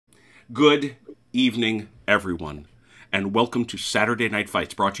Good evening, everyone, and welcome to Saturday Night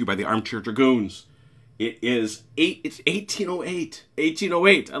Fights, brought to you by the Armchair Dragoons. It's 1808.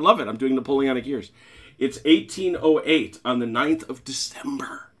 1808. I love it. I'm doing Napoleonic years. It's 1808 on the 9th of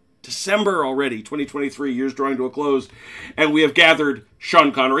December. December already, 2023, years drawing to a close. And we have gathered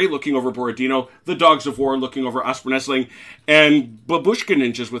Sean Connery looking over Borodino, the Dogs of War looking over Osprey Nestling, and Babushka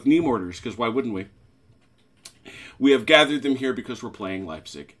Ninjas with knee mortars, because why wouldn't we? We have gathered them here because we're playing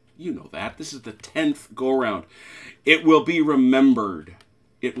Leipzig. You know that. This is the 10th go-around. It will be remembered.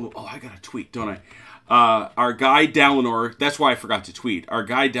 It will... Oh, I got a tweet, don't I? Our guy Dalinor, that's why I forgot to tweet. Our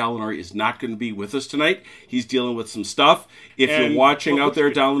guy Dalinor is not going to be with us tonight. He's dealing with some stuff. If you're watching out there,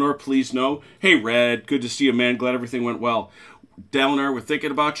 Dalinor, please know. Hey, Red, good to see you, man. Glad everything went well. Dalinor, we're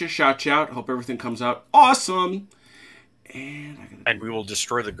thinking about you. Shout you out. Hope everything comes out awesome. And we will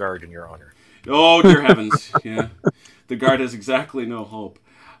destroy the guard in your honor. Oh, dear heavens. Yeah. The guard has exactly no hope.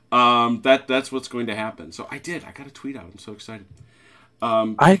 That's what's going to happen. So I got a tweet out. I'm so excited.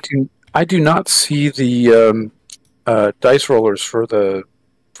 I do not see the dice rollers for the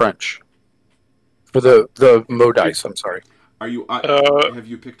French. For the Mo dice, I'm sorry. Are you? Have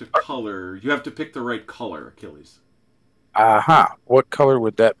you picked a color? You have to pick the right color, Achilles. Aha. What color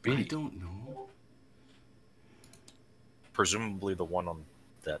would that be? I don't know. Presumably the one on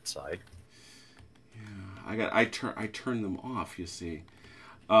that side. Yeah, I turn them off. You see.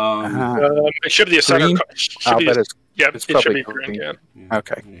 It should be a center. It should be green. Yeah.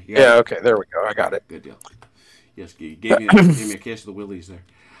 Okay. Yeah. Okay. There we go. I got it. Good deal. Yes, you gave me a case of the willies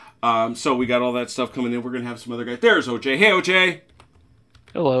there. So we got all that stuff coming in. We're gonna have some other guys. There's OJ. Hey, OJ.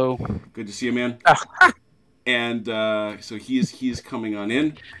 Hello. Good to see you, man. And so he's coming on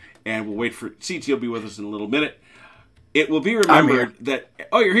in, and we'll wait for CT. Will be with us in a little minute. It will be remembered that.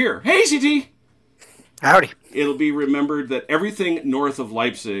 Oh, you're here. Hey, CT. Howdy. It'll be remembered that everything north of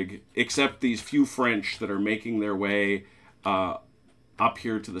Leipzig, except these few French that are making their way up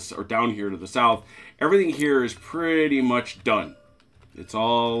here to the or down here to the south, everything here is pretty much done. It's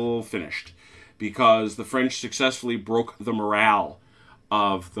all finished because the French successfully broke the morale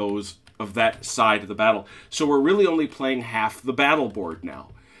of that side of the battle. So we're really only playing half the battle board now.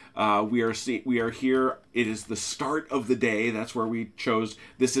 We are here. It is the start of the day. That's where we chose.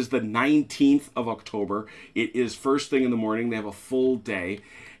 This is the 19th of October. It is first thing in the morning. They have a full day.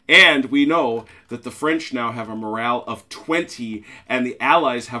 And we know that the French now have a morale of 20, and the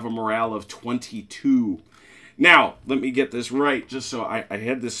Allies have a morale of 22. Now, let me get this right, just so I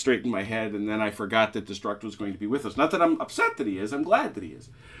had this straight in my head, and then I forgot that Destruct was going to be with us. Not that I'm upset that he is. I'm glad that he is.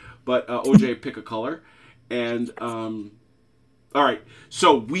 But, OJ, pick a color. And, all right,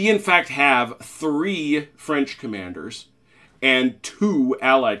 so we in fact have 3 French commanders and 2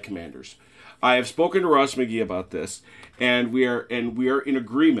 Allied commanders. I have spoken to Ross McGee about this, and we are in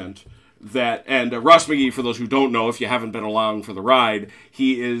agreement that. And Ross McGee, for those who don't know, if you haven't been along for the ride,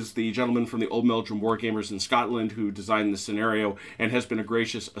 he is the gentleman from the Old Meldrum Wargamers in Scotland who designed the scenario and has been a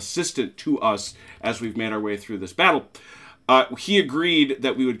gracious assistant to us as we've made our way through this battle. He agreed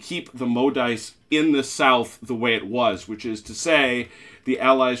that we would keep the Mo dice in the south the way it was, which is to say the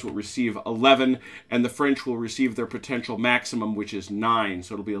Allies will receive 11 and the French will receive their potential maximum, which is 9.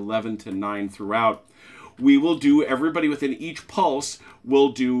 So it'll be 11 to 9 throughout. We will do, everybody within each pulse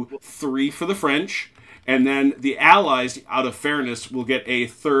will do 3 for the French, and then the Allies, out of fairness, will get a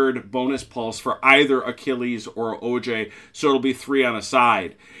third bonus pulse for either Achilles or OJ, so it'll be 3 on a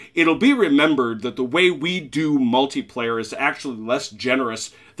side. It'll be remembered that the way we do multiplayer is actually less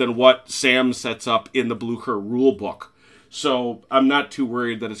generous than what Sam sets up in the Blucher rulebook. So I'm not too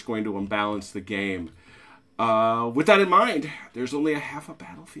worried that it's going to imbalance the game. With that in mind, there's only a half a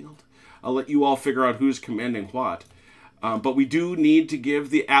battlefield. I'll let you all figure out who's commanding what. But we do need to give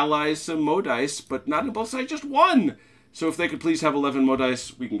the Allies some Mo dice, but not on both sides, just 1. So if they could please have 11 Mo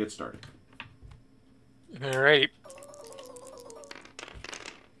dice, we can get started. All right.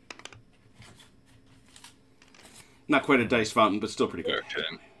 Not quite a dice fountain, but still pretty good. Okay.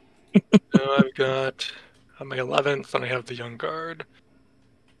 So I've got on my 11th, then I have the Young Guard.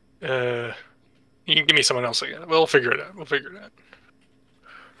 You can give me someone else again. We'll figure it out.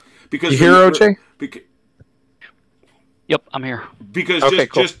 Because you hear OJ? Yep, I'm here. Because okay,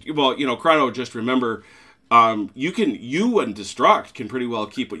 cool. Chrono, just remember, you and Destruct can pretty well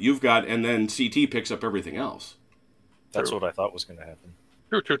keep what you've got, and then CT picks up everything else. That's what I thought was going to happen.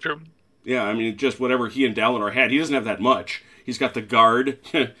 True. Yeah, I mean, just whatever he and Dalinor had. He doesn't have that much. He's got the guard.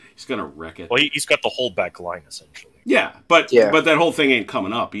 He's going to wreck it. Well, he's got the whole back line, essentially. Yeah, but that whole thing ain't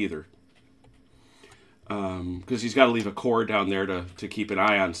coming up either. Because he's got to leave a core down there to keep an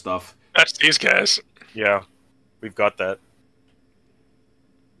eye on stuff. That's these guys. Yeah, we've got that.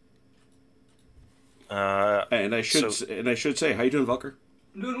 And I should say, how you doing, Volker?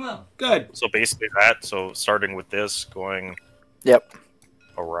 I'm doing well. Good. So basically that. So starting with this, going Yep.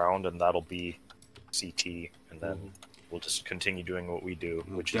 around, and that'll be CT, and then we'll just continue doing what we do,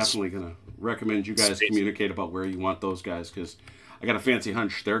 which is definitely gonna recommend you guys communicate about where you want those guys, because I got a fancy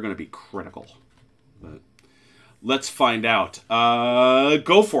hunch they're gonna be critical. But let's find out.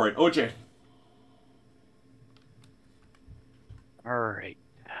 Go for it, OJ. All right.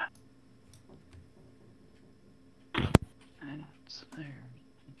 That's there.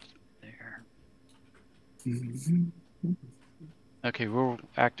 That's there. Okay, we'll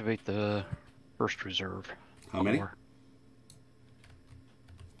activate the first reserve. How many? 4,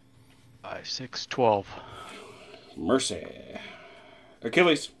 5, 6, 12. Mercy.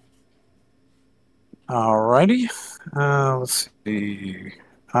 Achilles. Alrighty. Let's see.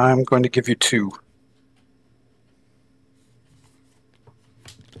 I'm going to give you 2.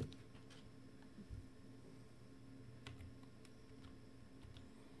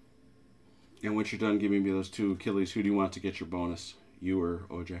 And once you're done giving me those 2 Achilles, who do you want to get your bonus? You or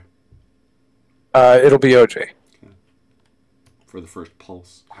OJ? It'll be OJ. For the first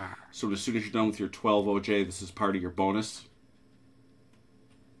pulse. So as soon as you're done with your 12 OJ, this is part of your bonus.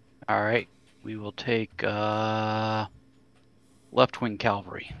 All right. We will take left wing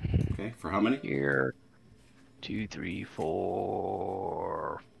cavalry. Okay, for how many? Here. 2, 3,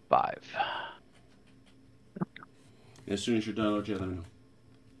 4, 5. As soon as you're done, OJ, let me know.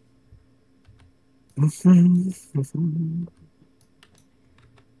 Let's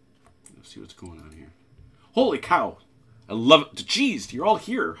see what's going on here. Holy cow! I love it. Jeez, you're all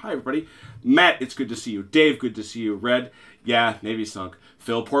here. Hi, everybody. Matt, it's good to see you. Dave, good to see you. Red, yeah, Navy sunk.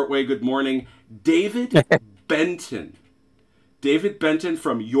 Phil Portway, good morning. David Benton. David Benton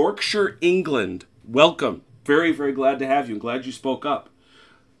from Yorkshire, England. Welcome. Very, very glad to have you. I'm glad you spoke up.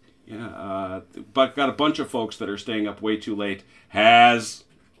 Yeah, but got a bunch of folks that are staying up way too late.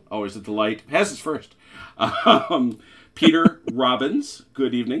 Always a delight. Has is first. Peter Robbins,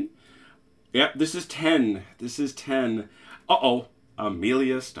 good evening. Yep, this is 10. This is 10. Uh-oh.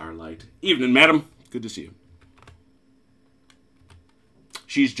 Amelia Starlight. Evening, madam. Good to see you.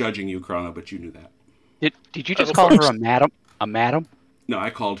 She's judging you, Chrono, but you knew that. Did you just call her a madam? A madam? No, I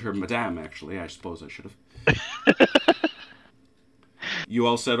called her madame, actually. I suppose I should have. You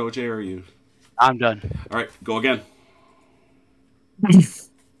all said OJ, or are you? I'm done. All right, go again.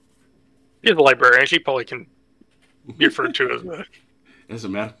 She's a librarian. She probably can be referred to as a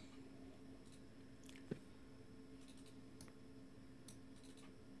madam.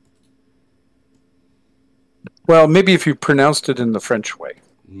 Well, maybe if you pronounced it in the French way.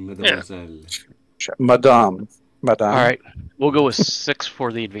 Mademoiselle. Yeah. Madame. All right. We'll go with 6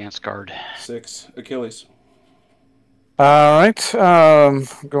 for the advanced guard. 6. Achilles. All right.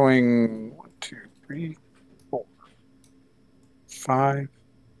 Going 1, 2, 3, 4, 5,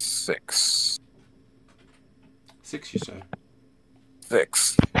 6. 6, you said.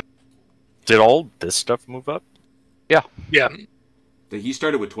 6. Did all this stuff move up? Yeah. He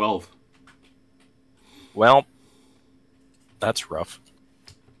started with 12. Well, that's rough.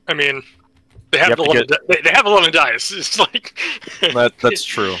 I mean, they have 11. They have 11 dice. It's like that's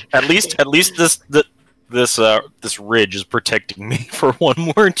true. At least this ridge is protecting me for one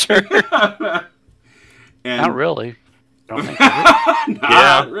more turn. Not really. Don't think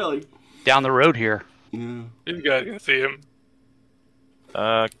Not really. Down the road here. Yeah. You guys can see him.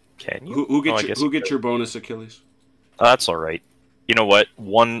 Can you? Who gets your bonus, Achilles? That's all right. You know what?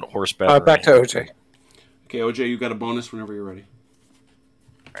 1 horse battery. Back to OJ. Okay, OJ, you got a bonus whenever you're ready.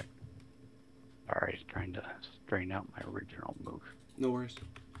 All right, trying to straighten out my original move. No worries.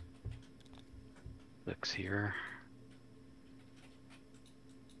 6 here.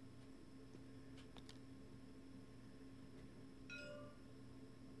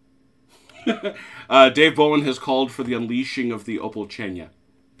 Dave Bowen has called for the unleashing of the Opolchenya.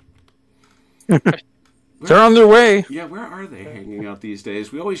 They're on their way. Yeah, where are they hanging out these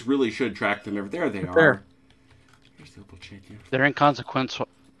days? We always really should track them. There they are. There. Here's the Opolchenya. They're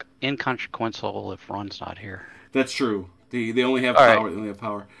inconsequential if Ron's not here. That's true. They only have All power. right. They only have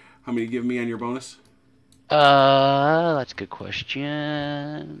power. How many give me on your bonus? That's a good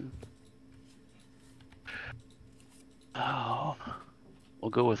question. Oh, we'll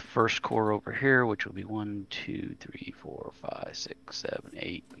go with first core over here, which will be 1, 2, 3, 4, 5, 6, 7,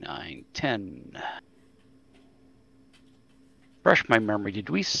 8, 9, 10. Refresh my memory. Did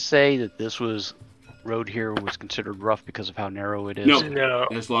we say that this road here was considered rough because of how narrow it is? No.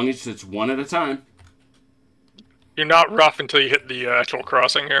 As long as it's one at a time. You're not rough until you hit the actual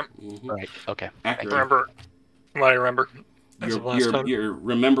crossing here. Mm-hmm. Right. Okay. Accurate. Remember what I remember. As of last time. Your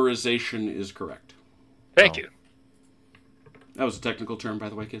rememberization is correct. Thank you. That was a technical term, by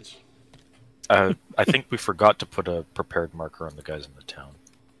the way, kids. I think we forgot to put a prepared marker on the guys in the town.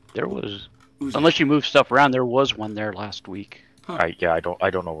 There was, Who's unless you move stuff around, there was one there last week. Huh. I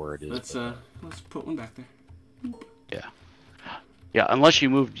don't know where it is. Let's put one back there. Yeah, unless you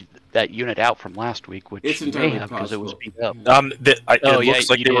moved that unit out from last week, which It's you may entirely have because it was possible. beat up.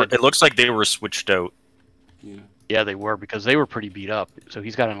 It looks like they were switched out. Yeah. Yeah, they were because they were pretty beat up. So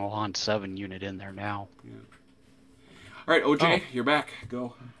he's got an Elan 7 unit in there now. Yeah. All right, OJ, you're back.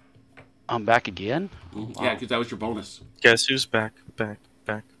 Go. I'm back again? Mhm. Wow. Yeah, because that was your bonus. Guess who's back again?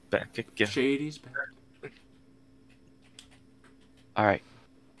 Shady's back. All right.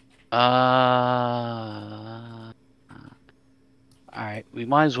 All right. We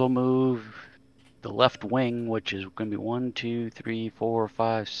might as well move the left wing, which is going to be 1, 2, 3, 4,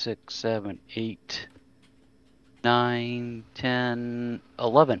 5, 6, 7, 8, 9, 10,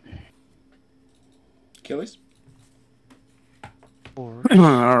 11. Achilles? Four.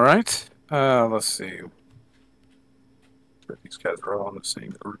 All right. Let's see. These guys are all on the same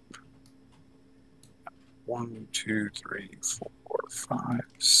group. 1, 2, 3, 4, 5,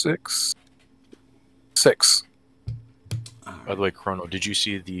 6. 6. By the way, Chrono, did you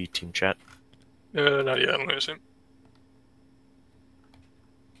see the team chat? Not yet. I'm losing.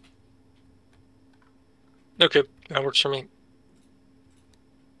 Okay, that works for me.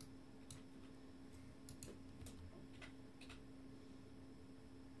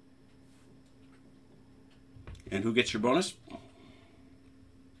 And who gets your bonus?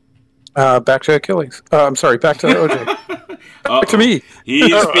 Back to Achilles. I'm sorry, back to OJ. Back to me.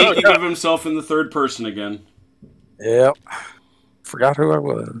 He's speaking of himself in the third person again. Yep. Forgot who I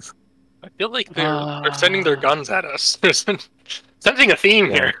was. I feel like they're sending their guns at us. Sensing a theme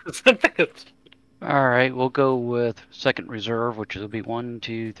here. All right, we'll go with second reserve, which will be 1,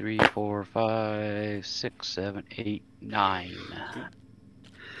 2, 3, 4, 5, 6, 7, 8, 9.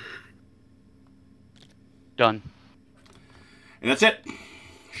 Done. And that's it.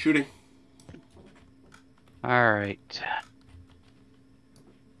 Shooting. All right.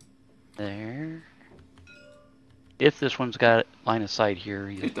 There. If this one's got line of sight here,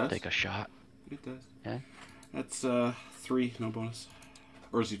 you It does. take a shot. It does. Okay. That's 3, no bonus.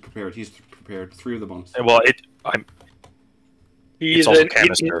 Or is he prepared? He's prepared. 3 of the bonus. Well, He's it's also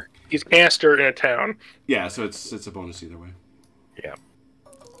canister. He's canister in a town. Yeah, so it's a bonus either way. Yeah.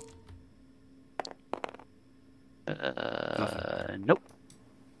 Nope.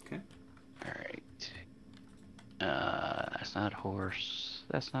 Okay. All right. That's not horse.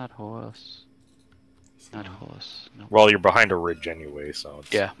 That's not horse. Not horse. Nope. Well, you're behind a ridge anyway, so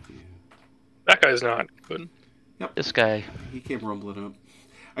it's... Yeah. That guy's not good. Yep. This guy. He came rumbling up.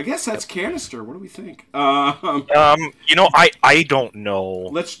 I guess that's canister. What do we think? I don't know.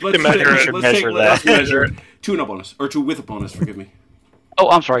 Let's measure 2 no bonus, or 2 with a bonus. Forgive me. Oh,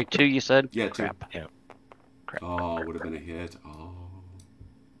 I'm sorry. 2, you said? Yeah, 2. Crap. Yeah. Crap. Oh, would have been a hit. Oh.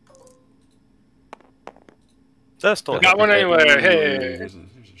 That's still Got one anyway. Hey. There's a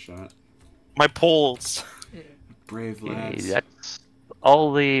shot. My poles. Brave Okay, lads. that's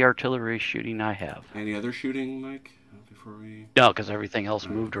all the artillery shooting I have. Any other shooting, Mike? Before we... No, because everything else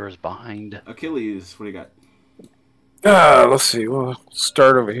moved or is behind. Achilles, what do you got? Let's see. We'll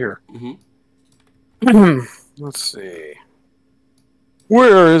start over here. Mm-hmm. Let's see.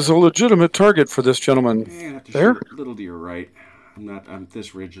 Where is a legitimate target for this gentleman? Yeah, I have to There? shoot a little to your right.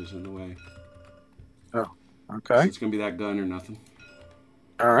 This ridge is in the way. Oh, So okay. it's gonna be that gun or nothing.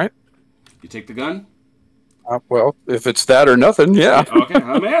 All right. You take the gun? Well, if it's that or nothing, yeah. Okay,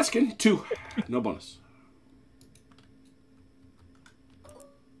 I'm asking. 2. No bonus.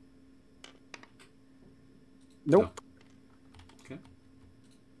 Nope. Okay.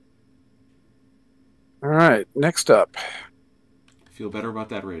 All right. Next up. Feel better about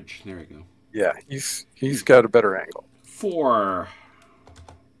that ridge. There you go. Yeah, he's got a better angle. 4.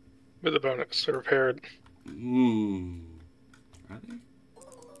 With a bonus, they're repaired. Are they?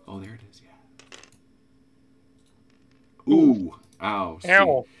 Oh, there it is. Yeah. Ooh. Ow. See,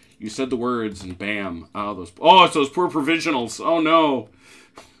 Ow. you said the words and bam. Oh, those. Oh, it's those poor provisionals. Oh no.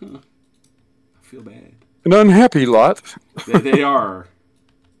 I feel bad. An unhappy lot. They are.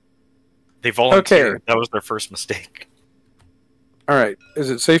 They volunteered. Okay. That was their first mistake. All right. Is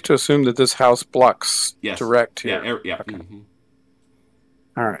it safe to assume that this house blocks Yes. direct here? Yeah. Yeah. Okay. Mm-hmm.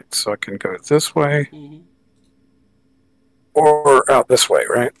 All right. So I can go this way Mm-hmm. or out this way,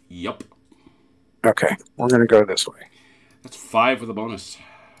 right? Yup. Okay. We're going to go this way. That's 5 with a bonus.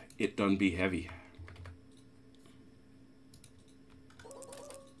 It done be heavy.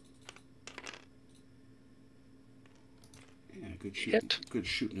 Yeah, good shooting. Hit. Good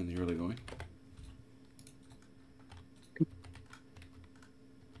shooting in the early going.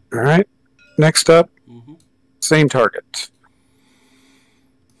 All right. Next up, Mm-hmm. same target.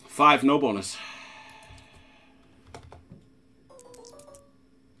 5, no bonus.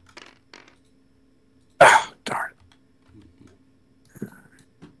 Ah, darn.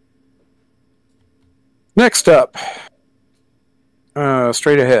 Next up,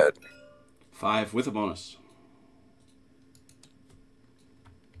 straight ahead. 5 with a bonus.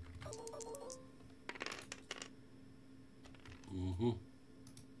 Mm-hmm. Those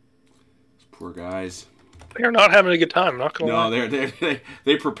poor guys. They're not having a good time. I'm not gonna lie. No,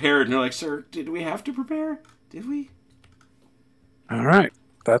 they prepared, and they're like, "Sir, did we have to prepare? Did we?" All right.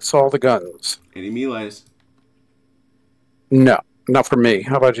 That's all the guns. Any melees? No, not for me.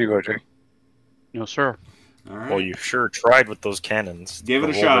 How about you, OJ? No, sir. All right. Well, you sure tried with those cannons. Give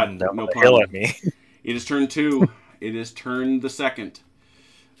it a The shot. woman down No the problem. hill at me. It is turn 2. It is turn the second.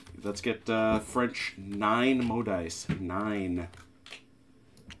 Let's get French 9 mo dice. 9.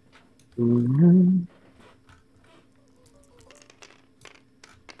 Mm-hmm.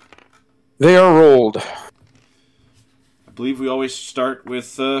 They are rolled. I believe we always start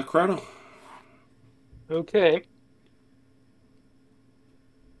with Chrono. Okay.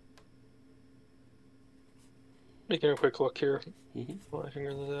 Making a quick look here while I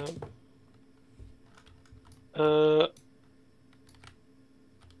figure this out.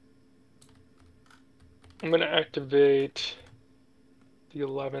 I'm going to activate the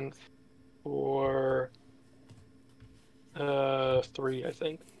 11th for 3, I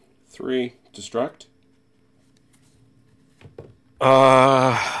think. 3. Destruct.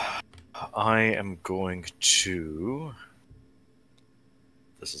 I am going to.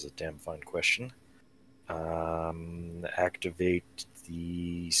 This is a damn fine question. Activate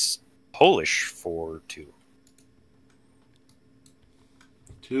the Polish for 2.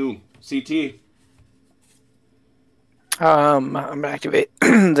 2. CT. I'm gonna activate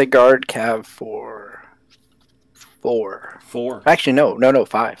the guard cav for 4. 4. Actually, no,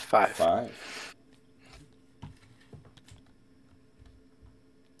 5. 5.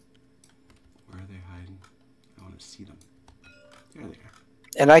 Where are they hiding? I want to see them. There they are.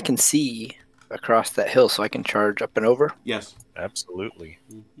 And I can see across that hill, so I can charge up and over. Yes. Absolutely.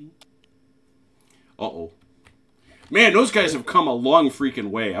 Mm-hmm. Uh-oh. Man, those guys have come a long freaking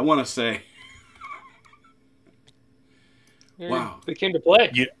way, I want to say. Wow. They came to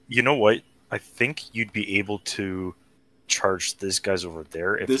play. You know what? I think you'd be able to charge these guys over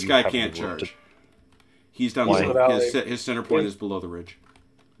there. If This you guy haven't can't looked charge. at- He's down Why? below. His center point is below the ridge.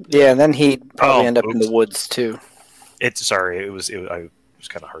 Yeah, and then he'd probably Oh, end up in oops. the woods too. It was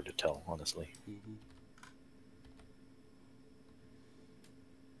kind of hard to tell, honestly. Mm-hmm.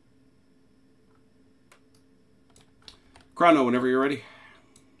 Chrono, whenever you're ready.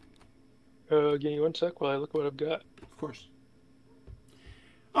 Give me 1 sec while I look what I've got. Of course.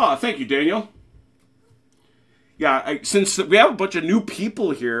 Oh, thank you, Daniel. Yeah, since we have a bunch of new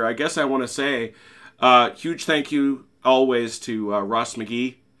people here, I guess I want to say huge thank you always to Ross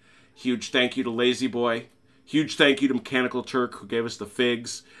McGee. Huge thank you to Lazy Boy. Huge thank you to Mechanical Turk, who gave us the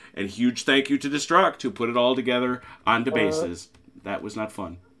figs. And huge thank you to Destruct, who put it all together onto bases. That was not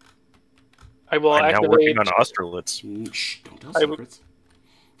fun. I will I'm now activate. working on Austerlitz. Shh, don't tell secrets.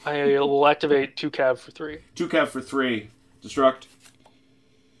 I will activate 2 cav for 3. 2 cav for 3. Destruct.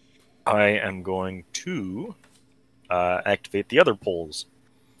 I am going to activate the other poles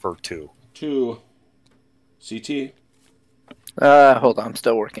for 2. 2. CT. Hold on, I'm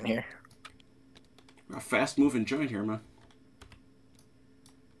still working here. A fast-moving joint here, man.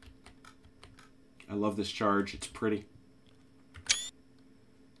 I love this charge. It's pretty.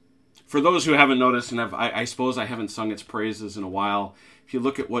 For those who haven't noticed, and I suppose I haven't sung its praises in a while, if you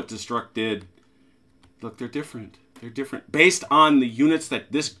look at what Destruct did, look, they're different. They're different. Based on the units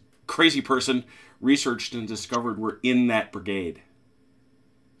that this crazy person researched and discovered were in that brigade.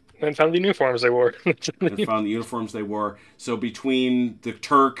 And found the uniforms they wore. And found the uniforms they wore. So between the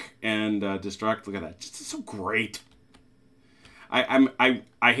Turk and Destruct, look at that. It's so great. I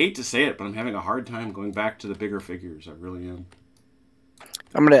hate to say it, but I'm having a hard time going back to the bigger figures. I really am.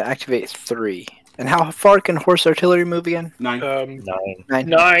 I'm gonna activate 3. And how far can horse artillery move again? 9. 9.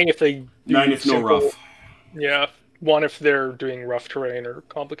 9 if they do 9 if no simple- rough. Yeah, 1 if they're doing rough terrain or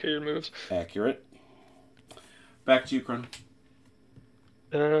complicated moves. Accurate. Back to you, Chrono.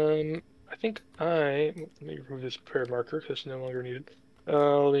 I think let me remove this prepared marker because it's no longer needed.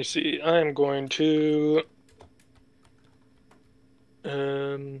 Let me see. I am going to.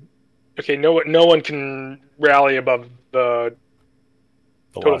 Okay, no one can rally above the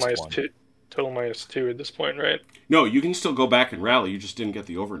total last minus one. 2. Total minus 2 at this point, right? No, you can still go back and rally. You just didn't get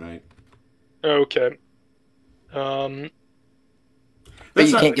the overnight. Okay. But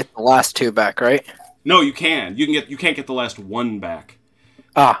you can't get the last 2 back, right? No, you can. You can't get the last 1 back.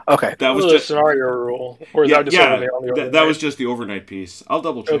 Ah, okay. That was just scenario rule, or is that just on the overnight? That was just the overnight piece. I'll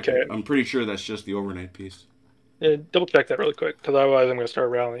double check. Okay. It. I'm pretty sure that's just the overnight piece. Yeah, double check that really quick, because otherwise I'm going to start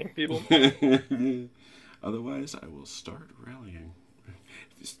rallying people. Otherwise, I will start rallying.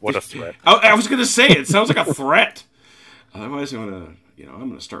 What a threat! I was going to say it sounds like a threat. Otherwise, I'm going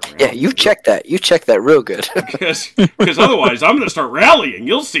to start rallying. Yeah, you check that. You check that real good. Because otherwise, I'm going to start rallying.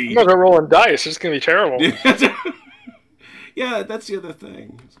 You'll see. You guys are rolling dice. It's going to be terrible. Yeah, that's the other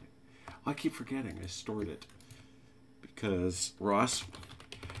thing. I keep forgetting. I stored it because Ross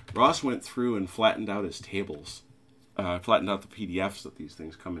went through and flattened out his tables, flattened out the PDFs that these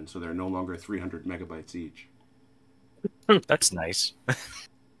things come in, so they're no longer 300 megabytes each. That's nice.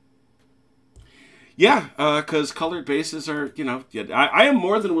 Yeah, because colored bases are, I am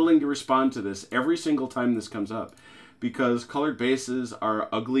more than willing to respond to this every single time this comes up, because colored bases are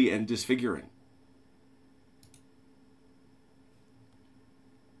ugly and disfiguring.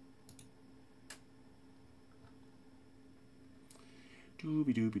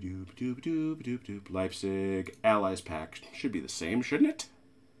 Leipzig Allies pack should be the same, shouldn't it?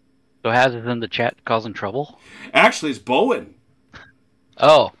 So Haz is in the chat causing trouble? Actually, it's Bowen.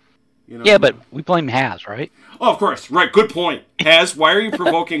 Oh. Yeah, but we blame Haz, right? Oh, of course. Right, good point. Haz, why are you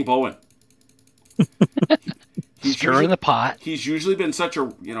provoking Bowen? He's stirring the pot. He's usually been such a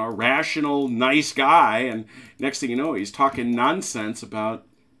rational, nice guy, and next thing you know, he's talking nonsense about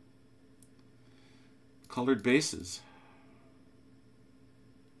colored bases.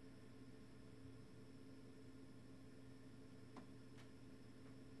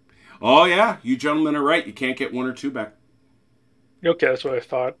 Oh, yeah. You gentlemen are right. You can't get 1 or 2 back. Okay, that's what I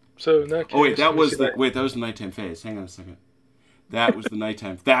thought. So in that case, that was the nighttime phase. Hang on a second. That was the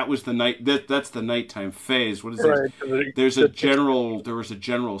nighttime. That's the nighttime phase. What is right, it? There was a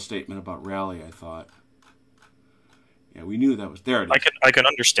general statement about rally, I thought. Yeah, we knew that was there. I can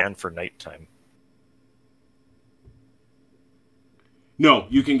understand for nighttime. No,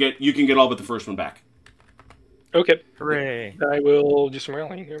 you can get all but the first one back. Okay. Hooray. I will do some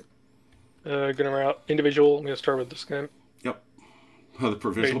rallying here. Gonna route individual. I'm gonna start with this guy. Yep. Oh, the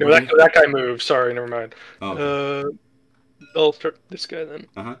provisional. Wait, no, that guy moved. Sorry, never mind. Oh, okay. I'll start this guy then.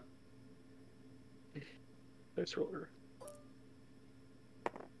 Uh-huh. Dice roller.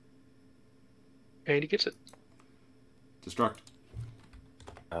 And he gets it. Destruct.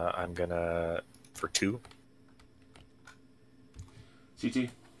 I'm gonna for 2.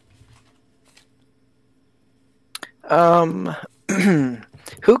 CT.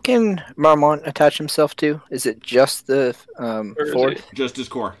 Who can Marmont attach himself to? Is it just the 4th? Just his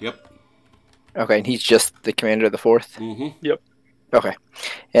core, yep. Okay, and he's just the commander of the 4th? Mm-hmm. Yep. Okay.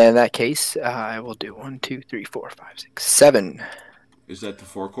 In that case, I will do 1, 2, 3, 4, 5, 6, 7. Is that the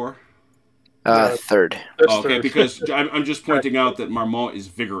 4 core? 3rd. Okay, because I'm just pointing out that Marmont is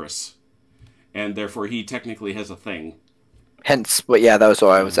vigorous, and therefore he technically has a thing. Hence, but yeah, that was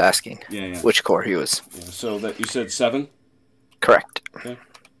what I was asking. Yeah. Which core he was. Yeah, so that you said 7? Correct. Okay.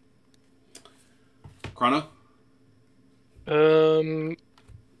 Chrono?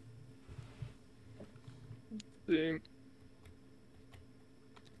 See.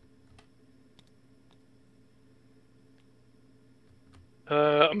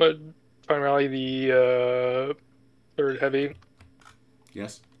 I'm gonna try and rally the 3rd heavy.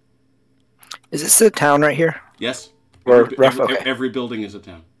 Yes. Is this the town right here? Yes. Or rough? Okay. Every building is a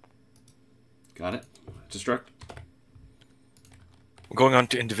town. Got it. Destruct. Going on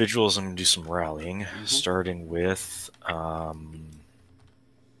to individuals, I'm going to do some rallying, starting with... Sorry,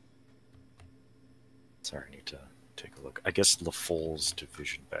 I need to take a look. I guess LaFole's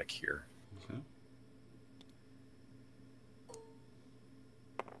division back here. Okay.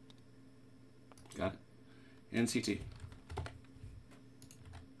 Got it. NCT.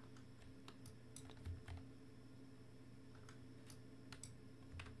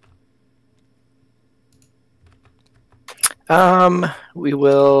 We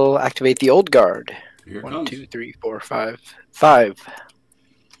will activate the old guard. Here it 1, comes. 2, 3, 4, 5. 5.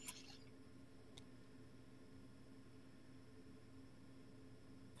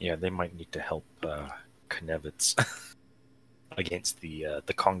 Yeah, they might need to help Knevitz against the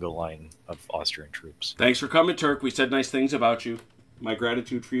Congo line of Austrian troops. Thanks for coming, Turk. We said nice things about you. My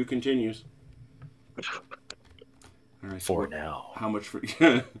gratitude for you continues. All right. For now. How much for...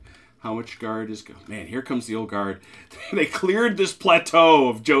 How much guard is... Man, here comes the old guard. They cleared this plateau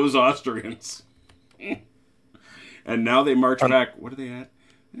of Joe's Austrians. And now they march back. What are they at?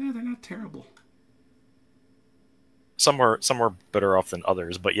 Yeah, they're not terrible. some are better off than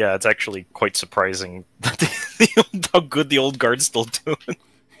others, but yeah, it's actually quite surprising that how good the old guard's still doing.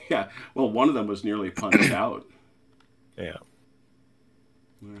 Yeah, well, one of them was nearly punched out. Yeah.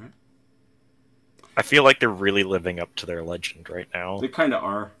 All right. I feel like they're really living up to their legend right now. They kind of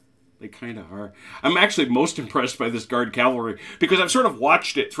are. They kind of are. I'm actually most impressed by this Guard Cavalry because I've sort of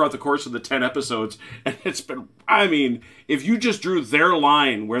watched it throughout the course of the 10 episodes, and it's been, I mean, if you just drew their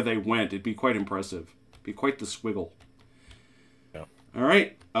line where they went, it'd be quite impressive. It'd be quite the swiggle. Yeah. All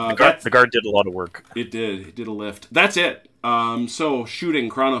right. The guard did a lot of work. It did. It did a lift. That's it. So, shooting,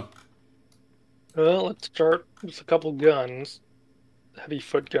 Chrono. Well, let's start with a couple guns. Heavy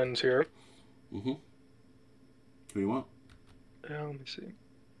foot guns here. Mm-hmm. Who do you want? Let me see.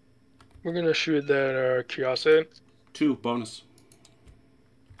 We're going to shoot that Kiyase. 2, bonus.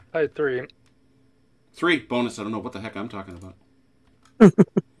 I had 3. 3, bonus. I don't know what the heck I'm talking about.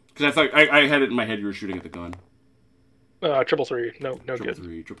 Because I thought I had it in my head you were shooting at the gun. 333. No Triple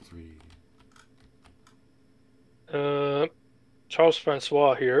good. 3. Charles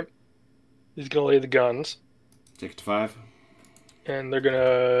Francois here. He's going to lay the guns. Take it to 5. And they're going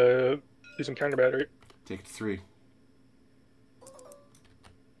to do some counter battery. Take it to 3.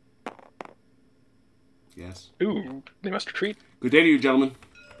 Yes. Ooh, they must retreat. Good day to you, gentlemen.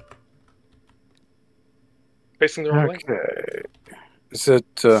 Facing the wrong way. Okay. Is it?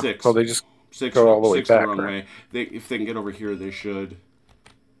 6. Well, they just 6 go all the way 6 back, the wrong right? way. If they can get over here, they should.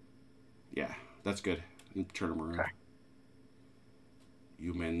 Yeah, that's good. You can turn them around. Okay.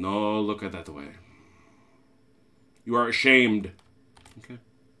 You may not look at that way. You are ashamed. Okay.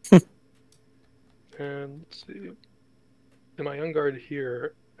 And let's see. And my young guard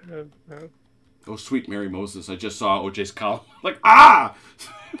here. Oh, sweet Mary Moses. I just saw OJ's column. Like, ah!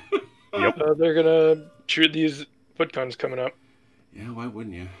 Yep. They're going to shoot these foot guns coming up. Yeah, why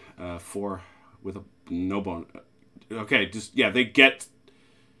wouldn't you? 4 with a no bonus. Okay, just, yeah, they get...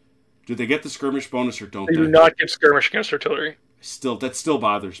 Do they get the skirmish bonus or don't They they? do not get skirmish against artillery. Still, that still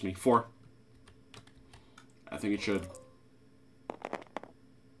bothers me. 4. I think it should.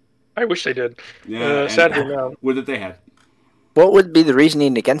 I wish they did. Yeah. Sadly, no. What did they have? What would be the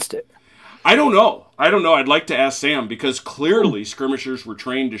reasoning against it? I don't know. I'd like to ask Sam because clearly skirmishers were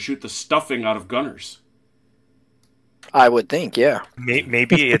trained to shoot the stuffing out of gunners. I would think, yeah.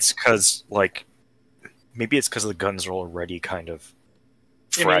 Maybe it's because the guns are already kind of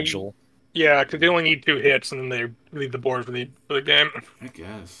fragile. Yeah, because they only need 2 hits and then they leave the board for the game. I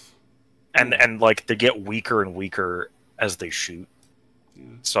guess. And like they get weaker and weaker as they shoot. Yeah.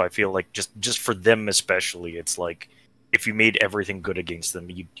 So I feel like just for them especially, it's like if you made everything good against them,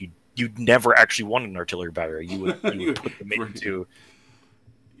 you'd never actually want an artillery battery. You would put them into.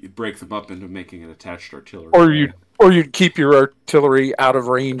 You'd break them up into making an attached artillery. Or you'd keep your artillery out of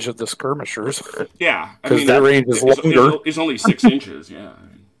range of the skirmishers. Yeah, because their range is longer. It's only 6 inches. Yeah.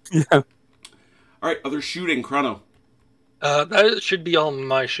 Yeah. All right, other shooting, Chrono. That should be all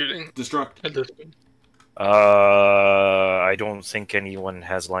my shooting. Destruct. At this point. I don't think anyone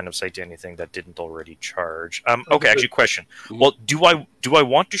has line of sight to anything that didn't already charge. Okay, actually, question. Mm-hmm. Well, do I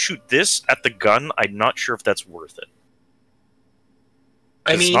want to shoot this at the gun? I'm not sure if that's worth it.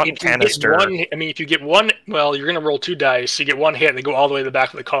 I mean, not if canister. if you get one, well, you're going to roll 2 dice. You get 1 hit, and they go all the way to the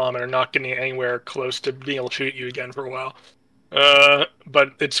back of the column and are not getting anywhere close to being able to shoot you again for a while.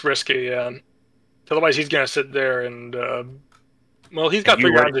 But it's risky. Otherwise, he's going to sit there and, well, he's got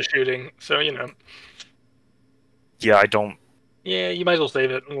 3 rounds of shooting, so, you know. Yeah, I don't. Yeah, you might as well save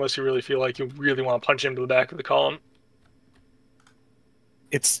it unless you really feel like you really want to punch him to the back of the column.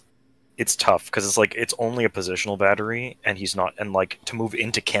 It's tough because it's like it's only a positional battery, and he's not. And like to move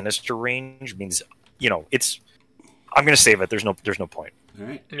into canister range means, you know, it's. I'm gonna save it. There's no point. All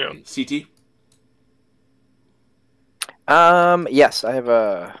right. Yeah. CT. Yes, I have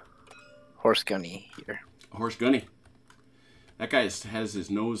a horse gunny here. A horse gunny. That guy has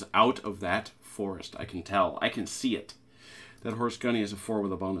his nose out of that forest. I can tell. I can see it. That horse gunny is a 4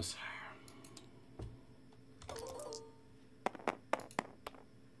 with a bonus.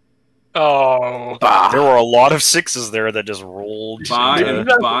 Oh. There were a lot of 6s there that just rolled. Bye He's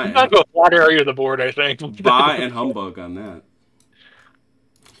not to a flat area of the board, I think. Bye and humbug on that.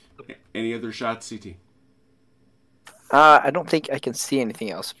 Any other shots, CT? I don't think I can see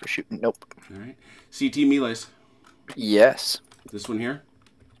anything else for shooting. Nope. All right. CT melees. Yes. This one here?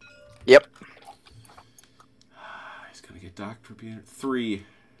 Yep. He's going to get docked for being 3.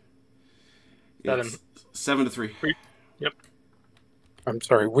 7. It's 7 to 3. Yep. I'm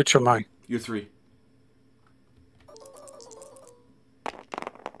sorry, which am I? You're 3.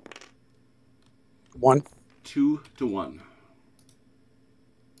 One. 2 to 1.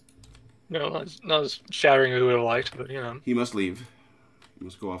 not as shattering as we would have liked, but He must leave. He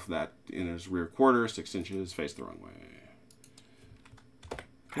must go off that in his rear quarter, 6 inches, face the wrong way.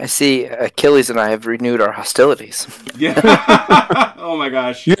 I see Achilles and I have renewed our hostilities. Yeah. Oh my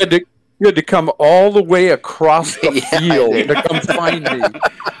gosh. You had to come all the way across the Yeah, I field did. to come find me.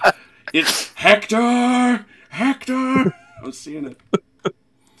 It's Hector! Hector! I'm seeing it.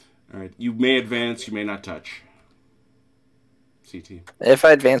 All right. You may advance. You may not touch. CT. If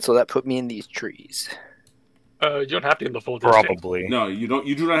I advance, will that put me in these trees? you don't have to get the full distance. Probably. No, you don't.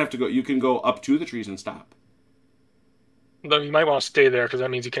 You do not have to go. You can go up to the trees and stop. Though you might want to stay there because that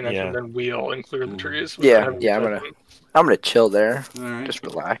means you can actually Yeah. then wheel and clear the trees. Yeah, I'm gonna chill there. All right. Just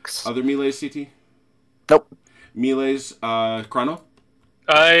relax. Other melees, CT? Nope. Melees, Chrono?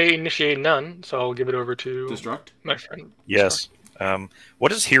 I initiate none, so I'll give it over to Destruct? my friend. Yes.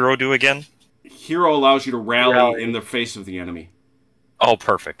 What does hero do again? Hero allows you to rally Rally. in the face of the enemy. Oh,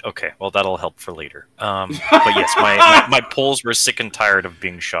 perfect. Okay, well that'll help for later. But yes, my poles were sick and tired of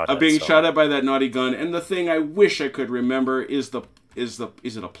being shot at. Being so- shot at by that naughty gun. And the thing I wish I could remember is is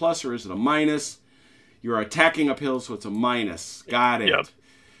it a plus or is it a minus? You're attacking uphill, so it's a minus. Got it. Yep.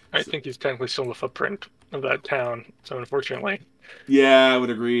 I think he's technically still in the footprint of that town, so unfortunately. Yeah, I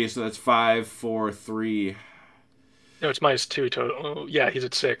would agree. So that's 5, 4, 3. No, it's -2 total. Oh, yeah, he's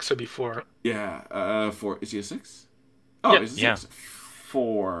at 6, so it'd be 4. Yeah, 4. Is he a 6? Oh, Yeah. he's a Yeah. 6.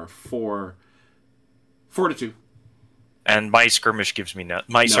 4 to 2. And my skirmish gives me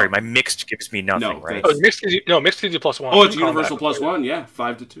my mixed gives me nothing, No, right? that's- Oh, mixed gives you +1. Oh, it's in combat. universal +1. Yeah,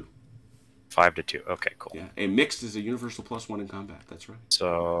 5 to 2. 5 to 2. Okay, cool. Yeah, a mixed is a universal +1 in combat. That's right.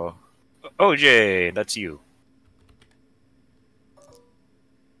 So, OJ, that's you.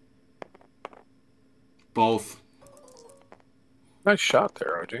 Both. Nice shot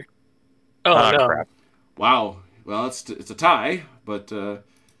there, OJ. Oh, no. Crap. Wow. Well, it's a tie, but That-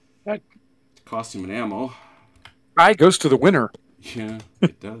 it costs him an ammo. Tie goes to the winner. Yeah,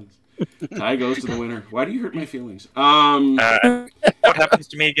 it does. Tie goes to the winner. Why do you hurt my feelings? What happens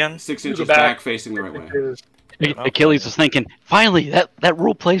to me again? 6 Go inches back. back, facing the right way. Achilles is thinking, finally, that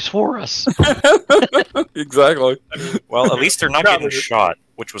rule plays for us. Exactly. Well, at least they're not Probably. getting shot,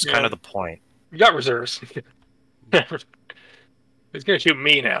 which was kind Yeah. of the point. You got reserves. He's gonna shoot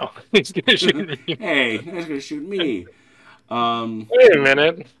me now. He's gonna shoot me. Hey, you guys gonna shoot me? Wait a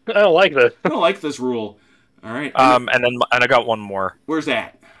minute. I don't like this. I don't like this rule. All right. And I got one more. Where's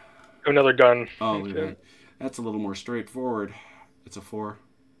that? Another gun. Oh, look at that. That's a little more straightforward. It's a 4.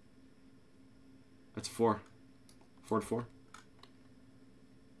 That's a 4. 4 to 4.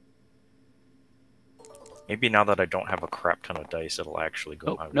 Maybe now that I don't have a crap ton of dice, it'll actually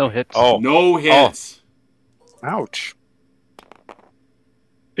go my way. No hits. Oh, No hits. Ouch.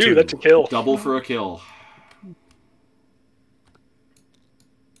 Dude, that's a kill. Double for a kill.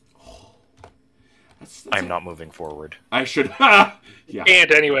 That's I'm not moving forward. I should. Yeah.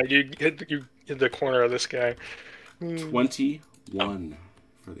 And anyway, you hit the corner of this guy. 21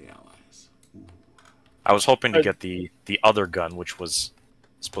 for the Allies. I was hoping to get the other gun, which was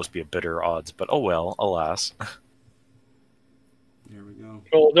supposed to be a bitter odds, but oh well, alas. There we go.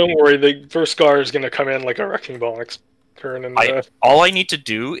 Well, don't worry. The first scar is gonna come in like a wrecking ball next turn, and All I need to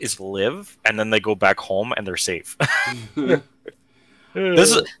do is live, and then they go back home and they're safe.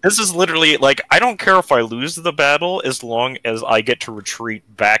 This is literally like, I don't care if I lose the battle as long as I get to retreat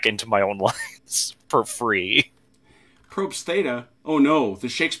back into my own lines for free. Probst Theta. Oh no, the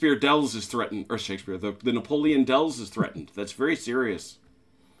Shakespeare Dells is threatened. Or Shakespeare, the Napoleon Dells is threatened. That's very serious.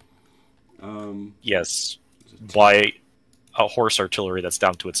 Yes, by a horse artillery that's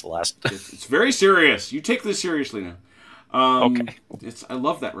down to its last. It's very serious. You take this seriously now. Okay. I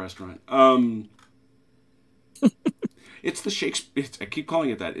love that restaurant. It's the Shakespeare. I keep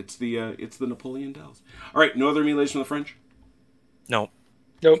calling it that. It's the Napoleon Dells. All right, no other melees from the French. No.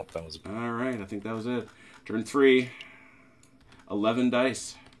 Nope. That was All right, I think that was it. Turn 3. 11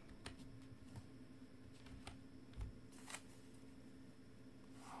 dice.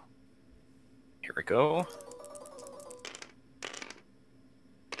 Here we go.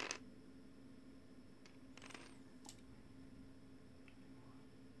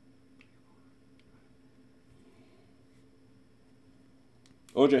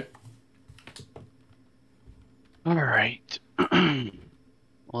 OJ. All right.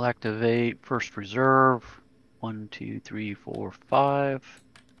 We'll activate first reserve. 1, 2, 3, 4, 5.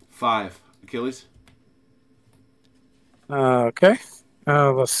 5. Achilles. Okay.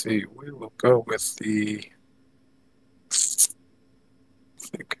 Let's see. We will go with the.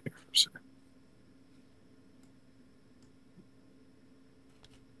 Think here for a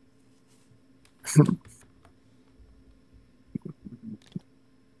second.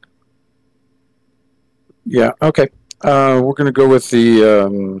 Yeah. Okay. We're gonna go with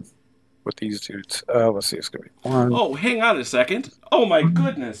the with these dudes. Let's see. It's gonna be one. Oh, hang on a second. Oh my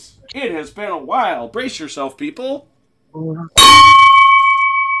goodness. It has been a while. Brace yourself, people.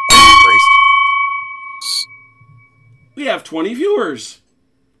 We have 20 viewers.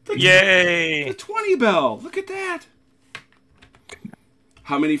 Yay! The 20 bell. Look at that.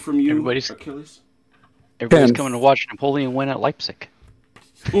 How many from you, Achilles? Everybody's 10. coming to watch Napoleon win at Leipzig.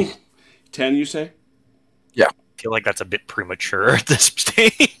 10, you say? Yeah. I feel like that's a bit premature at this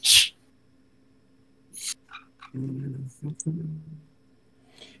stage. And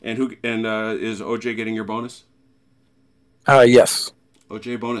is OJ getting your bonus? Yes.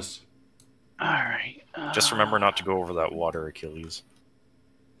 OJ bonus. All right. Just remember not to go over that water, Achilles.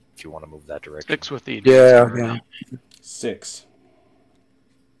 If you want to move that direction. 6 with the Yeah. 6.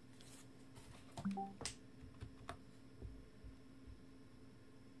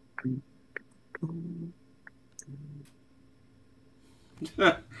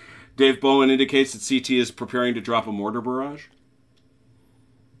 Dave Bowen indicates that CT is preparing to drop a mortar barrage.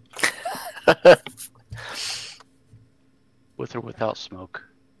 With or without smoke.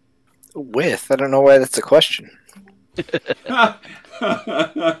 With? I don't know why that's a question. It's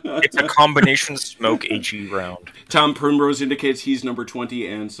a combination smoke HE round. Tom Primrose indicates he's number 20,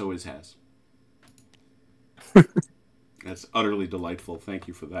 and so is Has. That's utterly delightful. Thank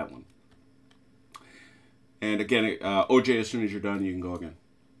you for that one. And again, OJ, as soon as you're done, you can go again.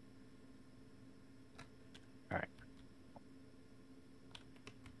 All right.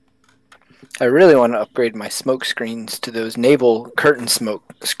 I really want to upgrade my smoke screens to those naval curtain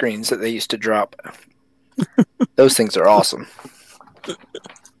smoke screens that they used to drop. Those things are awesome.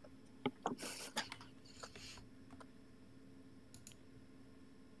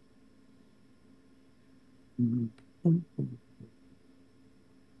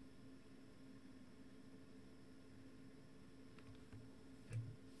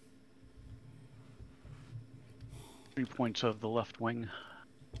 Three points of the left wing.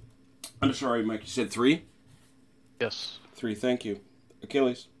 I'm sorry, Mike. You said 3? Yes. 3, thank you.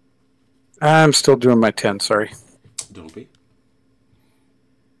 Achilles. I'm still doing my 10. Sorry. Don't be.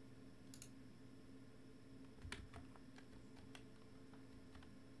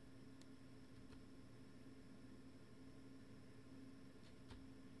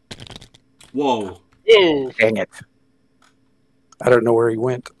 Whoa. Whoa. Dang it. I don't know where he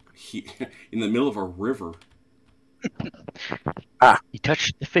went. In the middle of a river. He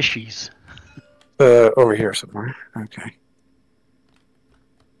touched the fishies. Over here somewhere. Okay.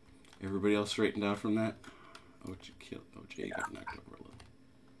 Everybody else straightened out from that? OJ got knocked over a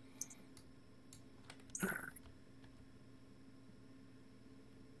little.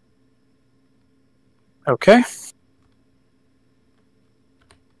 Okay. I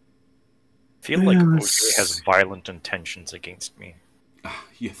feel like OJ has violent intentions against me.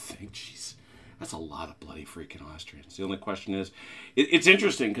 You think? Jeez. That's a lot of bloody freaking Austrians. The only question is, it's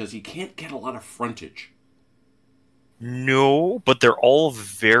interesting because he can't get a lot of frontage. No, but they're all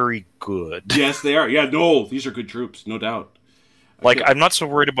very good. Yes, they are. Yeah, no, these are good troops, no doubt. Like, I'm not so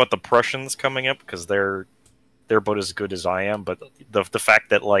worried about the Prussians coming up because they're about as good as I am. But the fact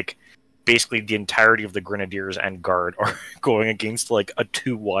that like basically the entirety of the Grenadiers and Guard are going against like a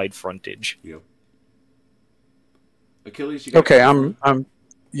 2 wide frontage. Yep. Achilles, you got Okay, I'm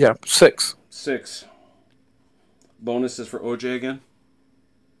 6. 6. Bonuses for OJ again?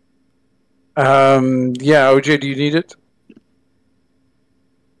 Yeah, OJ, do you need it?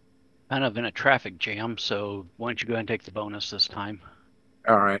 Kind of in a traffic jam, so why don't you go ahead and take the bonus this time?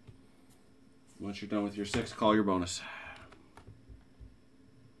 All right. Once you're done with your 6, call your bonus.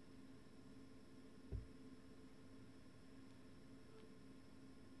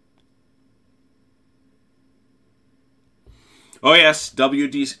 Oh yes,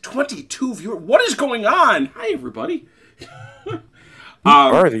 WD's 22 viewers. What is going on? Hi everybody. Who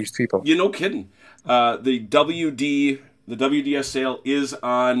are these people? You no kidding. The WDS sale is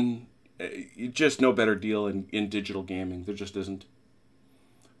on. Just no better deal in digital gaming. There just isn't.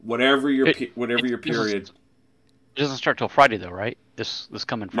 Whatever your period. It doesn't start till Friday though, right? This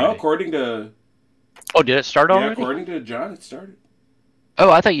coming Friday. No, according to. Oh, did it start already? Yeah, according to John, it started. Oh,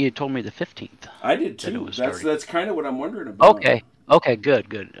 I thought you told me the 15th. I did that it too. was That's kind of what I'm wondering about. Okay, good.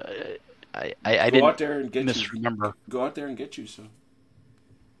 I didn't out there and get misremember. You. Go out there and get you some.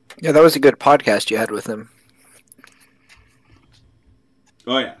 Yeah, that was a good podcast you had with him.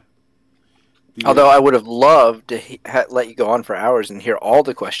 Oh yeah. Although I would have loved to let you go on for hours and hear all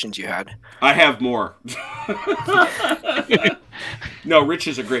the questions you had. I have more. No, Rich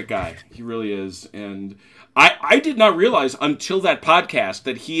is a great guy. He really is. And I did not realize until that podcast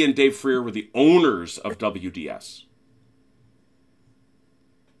that he and Dave Freer were the owners of WDS.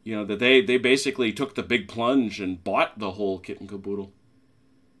 You know, that they basically took the big plunge and bought the whole kit and caboodle.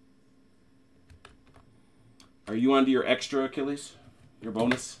 Are you onto your extra, Achilles? Your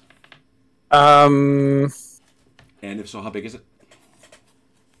bonus? And if so, how big is it?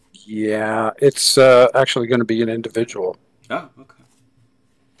 Yeah, it's actually going to be an individual. Oh, okay.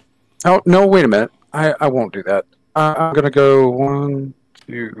 Oh, no, wait a minute. I won't do that. I'm going to go 1,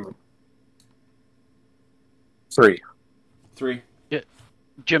 2, 3. 3. Yeah.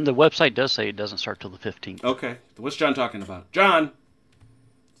 Jim, the website does say it doesn't start till the 15th. Okay. What's John talking about? John!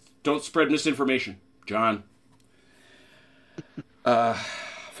 Don't spread misinformation. John.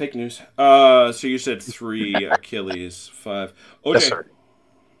 Fake news. So you said 3, Achilles, 5. OJ. Yes, sir.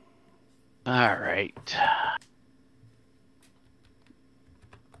 All right.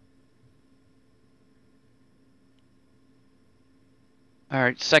 All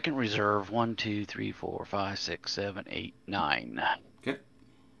right, second reserve. 1, 2, 3, 4, 5, 6, 7, 8, 9. Okay.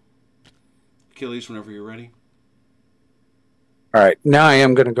 Achilles, whenever you're ready. All right, now I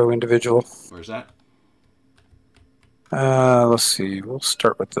am going to go individual. Where's that? Let's see. We'll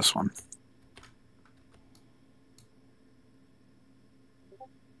start with this one.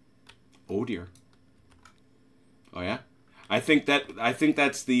 Oh dear. Oh yeah. I think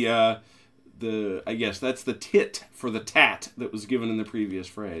that's the I guess that's the tit for the tat that was given in the previous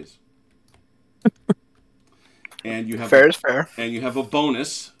phrase. And you have Fair is fair. And you have a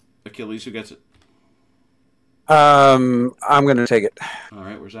bonus, Achilles. Who gets it? I'm going to take it. All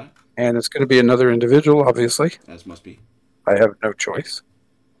right. Where's that? And it's going to be another individual, obviously. As must be. I have no choice.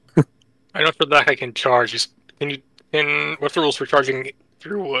 I know for that I can charge. What's the rules for charging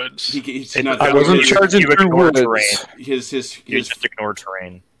through woods? He's It- not. I wasn't charging through ignore woods. terrain. His You just ignore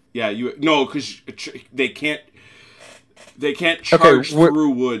terrain. Yeah, because they can't charge Okay,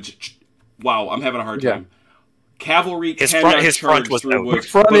 through woods. Wow, I'm having a hard Yeah. time. Cavalry His cannot front charge was through out. The woods.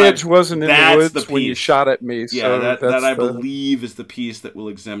 front but edge wasn't in the that's woods the when you piece. shot at me. Yeah, So that that's I the- believe is the piece that will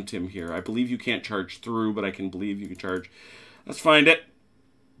exempt him here. I believe you can't charge through, but I can believe you can charge. Let's find it.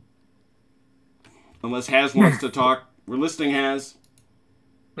 Unless Haz wants to talk. We're listening, Haz.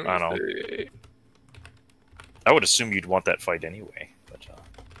 I don't know. I would assume you'd want that fight anyway. But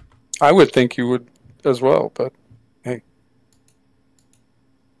I would think you would as well, but hey,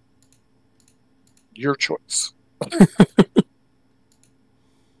 your choice.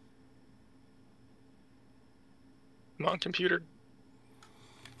 Come on, computer.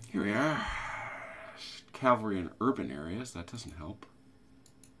 Here we are. Cavalry in urban areas. That doesn't help.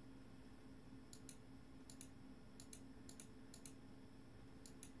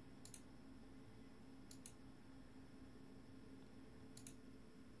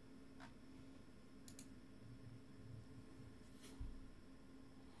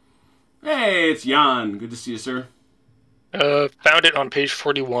 Hey, it's Jan. Good to see you, sir. Found it on page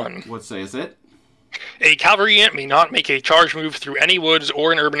 41. What says it? A cavalry unit may not make a charge move through any woods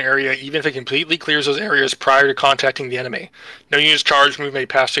or an urban area, even if it completely clears those areas prior to contacting the enemy. No unit's charge move may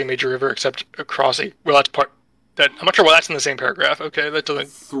pass through a major river except across a... Well, that's part... That I'm not sure why that's in the same paragraph. Okay, that doesn't...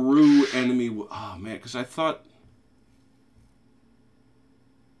 Through enemy... Oh, man, because I thought...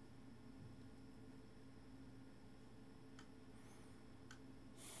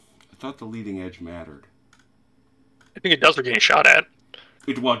 I thought the leading edge mattered. I think it does for getting shot at.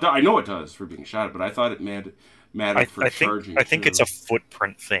 Well, I know it does for being shot at, but I thought it mattered for charging. I think too. it's a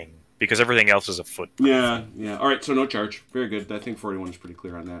footprint thing because everything else is a footprint. Yeah. All right, so no charge. Very good. I think 41 is pretty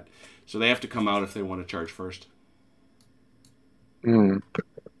clear on that. So they have to come out if they want to charge first.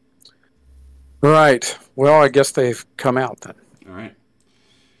 Right. Well, I guess they've come out then. All right.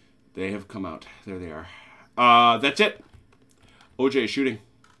 They have come out. There they are. That's it. OJ shooting.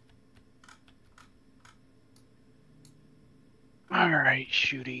 All right,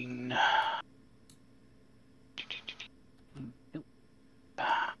 shooting.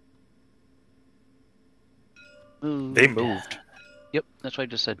 They moved. Yep, that's what I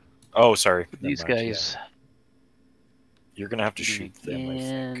just said. Oh, sorry. These Never mind, guys. yeah. You're gonna have to shoot them. I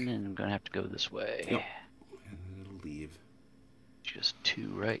again, think. and I'm gonna have to go this way. Yep. And it'll leave. Just 2,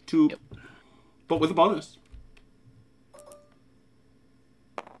 right? 2. Yep. But with a bonus.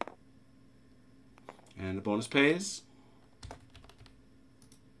 And the bonus pays.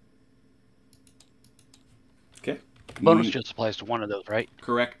 Okay. Bonus just applies to one of those, right?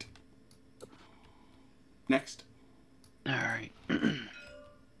 Correct. Next. All right.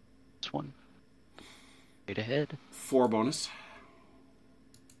 This one. Straight ahead. 4 bonus.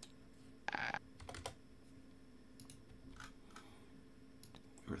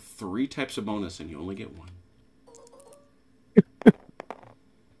 There are 3 types of bonus, and you only get 1.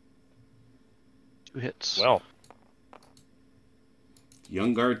 2 hits. Well,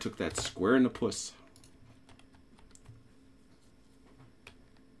 Young guard took that square in the puss.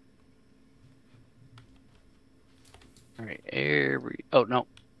 All right. Oh no,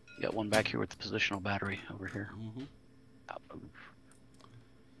 got one back here with the positional battery over here. Mm-hmm. Out move.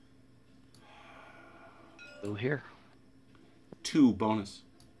 Go here. 2 bonus.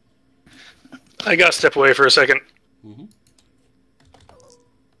 I gotta step away for a second. Mm-hmm.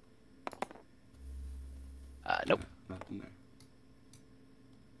 Nope. Nothing there.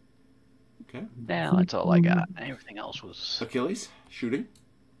 Okay. Now that's all I got. Everything else was. Achilles, shooting.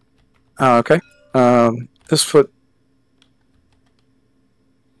 Okay. This foot.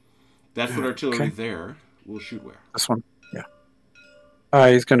 That foot artillery Okay. there will shoot where? This one. Yeah.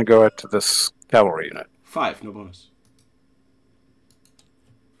 He's going to go out to this cavalry unit. 5, no bonus.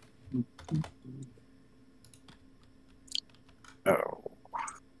 Oh.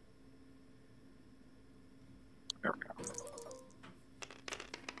 There we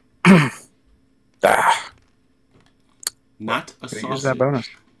go. Ah. Not a Could sausage. have used that bonus.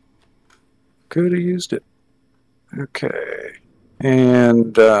 Could have used it. Okay.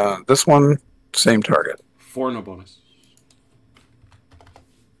 And this one, same target. 4, no bonus.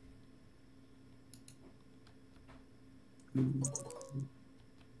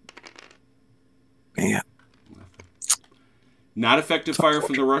 Man. Not effective fire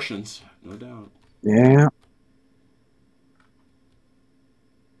from the Russians, no doubt. Yeah.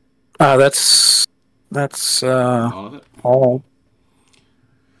 That's All of it. all.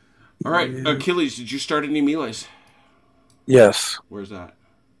 All right, Yeah. Achilles, did you start any melees? Yes, Where's that?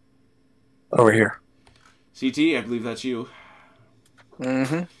 over here. CT, I believe that's you.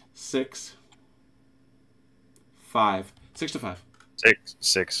 Mm-hmm. 6, 5, 6 to 5.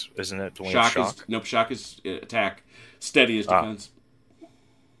 6, isn't it? The one with Shock shock? is nope. Shock is attack. Steady is defense.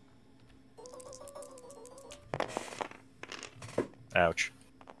 Ouch.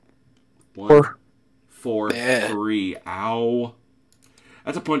 1, 4, Yeah. 3. Ow.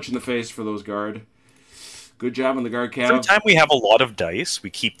 That's a punch in the face for those guard. Good job on the guard Every cav. time we have a lot of dice, we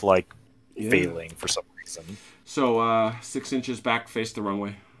keep like Yeah. failing for some reason. So 6 inches back, face the wrong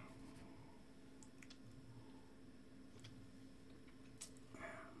way.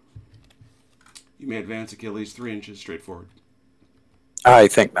 You may advance Achilles 3 inches straight forward. I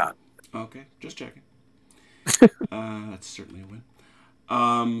think not. Okay, just checking. That's certainly a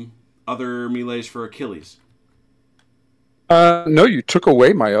win. Other melees for Achilles. No, you took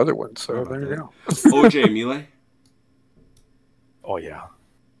away my other one, How so about there you that? go. OJ melee. Oh yeah,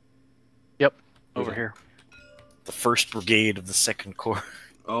 Over here. the first brigade of the Second Corps.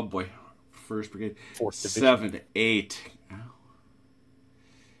 Oh boy, First Brigade. 4th Division. 7, 8. Ow.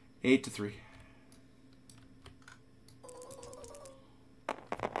 8 to 3.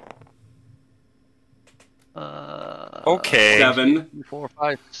 Okay. 7, 4,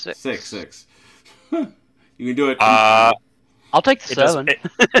 5, 6. 6, 6. You can do it. I'll take the It doesn't.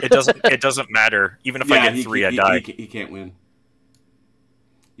 7. It doesn't matter. Even if I get 3, I die. He can't win.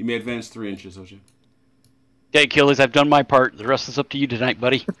 You may advance 3 inches, OJ. Okay, Achilles, I've done my part. The rest is up to you tonight,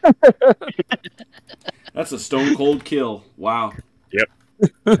 buddy. That's a stone cold kill. Wow.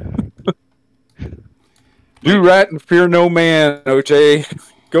 Do right and fear no man, OJ.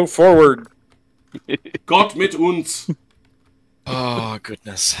 Go forward. Gott mit uns. Oh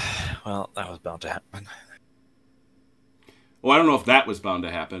goodness. Well, that was bound to happen. Well, I don't know if that was bound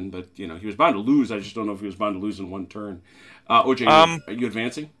to happen, but he was bound to lose. I just don't know if he was bound to lose in one turn. OJ, are you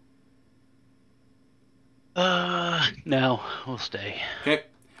advancing? No, we'll stay. Okay.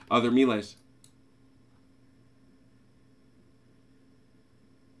 Other melees.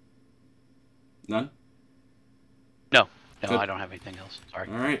 None? No, Good. I don't have anything else. Sorry.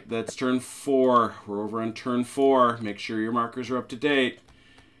 All right, that's turn 4. We're over on turn 4. Make sure your markers are up to date.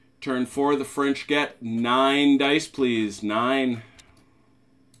 Turn 4, the French get 9 dice, please. 9.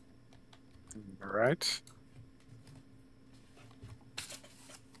 All right.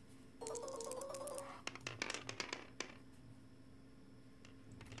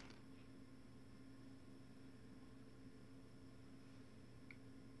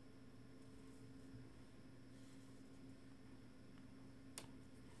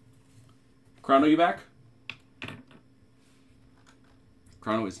 Chrono, you back?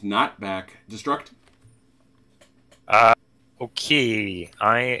 Chrono is not back. Destruct? Okay,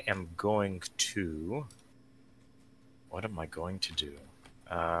 I am going to... What am I going to do?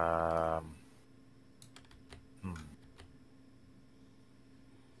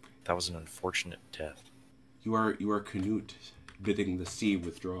 That was an unfortunate death. You are Canute, bidding the sea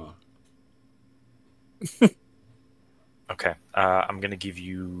withdraw. Okay, I'm gonna give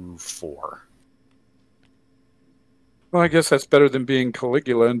you 4. Well, I guess that's better than being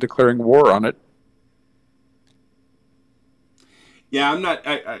Caligula and declaring war on it. Yeah, I'm not.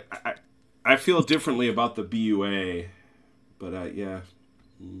 I feel differently about the BUA, but yeah.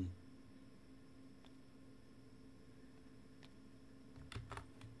 Mm.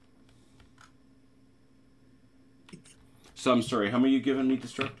 So I'm sorry. How many are you giving me,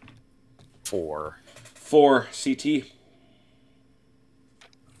 Destruct? 4. 4 CT.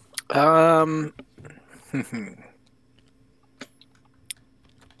 5.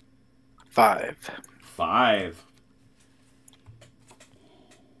 5.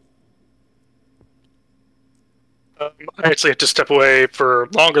 I actually have to step away for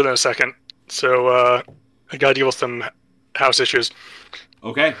longer than a second, so I gotta deal with some house issues.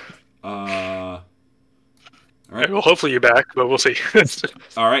 Okay. All right. Well, hopefully you're back, but we'll see.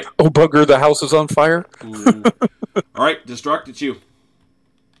 All right. Oh, bugger, the house is on fire? Mm. All right, Destruct, it's you.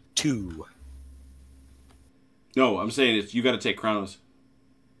 2. No, I'm saying it's you got to take Kronos.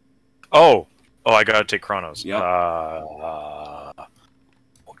 Oh, I gotta take Chronos. Yep.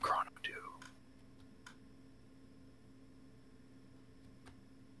 What'd Chrono do?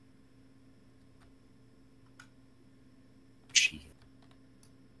 Gee.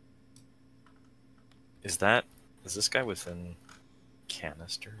 Is this guy within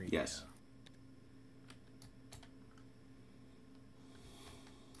canister? Yes.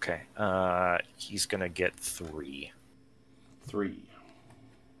 Okay. He's gonna get 3. 3.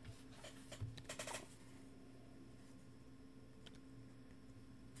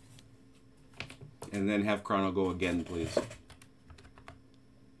 And then have Chrono go again, please.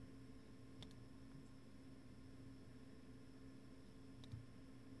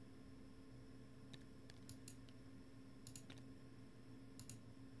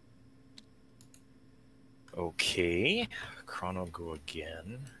 Okay. Chrono go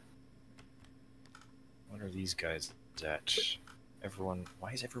again. What are these guys at? Everyone.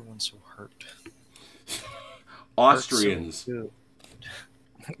 Why is everyone so hurt? Austrians.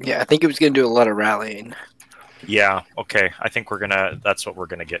 Yeah, I think it was going to do a lot of rallying. Yeah, okay. I think that's what we're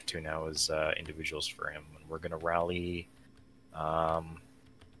gonna get to now is individuals for him. And we're gonna rally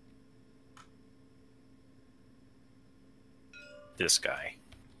this guy.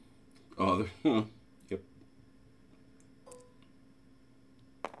 Oh, yep.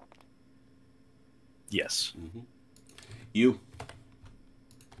 Yes. Mm-hmm. You.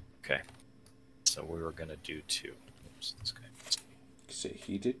 Okay. So we were gonna do 2. Oops, this guy. Say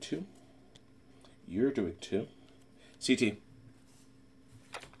he did 2. You're doing 2. CT.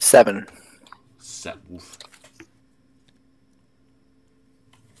 7. Oof.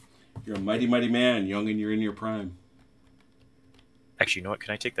 You're a mighty, mighty man, young, and you're in your prime. Actually, you know what?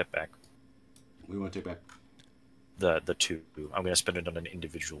 Can I take that back? We want to take back. The 2. I'm gonna spend it on an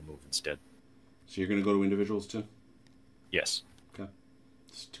individual move instead. So you're going to go to individuals too? Yes. Okay.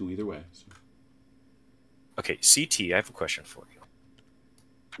 It's 2 either way. So. Okay, CT, I have a question for you.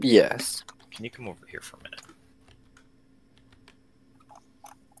 Yes. Can you come over here for a minute?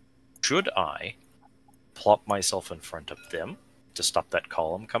 Should I plop myself in front of them to stop that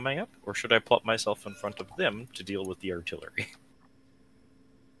column coming up, or should I plop myself in front of them to deal with the artillery?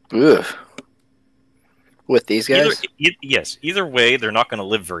 Ugh. With these guys? Yes. Either way, they're not going to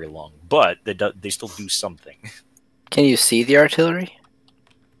live very long, but they still do something. Can you see the artillery?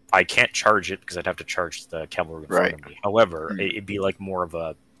 I can't charge it because I'd have to charge the cavalry in front of me. However, it'd be like more of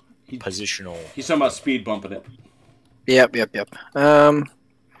a positional. He's talking about speed bumping it. Yep.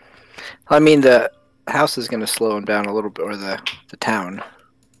 I mean, the house is going to slow him down a little bit, or the town.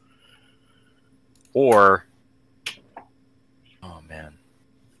 Or, oh man,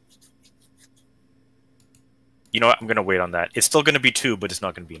 you know what? I'm going to wait on that. It's still going to be 2, but it's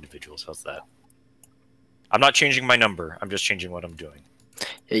not going to be individuals. How's that? I'm not changing my number. I'm just changing what I'm doing.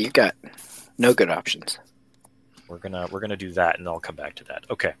 Yeah, you got no good options. We're gonna do that, and I'll come back to that.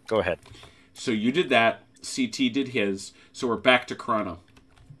 Okay, go ahead. So you did that. CT did his. So we're back to Chrono.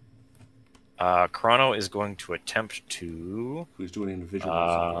 Chrono is going to attempt to. Who's doing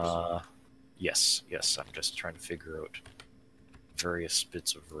individuals? Yes. I'm just trying to figure out various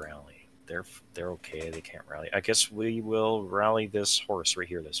bits of rally. They're okay. They can't rally. I guess we will rally this horse right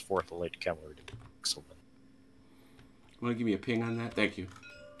here. This 4th light cavalry. Excellent. Want to give me a ping on that? Thank you.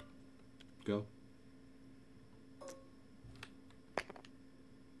 Go.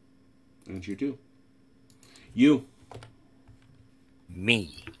 And you do. You.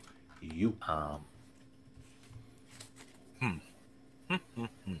 Me. You.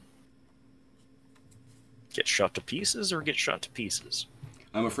 shot to pieces or get shot to pieces?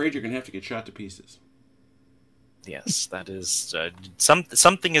 I'm afraid you're going to have to get shot to pieces. Yes, that is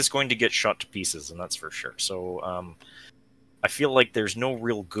something is going to get shot to pieces, and that's for sure. So I feel like there's no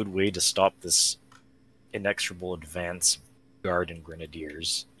real good way to stop this inexorable advance guard and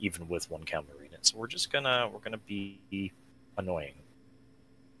grenadiers, even with one cavalry in it. So we're gonna be annoying.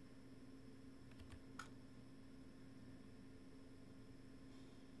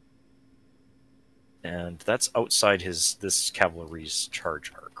 And that's outside this cavalry's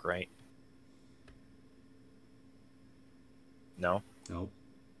charge arc, right? No? Nope.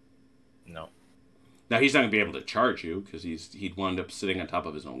 No. Now, he's not going to be able to charge you, because he'd wind up sitting on top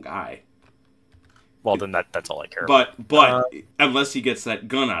of his own guy. Well, then that's all I care about. But unless he gets that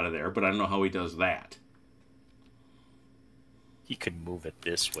gun out of there, but I don't know how he does that. He could move it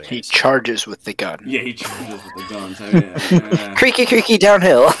this way. He charges with the gun. Yeah, he charges with the guns. I mean, Creaky, creaky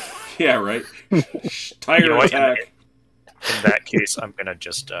downhill. yeah, right. Tiger You know what? attack. In that case, I'm gonna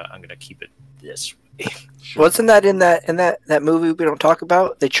keep it this way. Sure. Wasn't that in that movie we don't talk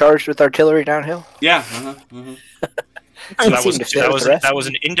about? They charged with artillery downhill. Yeah. So That that was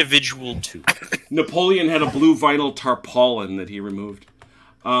an individual too. Napoleon had a blue vinyl tarpaulin that he removed.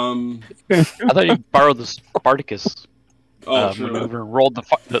 I thought you borrowed the Spartacus Sure. maneuver and rolled the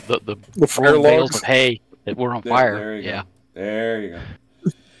fire rolled bales logs. of hay that were on There- fire. there you go. Yeah. There you go.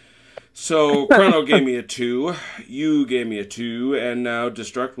 So, Chrono gave me a 2, you gave me a 2, and now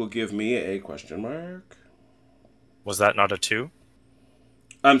Destruct will give me a question mark. Was that not a 2?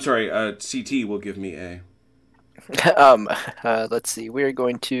 I'm sorry, CT will give me a... Let's see. We're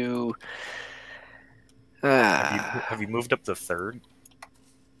going to. Have you moved up the third?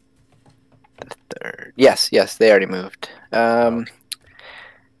 Third. Yes, they already moved. I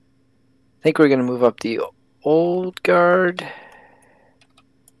think we're going to move up the old guard.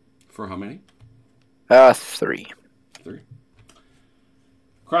 For how many? 3. 3.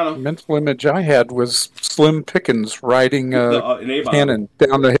 Chrono. The mental image I had was Slim Pickens riding An a A-bomb. cannon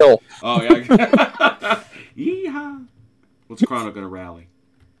down the hill. Oh, yeah. Yeehaw. What's Chrono going to rally?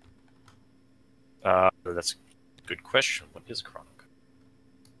 That's a good question. What is Chrono?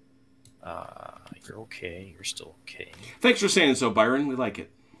 You're okay. You're still okay. Thanks for saying so, Byron. We like it.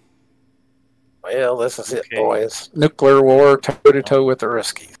 Well, this is Okay. it, boys. Nuclear war, toe-to-toe with the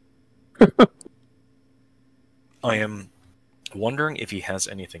Ruskies. I am wondering if he has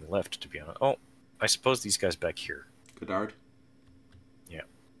anything left, to be honest. Oh, I suppose these guys back here. Godard.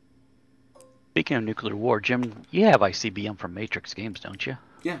 Speaking of nuclear war, Jim, you have ICBM from Matrix Games, don't you?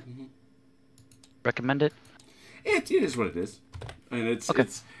 Yeah. Recommend it? It is what it is. I mean, Okay.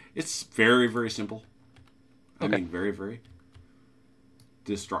 it's very, very simple. I Okay. mean, very, very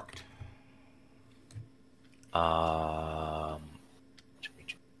destruct.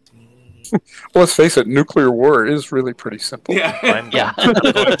 Let's face it, nuclear war is really pretty simple. Yeah. Yeah.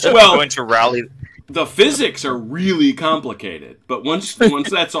 Going to rally. The physics are really complicated, but once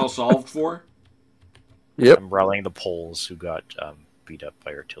that's all solved for, Yep. I'm rallying the Poles who got beat up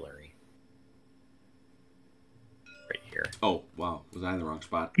by artillery. Right here. oh wow, was I in the wrong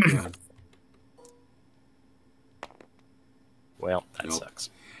spot? Yeah. Well, that Nope. sucks.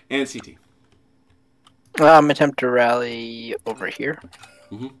 And CT. Attempt to rally over here.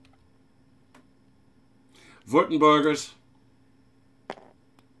 Württembergers.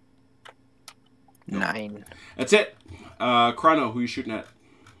 9. That's it. Chrono, who you shooting at?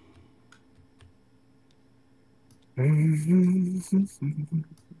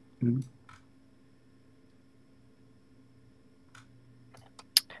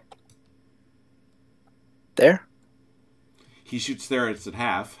 There. He shoots there. It's at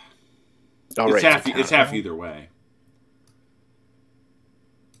half. Oh, It's right. half. It's half either way.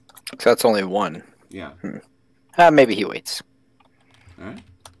 So that's only 1. Yeah. Maybe he waits. All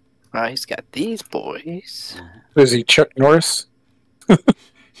right. He's got these boys. Is he Chuck Norris?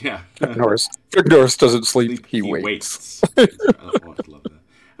 Yeah. Chuck Norris. Chuck Norris doesn't sleep. He waits. I love that.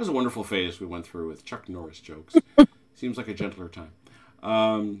 That was a wonderful phase we went through with Chuck Norris jokes. Seems like a gentler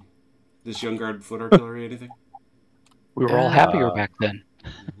time. This young guard foot artillery, anything? We were all happier back then.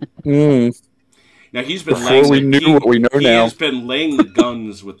 Now he's been Before we knew what we know he now. has been laying the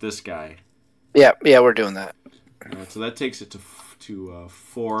guns with this guy. Yeah, we're doing that. So that takes it to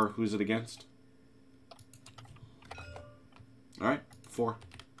 4. Who's it against? All right, 4.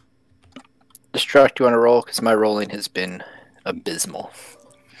 Destruct, you want to roll? Because my rolling has been abysmal.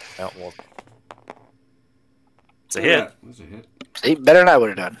 Oh, well, it's a hit. That's a hit. See, better than I would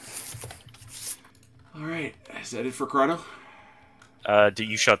have done. All right, is that it for Chrono?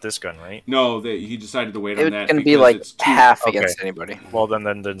 You shot this gun, right? No, he decided to wait It on was that. going to be because like it's too- half Okay. against anybody. Well, then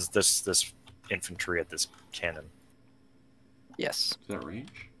this infantry at this cannon. Yes. Is that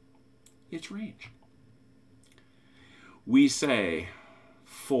range? It's range. We say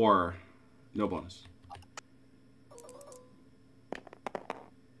 4, no bonus.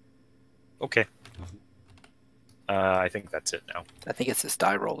 Okay. I think that's it now. I think it's this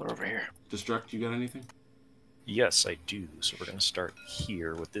die roller over here. Destruct, you got anything? Yes, I do. So we're going to start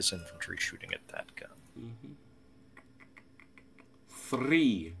here with this infantry shooting at that gun.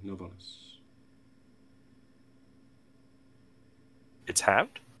 3, no bonus. It's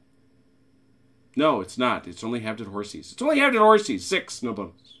halved? No, it's not. It's only halved at horsies. It's only halved at horsies. 6, no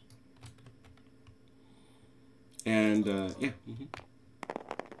bonus. And, yeah.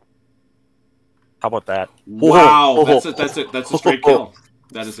 How about that? Wow, that's a straight kill.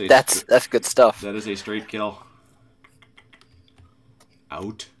 That is a That's good stuff. That is a straight kill.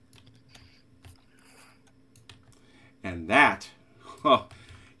 Out. And that,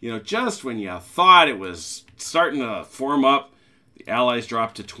 just when you thought it was starting to form up, the Allies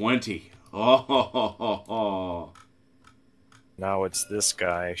dropped to 20. Oh. Now it's this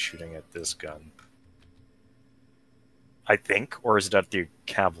guy shooting at this gun. I think, or is it at the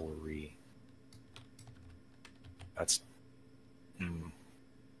cavalry? That's...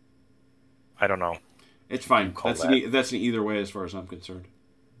 I don't know. It's fine. Call That's an either way as far as I'm concerned.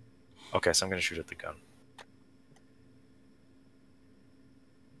 Okay, so I'm going to shoot at the gun.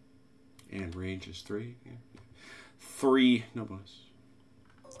 And range is 3. Yeah. 3, no bonus.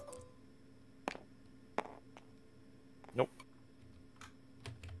 Nope.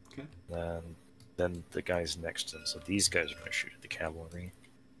 Okay. Then the guys next to him. So these guys are going to shoot at the cavalry.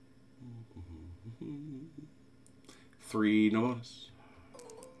 3, no bonus.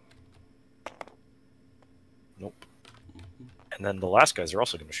 Nope. And then the last guys are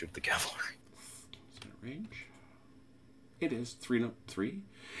also going to shoot at the cavalry. Is that range? It is 3.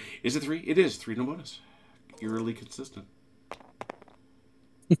 Is it 3? It is 3, no bonus. Eerily consistent.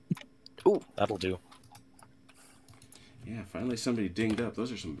 Ooh, that'll do. Yeah, finally somebody dinged up.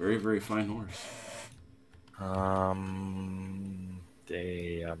 Those are some very, very fine horse. I'm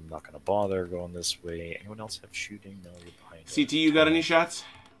not going to bother going this way. Anyone else have shooting? No, you're behind. CT, you got any shots?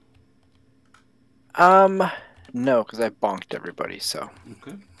 No, because I bonked everybody, so.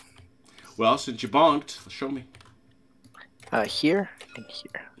 Okay. Well, since you bonked, show me. Here and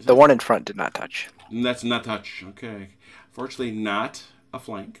here. The one in front did not touch. And that's not touch. Okay. Fortunately, not a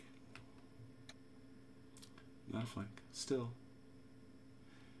flank. Not a flank. Still.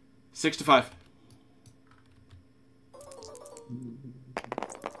 6 to 5.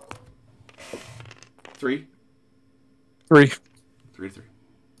 Three. 3. 3 to 3.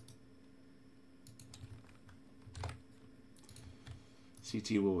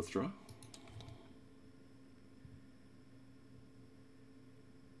 CT will withdraw.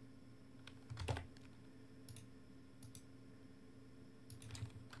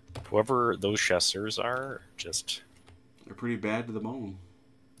 Whoever those chasseurs are, just... They're pretty bad to the bone.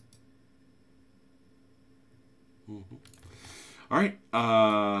 All right.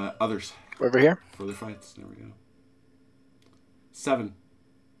 Others. Over here? Further fights. There we go. 7.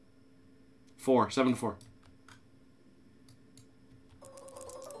 4. 7 to 4.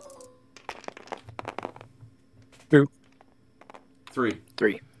 Two. 3.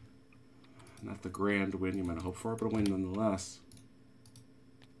 3. Not the grand win you might have hoped for, but a win nonetheless.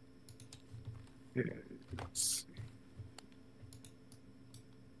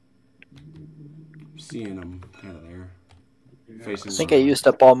 Seeing them kind of there. Facing I think I used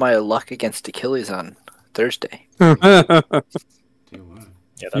up all my luck against Achilles on Thursday. Tell you what.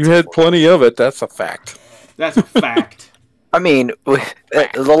 Yeah, You had plenty of it, that's a fact. That's a fact. I mean,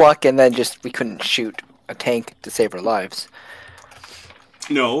 the luck, and then just we couldn't shoot a tank to save our lives.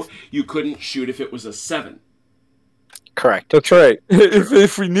 No, you couldn't shoot if it was a 7. Correct. That's right.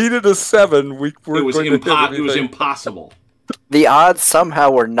 If we needed a 7, we were It was, going to hit it was anything. impossible. The odds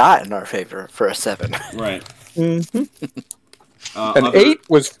somehow were not in our favor for a 7. Right. An 8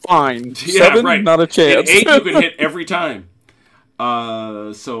 was fine. Yeah, 7, right. not a chance. At 8 you could hit every time.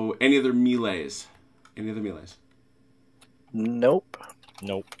 So any other melees? Nope.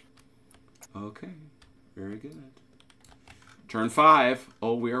 Nope. Okay. Very good. Turn 5.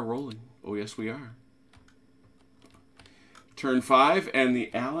 Oh, we are rolling. Oh, yes, we are. Turn 5, and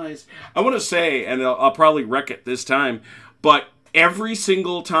the Allies... I want to say, and I'll probably wreck it this time, but every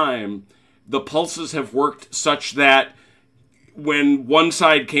single time, the pulses have worked such that when one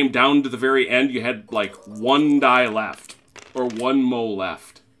side came down to the very end, you had, like, 1 die left, or 1 mo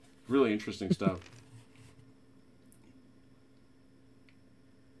left. Really interesting stuff.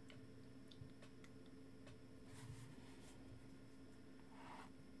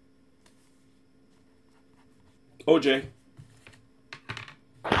 OJ.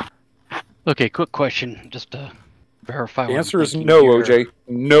 Okay, quick question, just to verify. The what I'm answer is thinking no, here. OJ.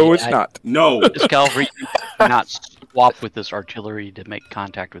 No, Yeah, it's not. No. This cavalry cannot swap with this artillery to make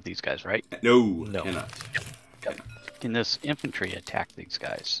contact with these guys, right? No. No. Cannot. Can this infantry attack these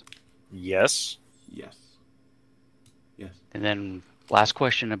guys? Yes. Yes. Yes. And then last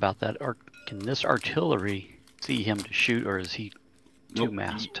question about that: can this artillery see him to shoot, or is he Nope.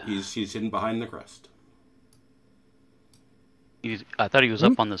 two-mast? He's hidden behind the crest. I thought he was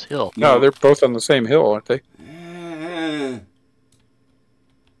up on this hill. No, they're both on the same hill, aren't they?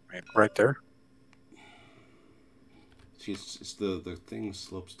 Right there. It's the thing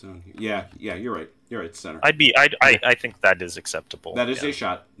slopes down here. Yeah, you're right. You're right, center. I think that is acceptable. That is yeah. a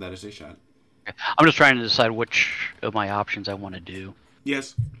shot. That is a shot. I'm just trying to decide which of my options I want to do.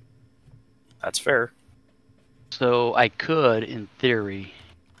 Yes. That's fair. So I could, in theory,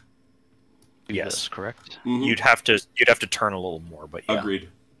 do Yes. this, correct? Mhm. You'd have to turn a little more, but yeah. Agreed.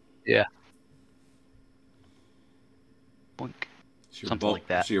 Yeah. Boink. So Something like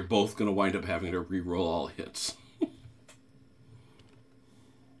that. So you're both going to wind up having to re-roll all hits.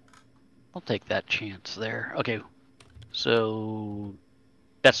 I'll take that chance there. Okay, so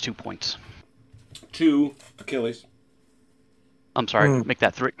that's 2 points. 2 Achilles. I'm sorry. Make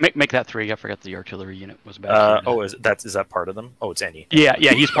that 3. Make that 3. I forgot the artillery unit was back. here. Is that part of them? Oh, it's any. Yeah,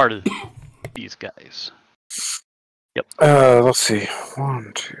 he's part of these guys. Yep. Let's see.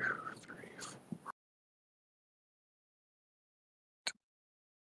 1, 2, 3, 4.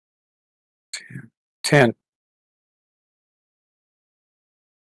 10.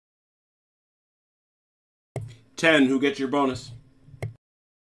 10. Who gets your bonus?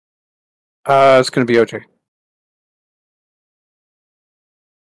 It's going to be OJ.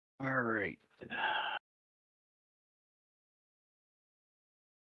 All right.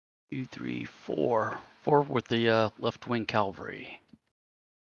 2, 3, 4. 4 with the left wing cavalry.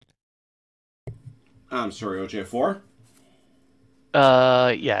 I'm sorry, OJ. 4?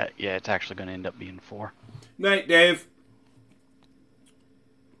 Yeah, it's actually going to end up being 4. Night, Dave.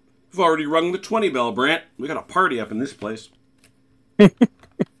 We've already rung the 20 bell, Brant. We got a party up in this place. And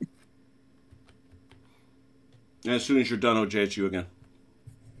as soon as you're done, OJ, it's you again.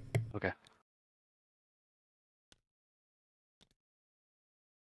 Okay.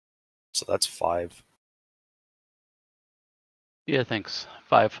 So that's 5. Yeah, thanks.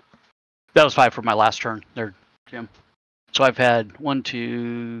 5. That was 5 for my last turn there, Jim. So I've had 1,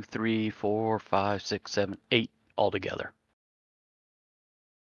 2, 3, 4, 5, 6, 7, 8 altogether.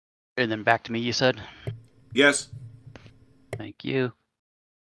 And then back to me, you said? Yes. Thank you.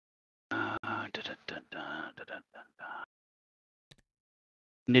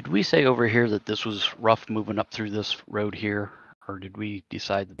 Did we say over here that this was rough moving up through this road here? Or did we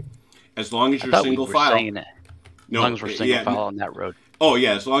decide that? As long as I you're thought single we were file. saying it. As long as we're single file on that road. Oh,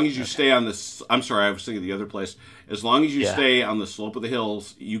 yeah, as long as you stay on this... I'm sorry, I was thinking the other place. As long as you stay on the slope of the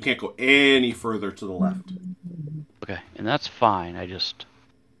hills, you can't go any further to the left. Okay, and that's fine. I just...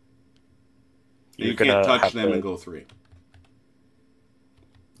 You can't touch them and go 3.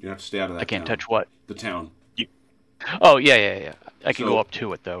 You have to stay out of that I can't town. touch what? The town. Oh, yeah. I can go up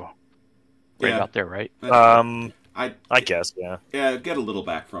to it, though. Right about there, right? I guess, yeah. Yeah, get a little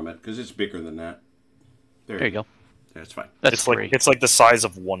back from it, because it's bigger than that. There you go. That's fine. That's 3. It's like the size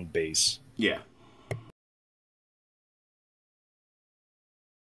of one base. Yeah.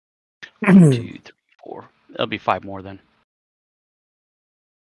 1, 2, 3, 4. That'll be 5 more then.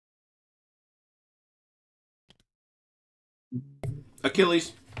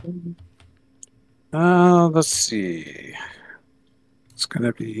 Achilles. Let's see. It's going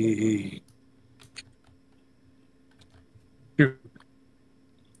to be 2.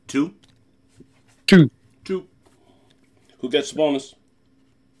 2? 2. 2. Who gets the bonus?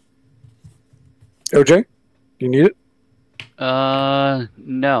 OJ, you need it?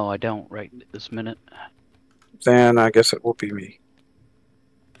 No, I don't right this minute. Then I guess it will be me.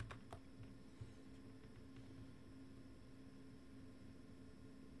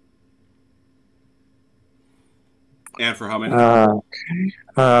 And for how many?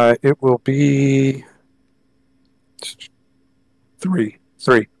 Okay. It will be 3.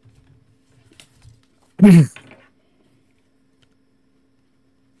 3.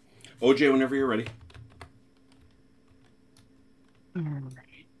 OJ, whenever you're ready. All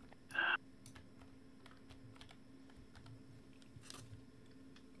right.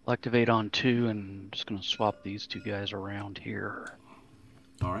 I'll activate on 2, and I'm just going to swap these 2 guys around here.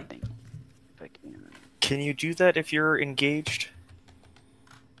 All right. If I can. Can you do that if you're engaged?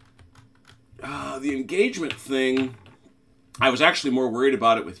 The engagement thing, I was actually more worried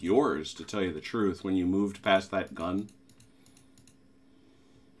about it with yours, to tell you the truth, when you moved past that gun.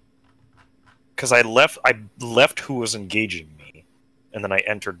 Because I left who was engaging me, and then I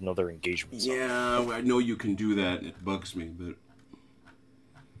entered another engagement zone. Yeah, I know you can do that, and it bugs me, but...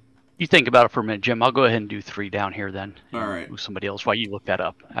 You think about it for a minute, Jim. I'll go ahead and do 3 down here then. All right. Move somebody else while you look that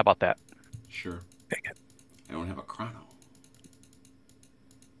up. How about that? Sure. I don't have a chrono.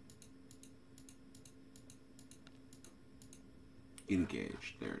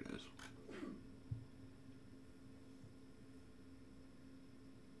 Engaged. There it is.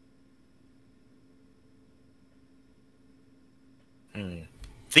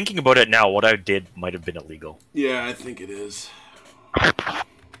 Thinking about it now, what I did might have been illegal. Yeah, I think it is.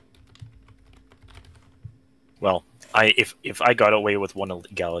 Well, if I got away with one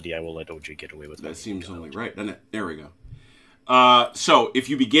illegality, I will let OJ get away with one. That seems only right, doesn't it? There we go. So if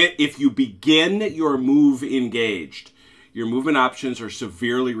you begin your move engaged, your movement options are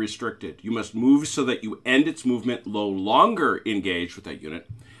severely restricted. You must move so that you end its movement no longer engaged with that unit,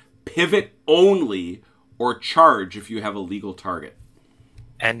 pivot only, or charge if you have a legal target.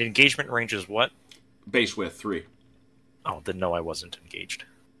 And engagement range is what? Base width 3. Oh, then no, I wasn't engaged.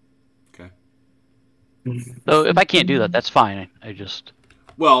 Okay. So if I can't do that, that's fine. I just...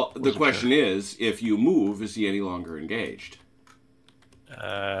 Well, the question is, if you move, is he any longer engaged?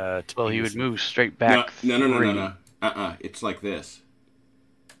 Well, he would move straight back. No. It's like this.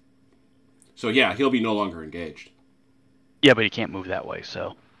 So yeah, he'll be no longer engaged. Yeah, but he can't move that way,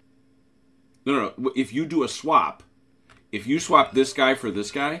 so... No. If you do a swap, if you swap this guy for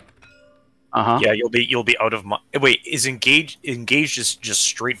this guy... Yeah, you'll be out of my... Wait, is engaged is just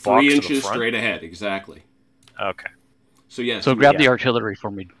straight box 3 to the inches front? straight ahead, exactly. Okay. So yes. So grab the artillery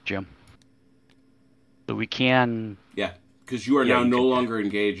for me, Jim. So we can... Yeah, because you are now no longer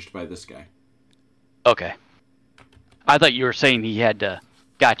engaged by this guy. Okay. I thought you were saying he had to...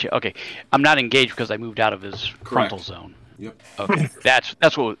 Gotcha. Okay. I'm not engaged because I moved out of his frontal zone. Yep. Okay.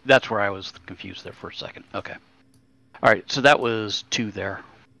 That's where I was confused there for a second. Okay. All right. So that was 2 there.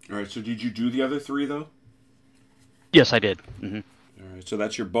 All right. So did you do the other 3 though? Yes, I did. Mm-hmm. All right. So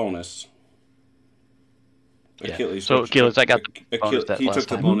that's your bonus. Yeah. Achilles. So Achilles, I got the bonus he took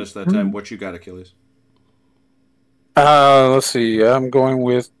the bonus that time. What you got, Achilles? Let's see. I'm going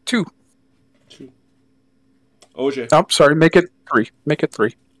with 2. 2. OJ. Oh, sorry. Make it 3. Make it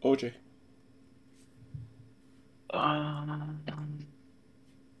 3. OJ. I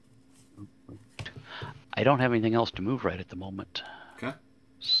don't have anything else to move right at the moment. Okay.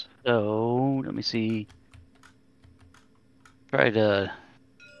 So let me see. Try to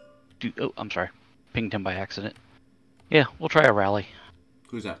do. Oh, I'm sorry. Pinged him by accident. Yeah, we'll try a rally.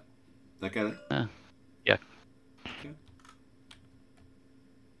 Who's that? That guy there? Yeah. Okay.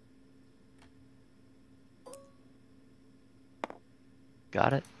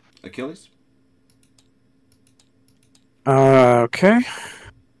 Got it. Achilles? Okay.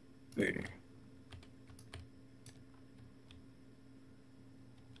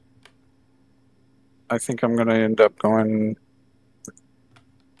 I think I'm going to end up going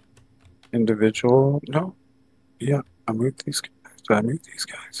individual. No. Yeah, I moved these guys. Did I move these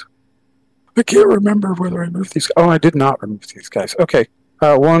guys? I can't remember whether I moved these. Oh, I did not remove these guys. Okay.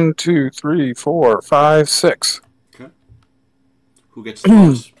 1, 2, 3, 4, 5, 6. Okay. Who gets the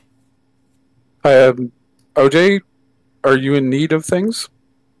bonus? OJ, are you in need of things?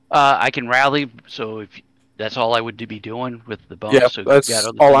 I can rally, so if that's all I would be doing with the bonus. Yeah, so that's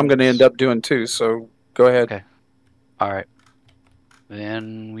all I'm going to end up doing too. So go ahead. Okay. All right.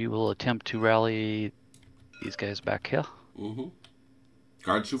 Then we will attempt to rally these guys back here. Mm-hmm.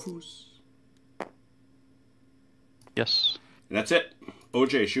 Guard Sufus. Yes. And that's it.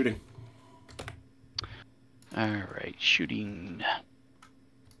 OJ shooting. All right, shooting.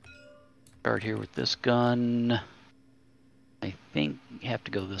 Start here with this gun. I think you have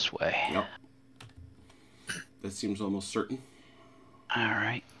to go this way. Yep. That seems almost certain. All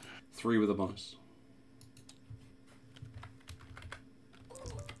right. 3 with a bonus.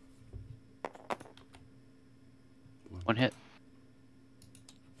 One hit.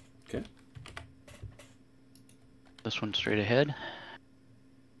 Okay. This one straight ahead.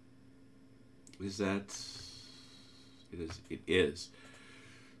 Is that... It is.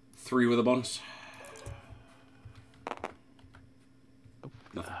 3 with a bonus.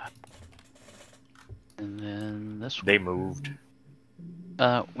 Nothing. And then this one. They moved.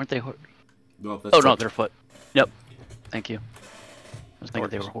 Weren't they? No, that's Oh no, they're foot. Yep. Thank you. I was thinking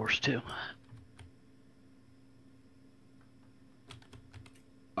they were horse too.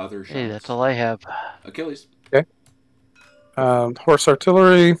 Other shots. Hey, that's all I have. Achilles. Okay. Horse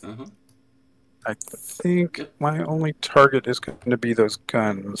artillery. Uh-huh. I think Yep. my only target is going to be those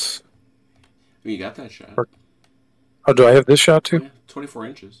guns. You got that shot. Oh, do I have this shot too? Yeah, 24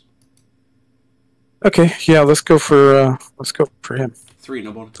 inches. Okay, yeah, let's go for him. 3,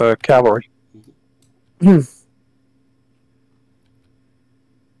 no bonus. The cavalry.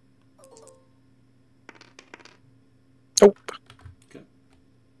 Oh.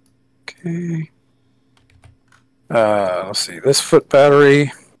 Okay. Let's see. This foot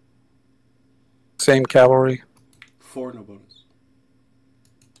battery. Same cavalry. 4, no bonus.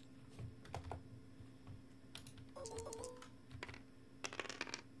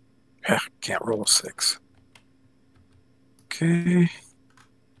 Yeah, can't roll a 6. Okay.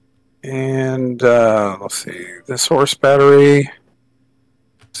 And let's see. This horse battery.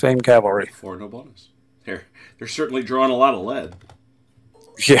 Same cavalry. 4, no bonus. They're certainly drawing a lot of lead.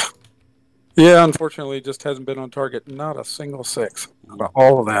 Yeah. Yeah, unfortunately, it just hasn't been on target. Not a single 6. About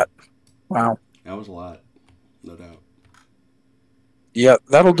all of that. Wow. That was a lot, no doubt. Yeah,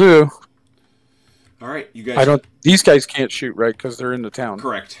 that'll do. All right, you guys. These guys can't shoot, right? Because they're in the town.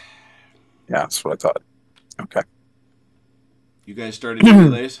 Correct. Yeah, that's what I thought. Okay. You guys started your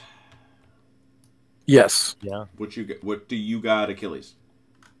relays. Yes. Yeah. What do you got, Achilles?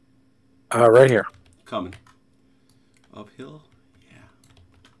 Right here. Coming. Uphill? Yeah.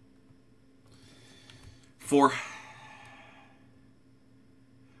 4.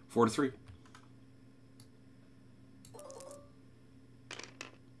 4 to 3.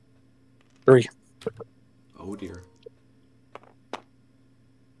 3. Oh dear.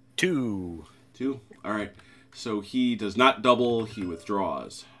 2. 2. All right. So he does not double, he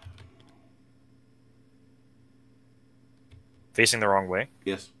withdraws. Facing the wrong way?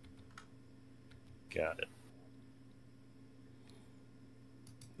 Yes. Got it.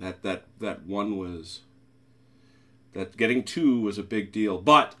 That one was... That getting 2 was a big deal,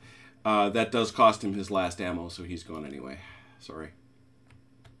 but that does cost him his last ammo, so he's gone anyway. Sorry.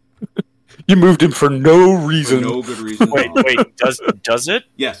 You moved him for no reason. For no good reason. Wait, at all. wait. Does it?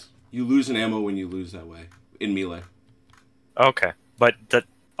 Yes. You lose an ammo when you lose that way. In melee. Okay, but that.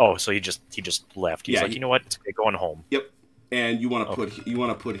 Oh, so he just left. He's Yeah, like, you know what? It's okay, going home. Yep. And you want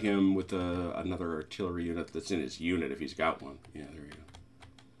to put him with another artillery unit that's in his unit if he's got one. Yeah, there you go.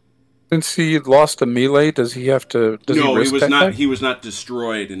 Since he lost a melee, does he have to? No, he risk was that not. guy? He was not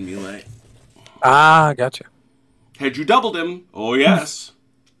destroyed in melee. Ah, gotcha. Had you doubled him? Oh yes.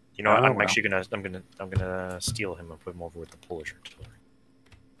 You know, what? Oh, I'm well. actually gonna steal him and put him over with the Polish artillery.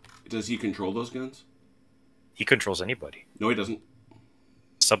 Does he control those guns? He controls anybody. No, he doesn't.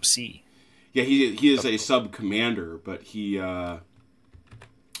 Sub C. Yeah, he is a sub commander, but he, I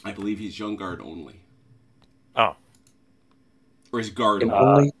believe he's young guard only, Oh, or he's guard Can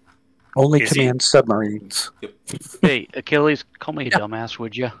only. only is he- command submarines. Hey, Achilles, call me a dumbass,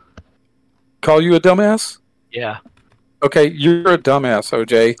 would you? Call you a dumbass? Yeah. Okay, you're a dumbass,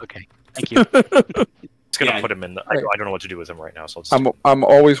 OJ. Okay. Thank you. it's gonna Yeah. put him in. I don't know what to do with him right now. So I'll just. I'm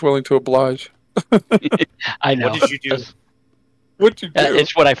always willing to oblige. I know. What did you do? What'd you do?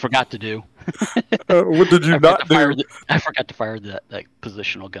 It's what I forgot to do. What did you not do? I forgot to fire that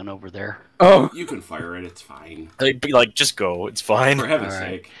positional gun over there. Oh, You can fire it. It's fine. They'd be like, just go. It's fine. For heaven's All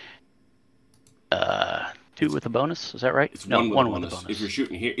right. sake, 2 with a bonus. Is that right? it's no, one with one a with a bonus. bonus. If you're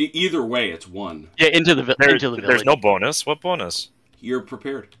shooting here, either way, it's 1. Yeah, into the There's village. no bonus. What bonus? You're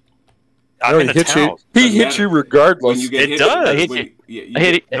prepared. I'm no, in he the hits town. you. He Doesn't hits you matter. regardless. When you get It hit, does. I hit when you. yeah, you I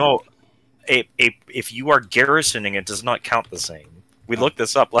hit get- it. No, if you are garrisoning, it does not count the same. We looked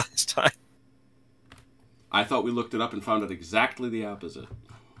this up last time. I thought we looked it up and found it exactly the opposite.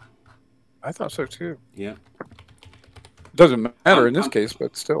 I thought so too. Yeah. Doesn't matter in this I'm- case,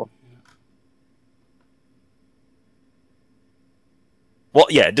 but still. Well,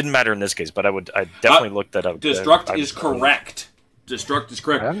 yeah, it didn't matter in this case, but I definitely looked that up. Destruct is correct. Destruct is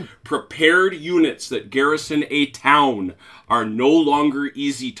correct. Yeah. Prepared units that garrison a town are no longer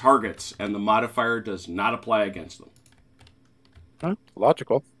easy targets, and the modifier does not apply against them. Huh?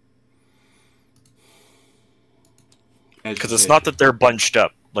 Logical. As Because you it's say. not that they're bunched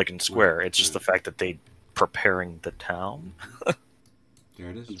up like in square. It's just the fact that they preparing the town. There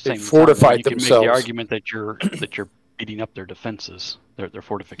it is. Same fortified time, you can make themselves. the argument that you're beating up their defenses, their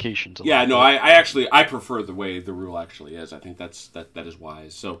fortifications. a Yeah, little no, bit. I prefer the way the rule actually is. I think that is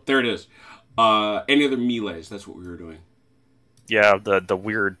wise. So there it is. Any other melees? That's what we were doing. Yeah, the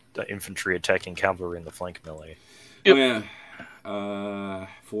weird infantry attacking cavalry in the flank melee. Yep. Oh, yeah.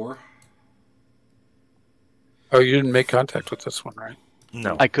 4. Oh, you didn't make contact with this one, right?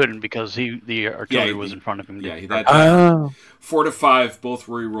 No, I couldn't because the artillery Yeah, was in front of him. Yeah, Didn't- that Oh. 4 to 5, both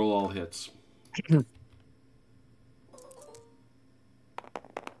re-roll all hits.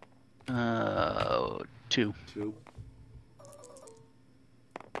 2. 2.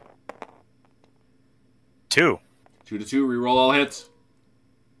 2. 2 to 2. Reroll all hits.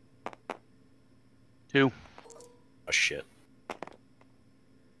 2. Oh shit.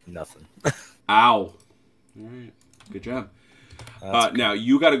 Nothing. Ow. All right. Good job. Now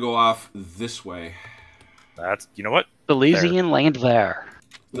you got to go off this way. That's you know what? Silesian Landwehr.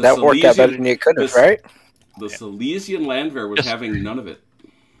 The That worked out better Silesian- than you could have, the- right? The Silesian Landwehr was Yes. having none of it.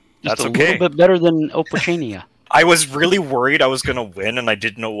 Just That's a okay. little bit better than Opachania. I was really worried I was gonna win, and I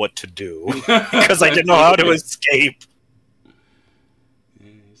didn't know what to do because I didn't know how to escape.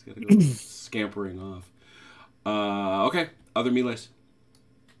 Yeah, he's got to go scampering off. Okay. Other melees.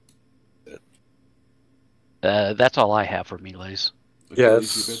 That's all I have for melees.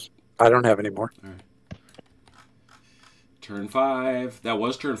 Achilles, you Yes. I don't have any more. good? All right. Turn 5. That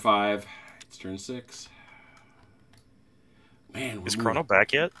was turn 5. It's turn 6. Man, we're Is moving. Chrono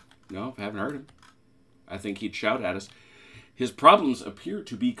back yet? No, I haven't heard him. I think he'd shout at us. His problems appear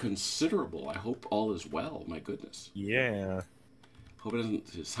to be considerable. I hope all is well. My goodness. Yeah. Hope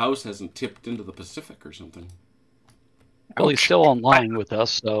his house hasn't tipped into the Pacific or something. Well, he's still online with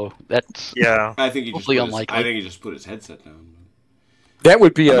us, so that's Yeah. I think he just Hopefully put his, unlikely. I think he just put his headset down. That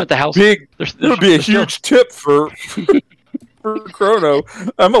would be I'm a at the house. big. There's, That would be a there's still- huge tip for Chrono.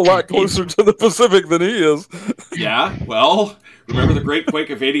 I'm a lot closer to the Pacific than he is. Yeah, well, remember the Great Quake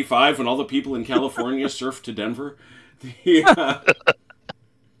of '85 when all the people in California surfed to Denver? Yeah.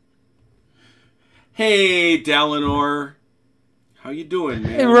 Hey, Dalinor. How you doing,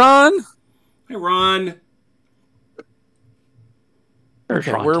 man? Hey, Ron. Hey, Ron. there's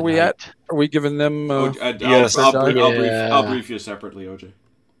Okay, Ron where are we at? tonight. Are we giving them? Yes. I'll brief you separately, OJ.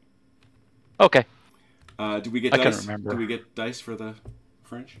 Okay. Do we get I dice? couldn't remember. Do we get dice for the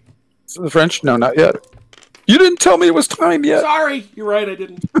French? The French? No, not yet. You didn't tell me it was time yet. Sorry, you're right. I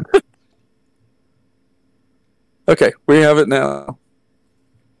didn't. Okay, we have it now.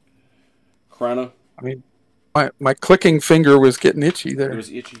 Chrono. I mean, my clicking finger was getting itchy It there. was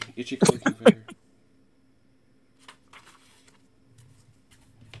itchy clicking finger.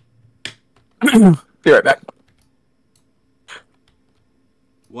 Be right back.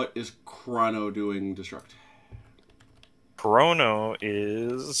 What is Chrono doing? Destruct. Chrono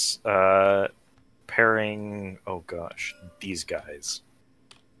is pairing. Oh gosh, these guys.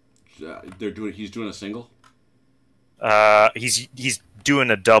 He's doing a single. He's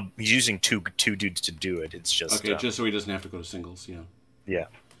doing a dub. He's using two dudes to do it. It's just Okay, just so he doesn't have to go to singles. Yeah. yeah.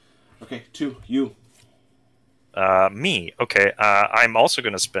 Okay, 2. You. Me. Okay. I'm also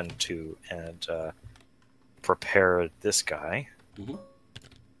going to spend 2 and prepare this guy. Mhm.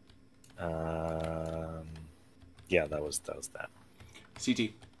 Yeah, that was that.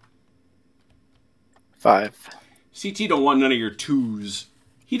 CT. 5. CT don't want none of your 2s.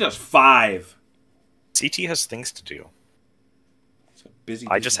 He does 5. CT has things to do. It's a busy.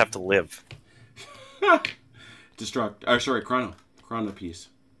 I just have to live. Destruct. Sorry, Chrono. Chrono piece.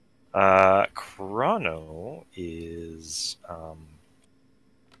 Chrono is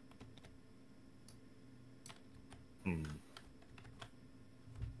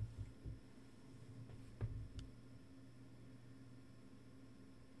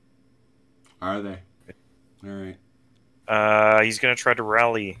Are they? All right. he's gonna try to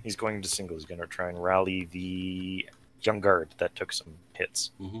rally. He's going to single. He's gonna try and rally the young guard that took some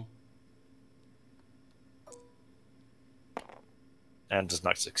hits Mm-hmm. and does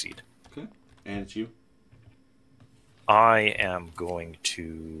not succeed. Okay. And it's you. I am going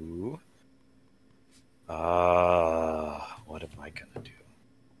to. What am I gonna do?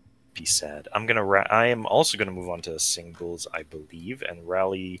 Be sad. I'm gonna. I am also gonna move on to singles, I believe, and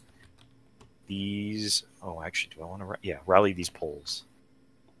rally these. Oh, actually, do I want to? Rally these poles.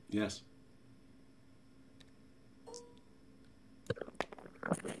 Yes.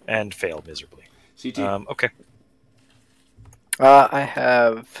 And fail miserably. CT. Okay. I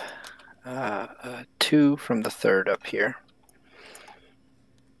have 2 from the 3rd up here.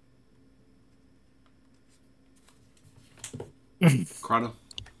 Chrono.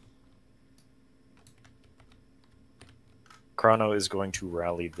 Chrono is going to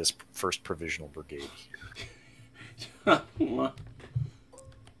rally this first provisional brigade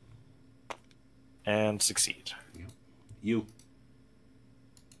and succeed. You.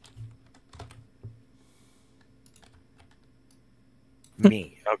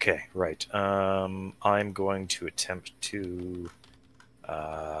 Me. Okay, right. I'm going to attempt to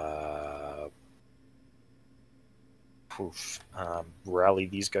rally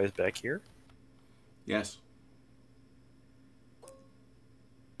these guys back here. Yes.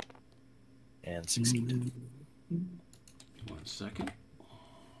 And succeed. 1 second.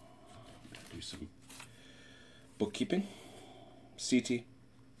 do some bookkeeping. CT.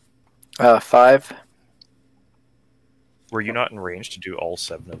 5. Were you not in range to do all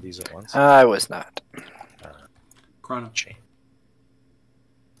 7 of these at once? I was not. Chrono. Chain.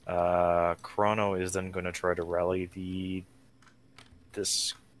 Chrono is then going to try to rally these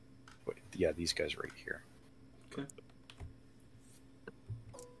guys right here. Okay.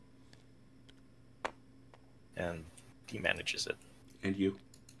 And he manages it. And you.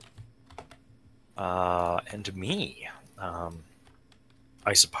 And me.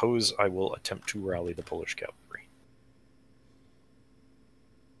 I suppose I will attempt to rally the Polish cavalry.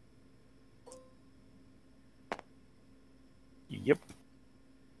 Yep.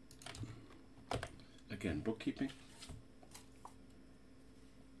 Again, bookkeeping.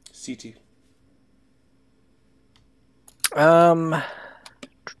 CT. I'm gonna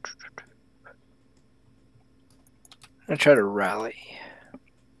try to rally.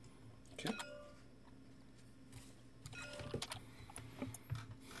 Okay.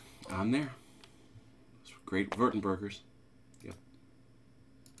 On there. Those were great Württembergers. Yep.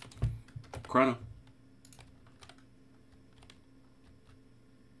 Chrono.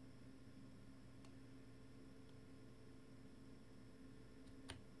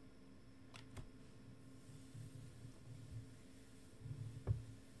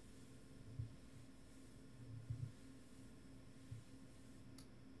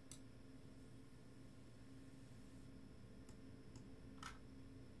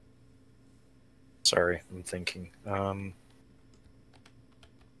 Sorry, I'm thinking. You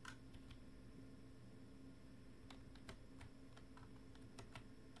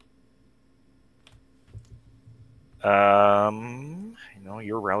know,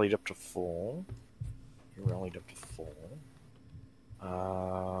 you're rallied up to full. You're rallied up to full.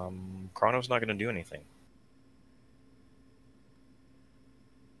 Chrono's not going to do anything.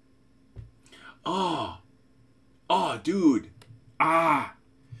 Oh, dude.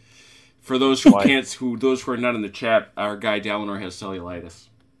 For those who Why? those who are not in the chat, our guy Dalinor has cellulitis.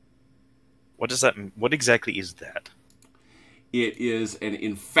 What does that? What exactly is that? It is an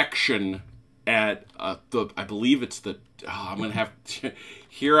infection at I believe it's the. I'm gonna have.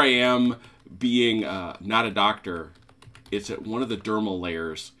 Here I am being not a doctor. It's at one of the dermal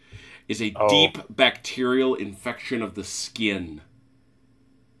layers. Is a deep bacterial infection of the skin.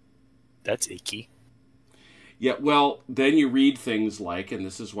 That's icky. Yeah, well, then you read things like, and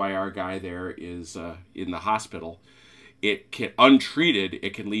this is why our guy there is in the hospital. It can, untreated,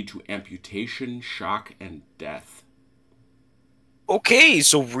 it can lead to amputation, shock, and death. Okay,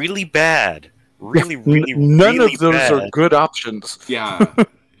 so really bad. Really, really, None really of those bad. are good options. Yeah,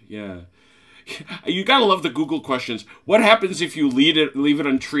 yeah. You gotta love the Google questions. What happens if you leave it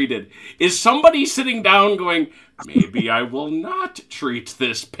untreated? Is somebody sitting down going, maybe I will not treat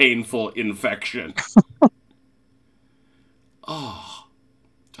this painful infection?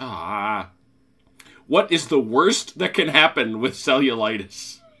 What is the worst that can happen with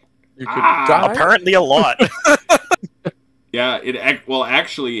cellulitis? You could die. Apparently a lot. Yeah,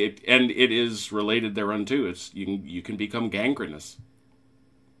 actually, it is related thereunto. It's you can become gangrenous.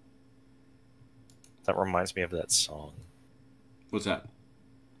 That reminds me of that song. What's that?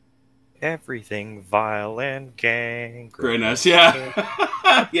 Everything vile and gangrenous. Gangrenous,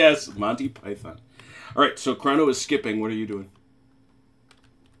 yeah. Yes, Monty Python. All right, so Chrono is skipping. What are you doing?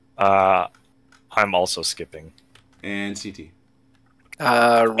 I'm also skipping. And CT.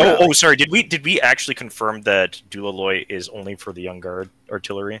 Sorry. Did we actually confirm that Dulaloi is only for the Young Guard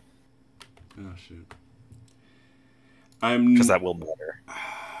artillery? Oh shoot. Because that will matter.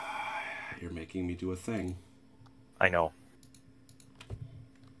 You're making me do a thing. I know.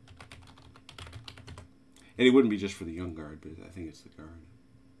 And it wouldn't be just for the Young Guard, but I think it's the Guard.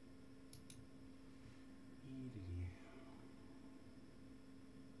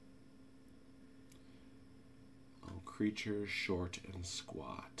 Oh, creatures short and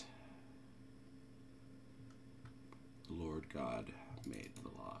squat. The Lord God made the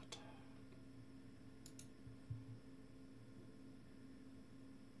lot.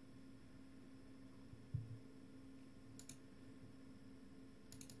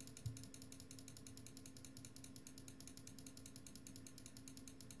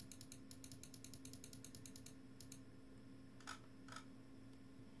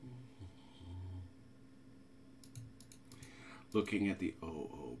 Looking at the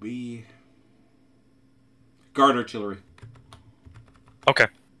OOB. Guard artillery. Okay.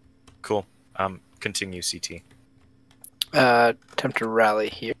 Cool. Continue, CT. Attempt to rally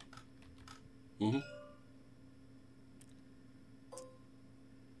here. Mm-hmm.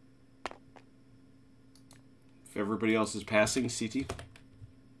 If everybody else is passing, CT.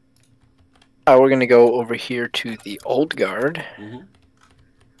 We're going to go over here to the old guard.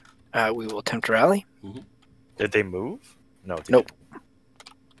 Mm-hmm. We will attempt to rally. Did they move? No. They Nope. didn't.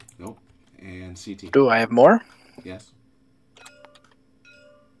 Nope. And CT. Do I have more? Yes.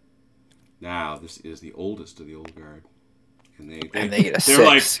 Now, this is the oldest of the old guard. And they get a they're 6.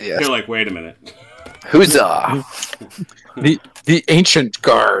 Like, Yes. They're like, wait a minute. Huzzah! The ancient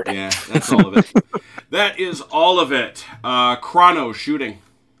guard. Yeah, that's all of it. That is all of it. Chrono shooting.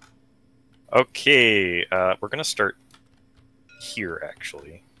 Okay, we're gonna start here.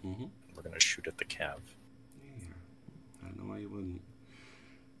 Actually, Mm-hmm. we're gonna shoot at the cav. Yeah. I don't know why you wouldn't.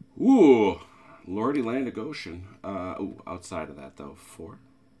 Ooh, Lordy Land of Goshen. Outside of that though, 4.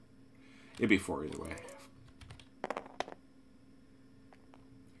 It'd be 4 either way.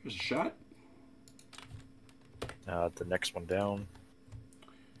 Here's a shot. The next one down.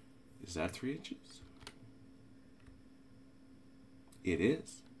 Is that 3 inches? It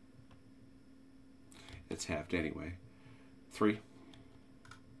is. It's halved anyway. 3.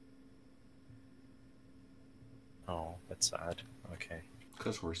 Oh, that's sad. Okay.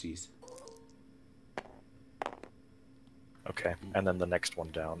 'Cause horsies. Okay, and then the next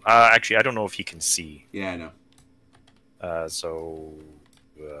one down. Actually, I don't know if he can see. Yeah, I know. So.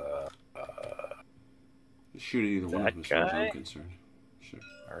 Shoot at either one of them as far as I'm concerned. Sure.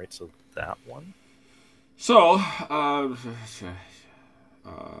 All right, so that one. So, is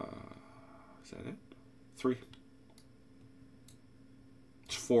that it? 3.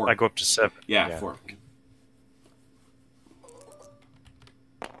 It's 4. I go up to 7. Yeah, 4.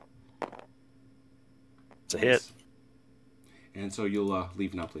 It's a hit. And so you'll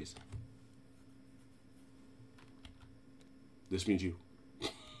leave now, please. This means you.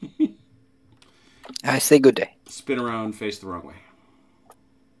 I say good day. Spin around, face the wrong way.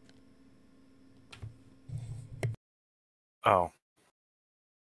 Oh.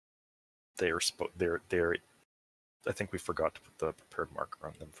 They're. I think we forgot to put the prepared marker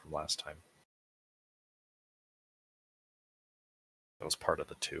on them from last time. That was part of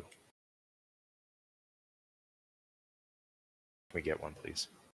the 2. Can we get one, please?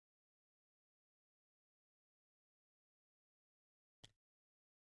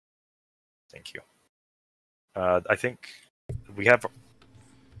 Thank you. I think we have.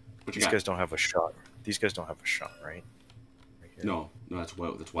 These guys don't have a shot. These guys don't have a shot, right? Right No, that's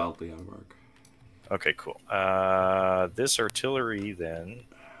wildly out of arc. Okay, cool. This artillery then.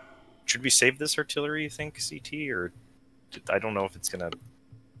 Should we save this artillery, you think, CT? Or I don't know if it's going to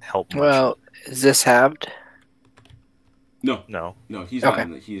help much. Well, is this halved? No, he's not.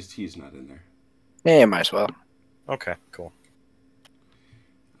 Okay. He's not in there. Yeah, might as well. Okay, cool.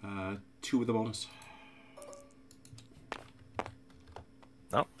 2 with a bonus.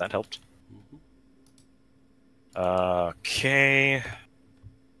 No, that helped. Okay.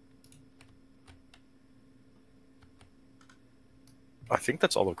 I think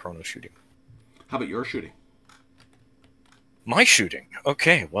that's all of Chrono's shooting. How about your shooting? My shooting.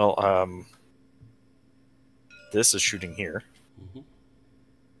 Okay, well, this is shooting here.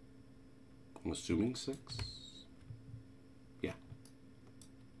 I'm assuming 6. Yeah.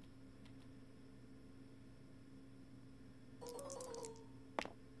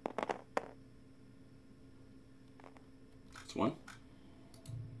 It's 1.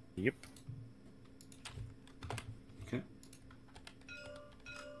 Yep. Okay.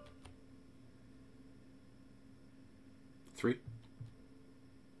 3.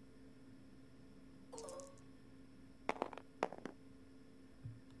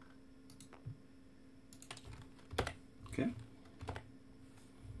 Okay.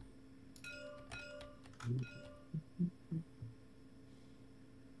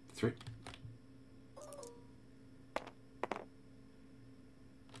 3.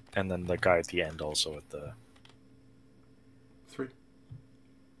 And then the guy at the end also at the... 3.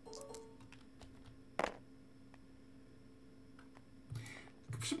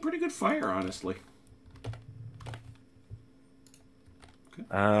 Some pretty good fire, honestly.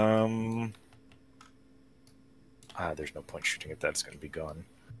 Okay. There's no point shooting at that. It's going to be gone.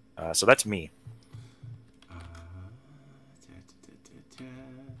 So that's me.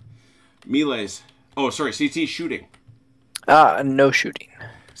 Melees. Oh, sorry. CT shooting. No shooting.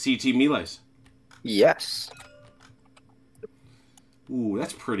 CT melees. Yes. Ooh,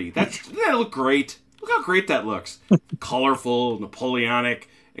 that's pretty. That look great. Look how great that looks. Colorful, Napoleonic,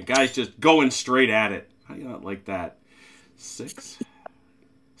 and guys just going straight at it. How do you not like that? 6?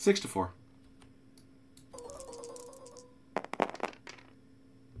 6 to 4.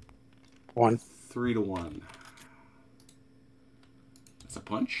 One. 3 to 1. That's a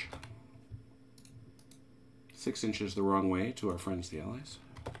punch. 6 inches the wrong way to our friends, the Allies.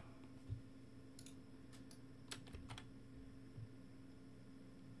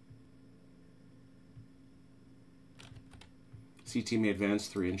 CT may advance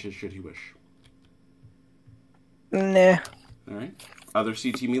 3 inches should he wish. Nah. All right. Other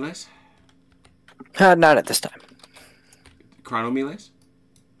CT melees? Not at this time. Chrono melees?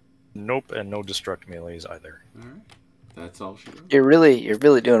 Nope, and no destruct melees either. All right. That's all she wrote. You're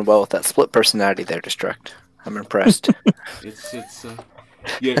really doing well with that split personality there, Destruct. I'm impressed.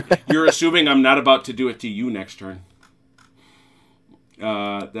 You're assuming I'm not about to do it to you next turn.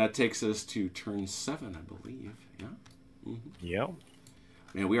 That takes us to turn 7, I believe. Yeah. Mm-hmm. Yeah.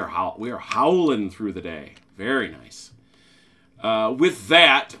 Man, we are howling through the day. Very nice. With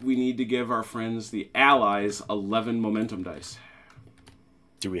that, we need to give our friends, the allies, 11 momentum dice.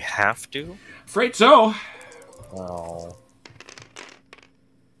 Do we have to? Afraid so. Oh.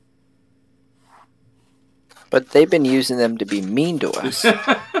 But they've been using them to be mean to us.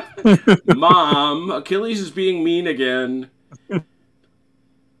 Mom, Achilles is being mean again.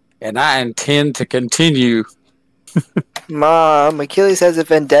 And I intend to continue. Mom, Achilles has a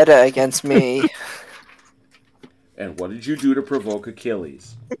vendetta against me. And what did you do to provoke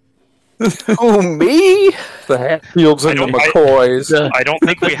Achilles? Oh, me? The Hatfields and the McCoys. I don't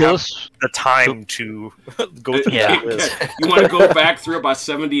think we have the time to go through that list. You want to go back through about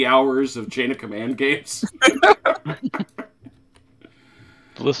 70 hours of Chain of Command games? The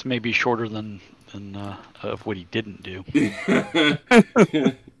list may be shorter than of what he didn't do.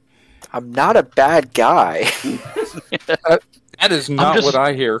 I'm not a bad guy. That is not what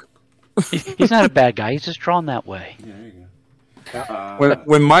I hear. He's not a bad guy. He's just drawn that way. Yeah, there you go.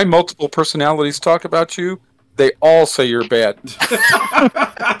 When my multiple personalities talk about you, they all say you're bad.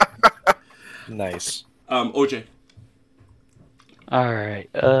 Nice. OJ. All right.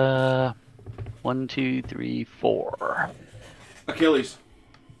 1, 2, 3, 4. Achilles.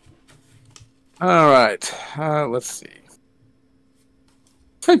 All right. Let's see.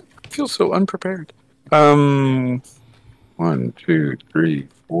 I feel so unprepared. 1, 2, 3,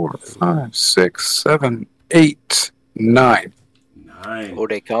 4, 5, 6, 7, 8, 9. 9. Oh,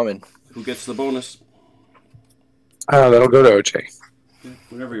 they coming. Who gets the bonus? That'll go to OJ. Yeah,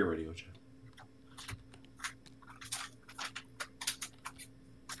 whenever you're ready, OJ.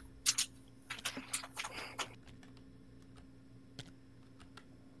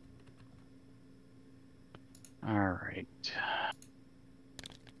 All right.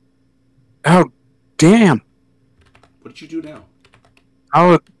 Oh, damn. What did you do now?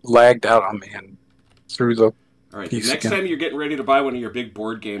 I lagged out on me and through the All right. piece Next again. time you're getting ready to buy one of your big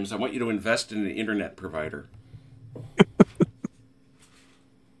board games, I want you to invest in an internet provider.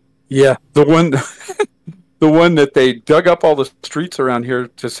 Yeah, the one that they dug up all the streets around here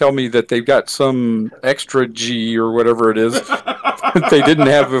to tell me that they've got some extra G or whatever it is that they didn't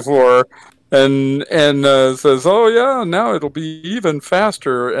have before, and says, "Oh yeah, now it'll be even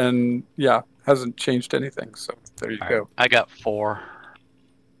faster," and yeah, hasn't changed anything. So there you All go. right. I got 4.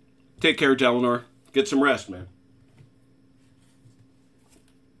 Take care, Delanor. Get some rest, man.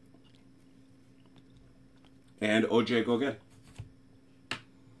 And OJ, go again.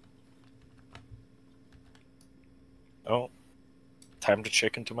 Oh, time to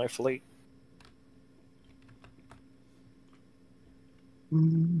check into my fleet.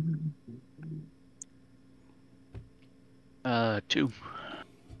 Uh, 2.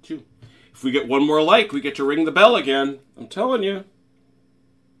 2. If we get one more like, we get to ring the bell again. I'm telling you.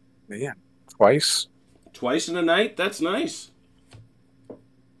 Man, twice. Twice in a night? That's nice.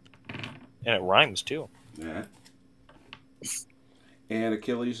 And it rhymes, too. Yeah. And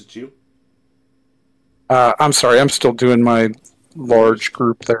Achilles, it's you. I'm sorry, I'm still doing my large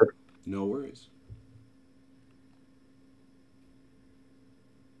group there. No worries.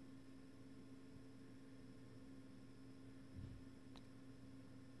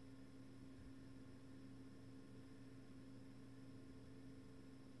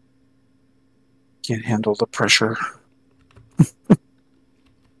 Can't handle the pressure.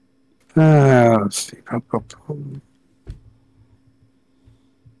 Let's see.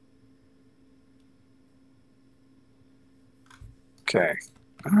 Okay.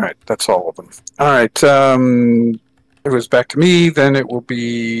 All right. That's all of them. All right. It was back to me. Then it will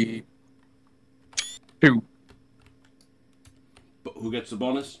be 2. But who gets the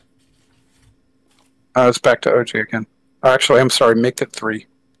bonus? It's back to OJ again. Actually, I'm sorry. Make it 3.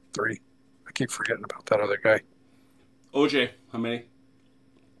 3. I keep forgetting about that other guy. OJ, how many?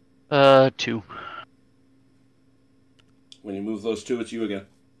 2. When you move those 2, it's you again.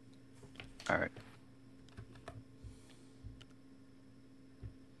 All right.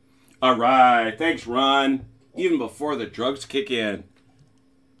 All right. Thanks, Ron. Even before the drugs kick in.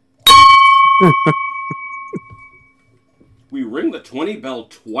 We ring the 20 bell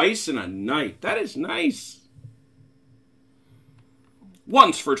twice in a night. That is nice.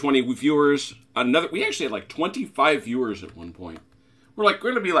 once for 20 viewers. We actually had like 25 viewers at one point. We're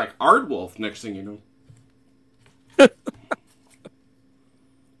going to be like Aardwolf next thing you know.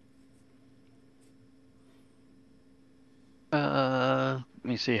 Let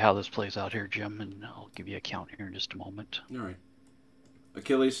me see how this plays out here, Jim, and I'll give you a count here in just a moment. All right.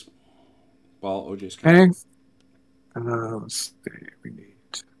 Achilles, while OJ's Okay. counting. Let's see. We need.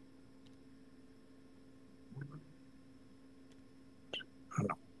 Oh,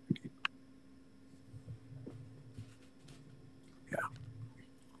 no. Yeah.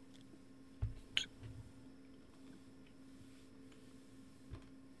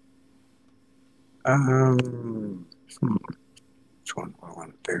 Which one do I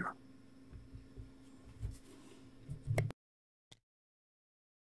want to do?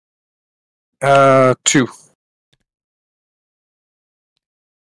 Two.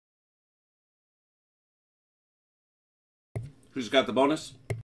 Who's got the bonus?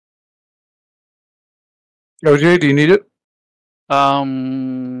 OJ, do you need it?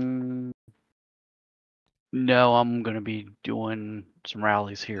 No, I'm gonna be doing some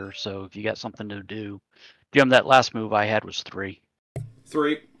rallies here, so if you got something to do. Jim, that last move I had was 3.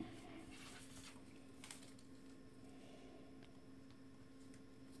 3.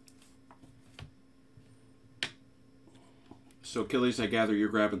 So, Achilles, I gather you're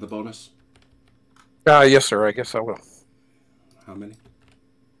grabbing the bonus? Yes, sir. I guess I will. How many?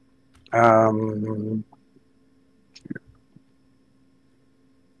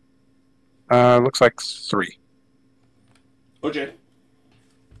 Looks like 3. OJ.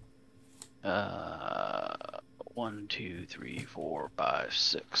 1, 2, 3, 4, 5,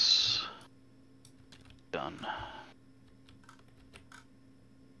 6. Done.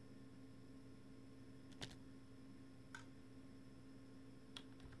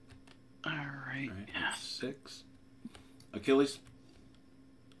 All right. All right, that's 6. Achilles.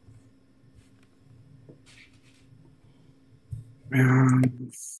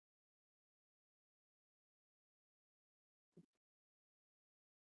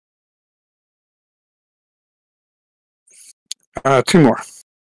 Two more.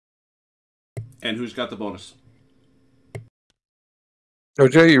 And who's got the bonus?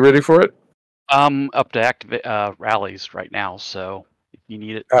 OJ, you ready for it? I'm up to activate rallies right now, so if you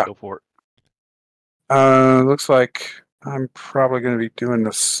need it, go for it. Looks like I'm probably going to be doing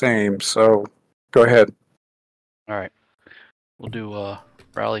the same, so go ahead. All right. We'll do a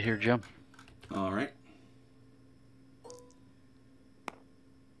rally here, Jim. All right.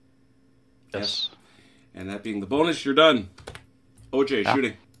 Yes. And that being the bonus, you're done. OJ,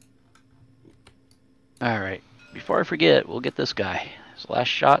 shooting. All right. Before I forget, we'll get this guy. His last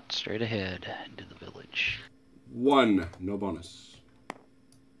shot straight ahead into the village. 1, no bonus.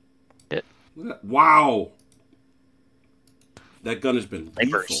 Hit. Wow. That gun has been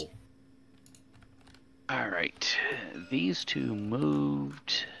Snipers. lethal. All right. These two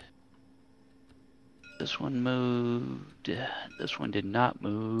moved. This one moved. This one did not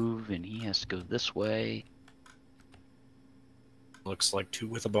move, and he has to go this way. Looks like 2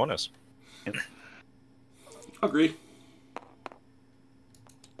 with a bonus. Yep. Agreed.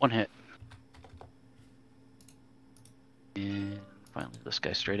 1 hit. And finally, this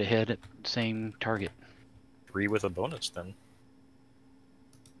guy straight ahead at the same target. 3 with a bonus, then.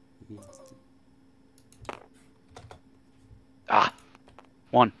 Ah!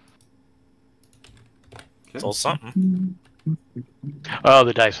 1. It's all something. Oh,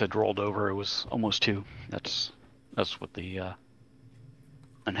 the dice had rolled over. It was almost 2. That's what the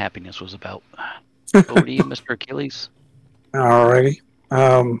unhappiness was about. Over to you, Mr. Achilles. Alrighty.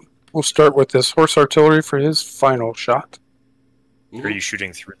 We'll start with this horse artillery for his final shot. Are you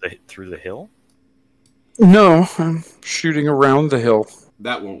shooting through the hill? No, I'm shooting around the hill.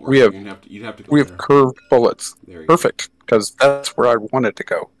 That won't work. We have- you'd have to go We have there. curved bullets. There you Perfect, because that's where I wanted to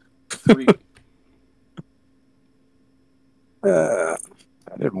go. go. 3. I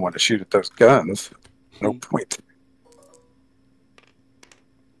didn't want to shoot at those guns. No point.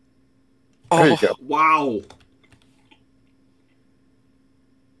 There you go. Wow.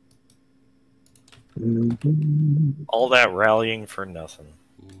 All that rallying for nothing.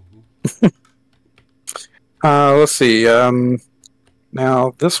 Let's see.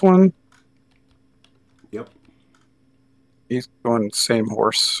 Now this one, Yep. he's going same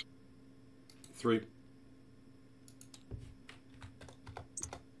horse. 3.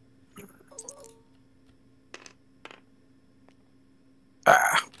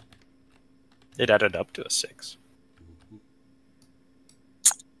 It added up to a 6.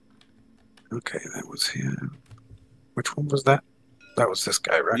 Okay, that was him. Which one was that? That was this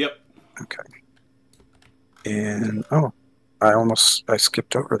guy, right? Yep. Okay. And oh, I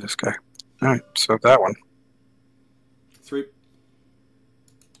skipped over this guy. All right, so that one. 3.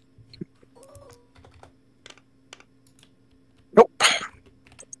 Nope.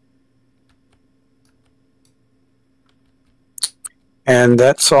 And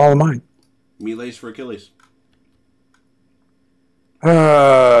that's all mine. Melees for Achilles.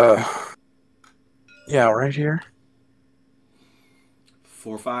 Yeah, right here.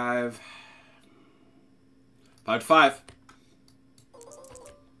 4, 5. 5 to 5.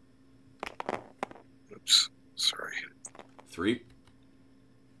 Oops, sorry. 3.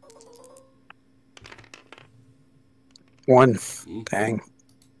 1. Dang.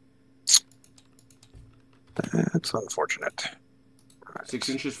 That's unfortunate. Right. 6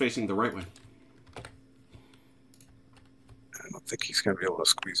 inches facing the right way. I don't think he's going to be able to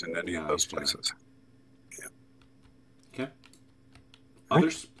squeeze in any of those places. Okay.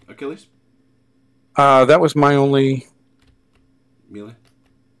 Others, Achilles? That was my only... Melee?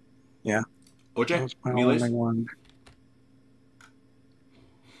 Yeah. OJ? That was my Melees? only one.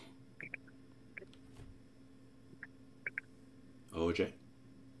 OJ?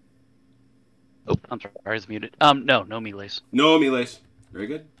 Oh, I'm sorry, I was muted. No melees. No melees. Very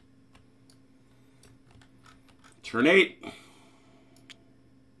good. Turn 8.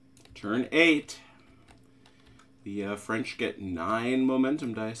 Turn 8. The French get 9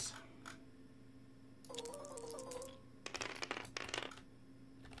 momentum dice.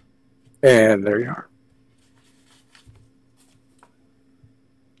 And there you are.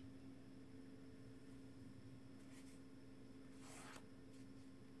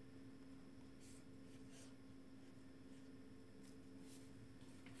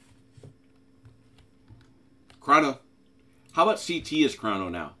 Chrono. How about CT as Chrono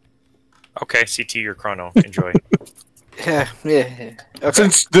now? Okay, CT your chrono. Enjoy. Yeah. Okay.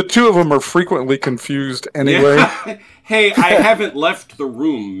 Since the two of them are frequently confused anyway. Yeah. Hey, I haven't left the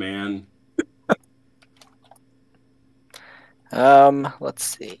room, man. Let's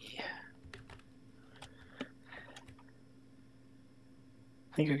see.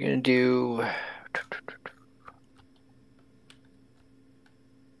 I think we're gonna do.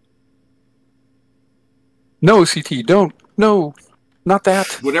 No, CT, don't. No, not that.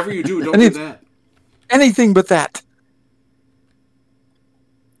 Whatever you do, don't do that. Anything but that.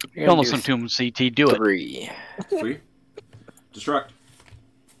 We're gonna Almost do assume CT. Do it. 3. 3. Destruct.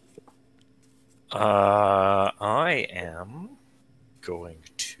 I am going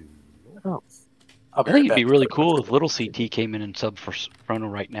to. I'll I think it'd be really cool if little CT came in and sub for Chrono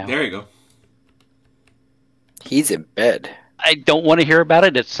right now. There you go. He's in bed. I don't want to hear about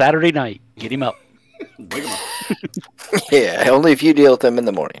it. It's Saturday night. Get him up. Wake him up. Yeah, only if you deal with him in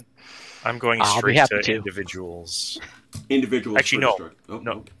the morning. I'm going I'll be straight happy to to. individuals. Individuals. Actually, for no. destruct. Oh,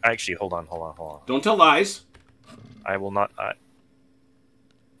 No, oh. actually, hold on. Don't tell lies. I will not.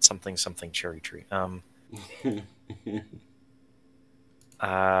 Something cherry tree. No,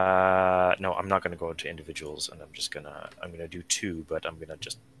 I'm not going to go into individuals, and I'm gonna do 2, but I'm gonna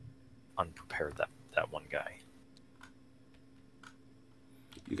just unprepare that one guy.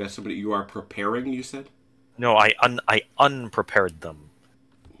 You got somebody you are preparing, you said? No, I unprepared them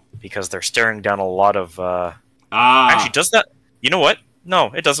because they're staring down a lot of. Actually, does that? You know what?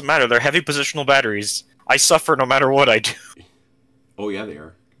 No, it doesn't matter. They're heavy positional batteries. I suffer no matter what I do. Oh, yeah, they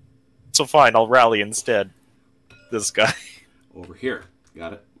are. So fine, I'll rally instead. This guy. Over here.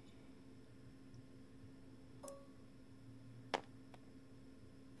 Got it.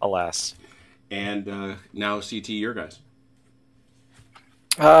 Alas. And now CT, your guys.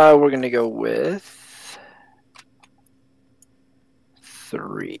 We're gonna go with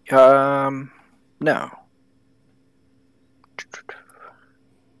 3. No.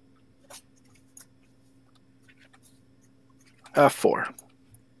 4.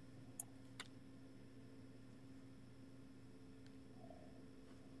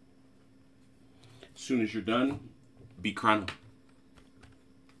 As soon as you're done, be Chrono.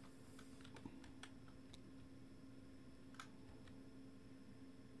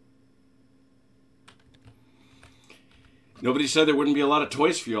 Nobody said there wouldn't be a lot of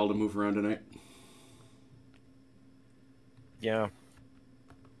toys for y'all to move around tonight. Yeah.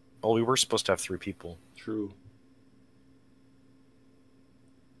 Well, we were supposed to have 3 people. True.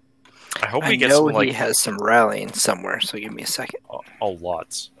 I hope I we get know some, like, he has some rallying somewhere, so give me a second.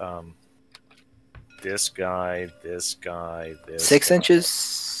 lots. This guy, this guy, this 6 guy.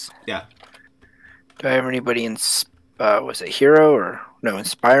 inches? Yeah. Do I have anybody in, was it Hero or, no,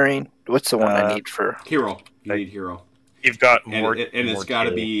 Inspiring? What's the one I need for? Hero. You need Hero. You've got And, more. and it's more got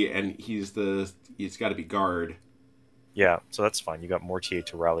to TA. be, and it's got to be guard. Yeah, so that's fine. You got more TA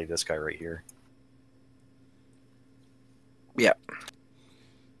to rally this guy right here. Yep. All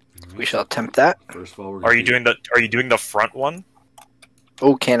We right, shall attempt that. First of all, we're Are gonna you doing the? Are you doing the front one?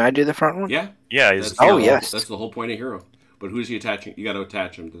 Oh, can I do the front one? Yeah. Yeah. That's Is the Oh, whole- yes. That's the whole point of hero. But who's he attaching? You got to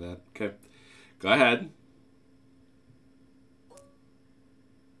attach him to that. Okay. Go ahead.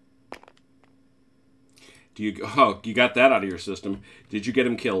 Do you? Oh, you got that out of your system. Did you get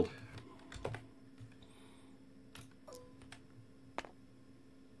him killed?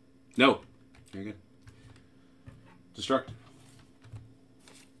 No. Very good. Destruct.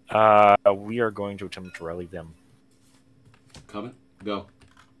 we are going to attempt to rally them. Coming. Go.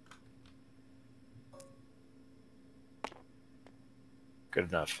 Good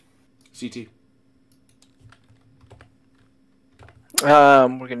enough. CT.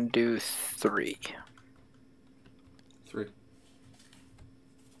 We're gonna do 3. 3.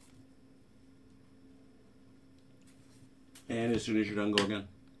 And as soon as you're done, go again.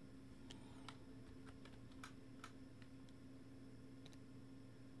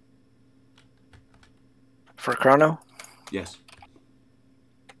 For Chrono? Yes.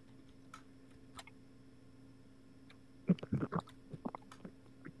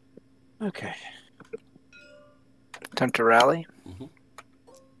 Okay. Attempt to rally.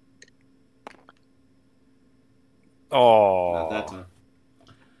 Oh. Not that time.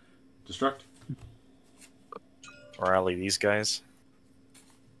 Destruct. Rally these guys.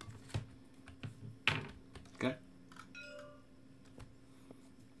 Okay.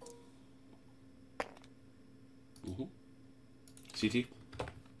 CT.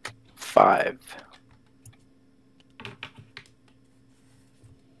 5.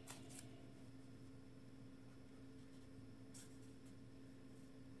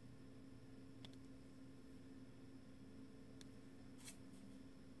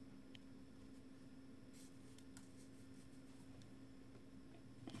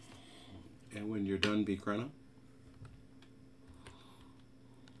 And when you're done, be Chrono.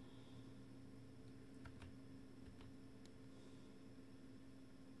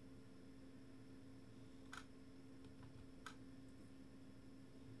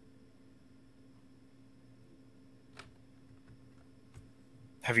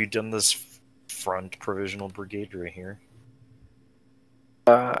 Have you done this front provisional brigade right here?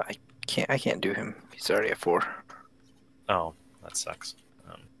 I can't do him. He's already at 4. Oh, that sucks.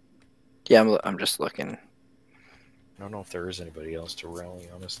 Yeah, I'm just looking. I don't know if there is anybody else to rally,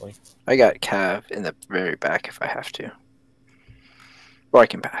 honestly. I got Cav in the very back if I have to. Or I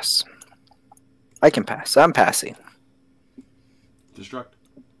can pass. I can pass. I'm passing. Destruct.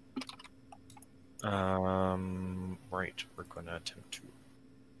 Right. We're gonna attempt to.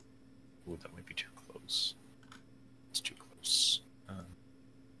 Ooh, that might be too close. It's too close.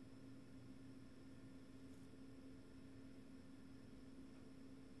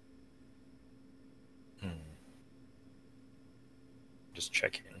 Just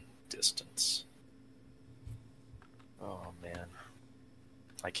checking distance. Oh man,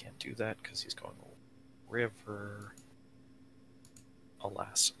 I can't do that because he's going river.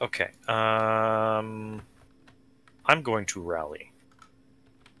 Alas. Okay. I'm going to rally.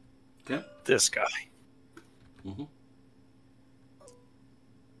 Okay. This guy.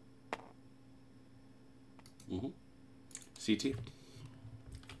 CT.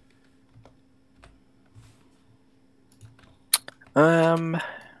 We're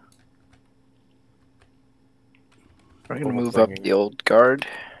gonna move up the old guard.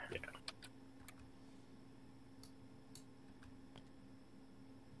 Yeah.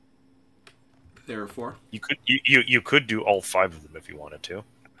 There are 4. You could do all 5 of them if you wanted to.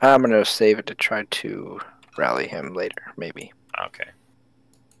 I'm gonna save it to try to rally him later, maybe. Okay.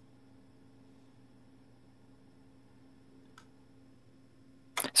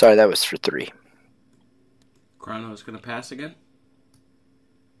 Sorry, that was for 3. Chrono is going to pass again.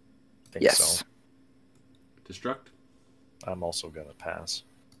 Think Yes. so. Destruct. I'm also gonna pass.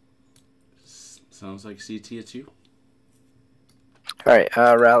 Sounds like CT, it's you. All right,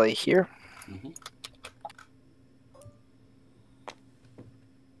 rally here.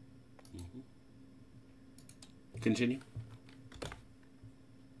 Continue.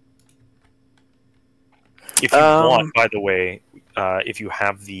 If you want, by the way, if you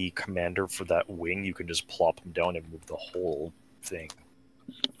have the commander for that wing, you can just plop him down and move the whole thing.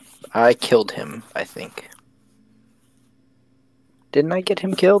 I killed him, I think. Didn't I get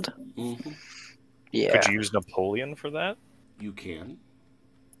him killed? Yeah. Could you use Napoleon for that? You can.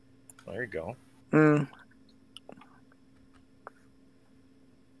 There you go.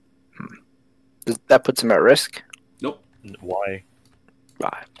 That puts him at risk? Nope. Why?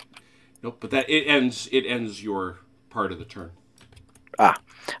 Ah. Nope. But that it ends your part of the turn.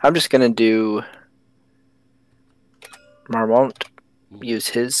 I'm just gonna do Marmont use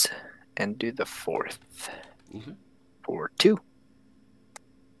his and do the 4th. Okay. For 2.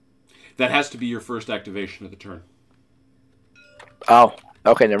 That has to be your first activation of the turn. Oh,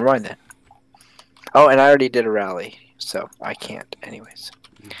 okay, never mind then. Oh, and I already did a rally, so I can't anyways.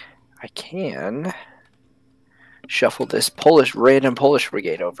 I can shuffle this random Polish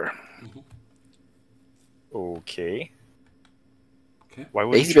brigade over. Okay. Okay. Why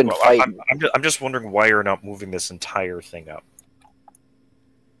wouldn't He's you? been fighting. I'm just wondering why you're not moving this entire thing up.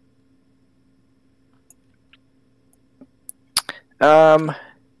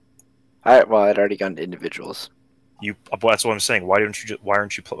 I'd already gone to individuals. That's what I'm saying. Why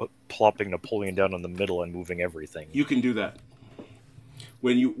aren't you plopping Napoleon down in the middle and moving everything? You can do that.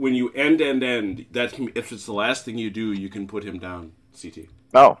 When you end, that can, if it's the last thing you do, you can put him down. CT.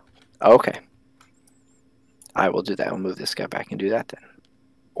 Oh, okay. I will do that. I'll move this guy back and do that then.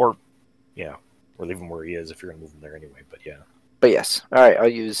 Or leave him where he is if you're gonna move him there anyway. But yeah. But yes, all right. I'll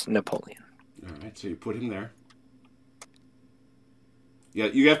use Napoleon. All right, so you put him there. Yeah,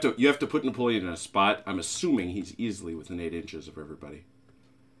 you have to put Napoleon in a spot. I'm assuming he's easily within 8 inches of everybody.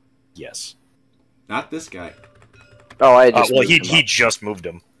 Yes. Not this guy. Oh, I just he just moved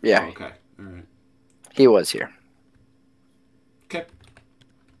him. Yeah. Oh, okay. All right. He was here. Okay.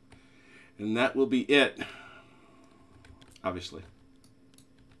 And that will be it. Obviously.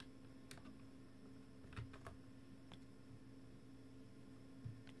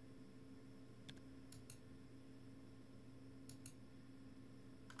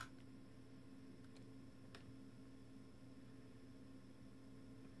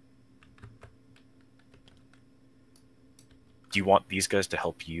 Do you want these guys to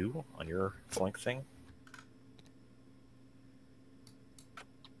help you on your flank thing?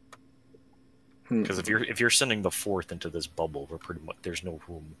 Because if you're sending the 4th into this bubble, we're pretty much there's no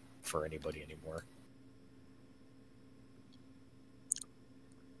room for anybody anymore.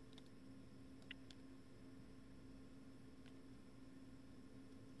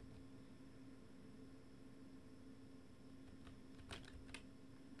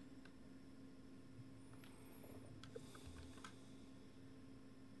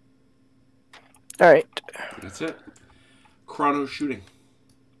 All right. That's it. Chrono shooting.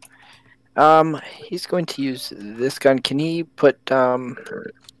 He's going to use this gun. Can he put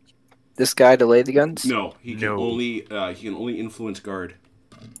this guy to lay the guns? No, he can only influence guard.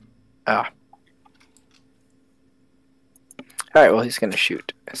 Ah. All right. Well, he's going to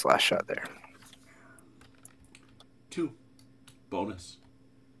shoot his last shot there. 2. Bonus.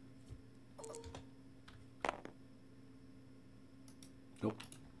 Nope.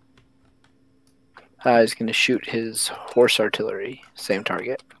 He's going to shoot his horse artillery. Same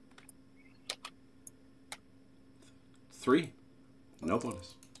target. 3. No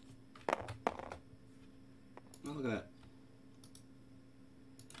bonus. Oh, look at that.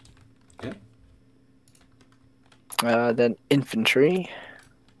 Okay. Then infantry.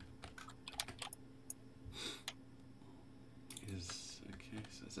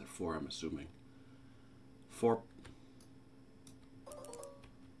 So is that 4? I'm assuming 4.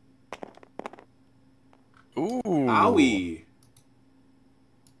 Ooh. Owie.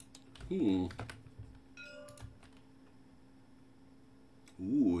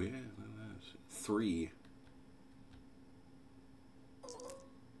 Ooh, yeah. 3.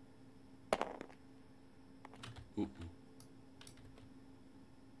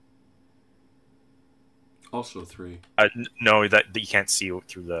 Also 3. No, that you can't see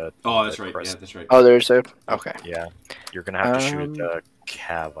through the. Oh, that's right. crest. Yeah, that's right. Oh, there's a... Okay. Yeah, you're gonna have to shoot the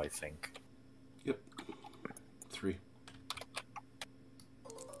cav, I think. Yep. 3.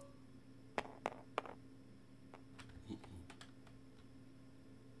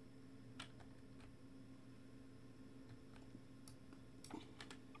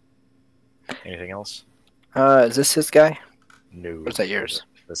 Anything else? Is this his guy? No. Or is that yours?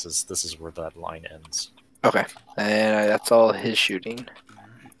 This is where that line ends. Okay. And that's all his shooting. All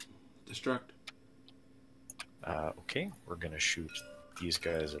right. Destruct. Okay, we're gonna shoot these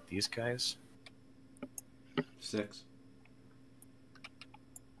guys at these guys. 6.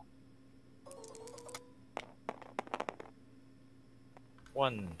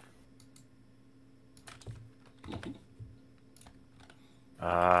 One.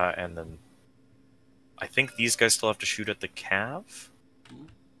 And then I think these guys still have to shoot at the cav.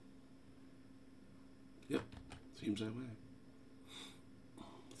 Yep. Seems that way.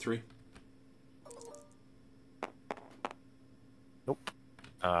 3. Nope.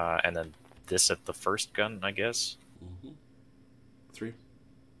 And then this at the first gun, I guess. 3.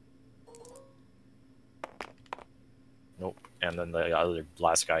 Nope. And then the other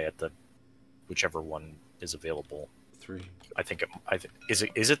last guy at the whichever one is available. 3. I think is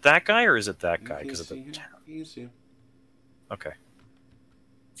it that guy or is it that guy? Because of the You can see him. okay.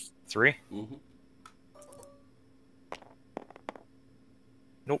 3. Mm-hmm.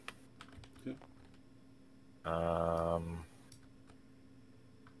 Nope. Okay.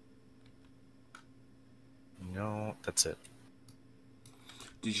 No, that's it.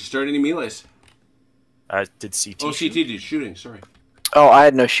 Did you start any melees? Did CT? Oh, shoot? CT did shooting. Sorry. Oh, I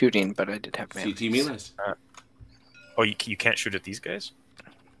had no shooting, but I did have CT melees. melees. Oh, you can't shoot at these guys?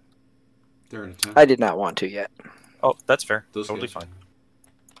 They're in attack. I did not want to yet. Oh, that's fair. Those Totally guys. fine.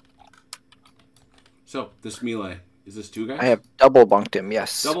 So this melee is this 2 guys? I have double bunked him.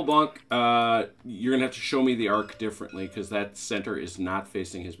 Yes. Double bunk. You're gonna have to show me the arc differently because that center is not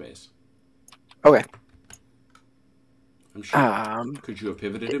facing his base. Okay. I'm sure. Could you have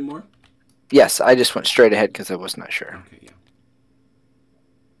pivoted him more? Yes, I just went straight ahead because I was not sure. Okay, yeah.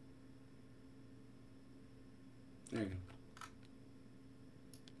 There you go.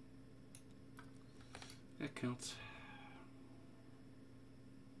 That counts.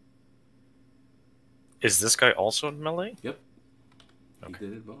 Is this guy also in melee? Yep. Okay. He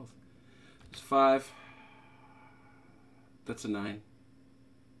did it both. It's 5. That's a 9.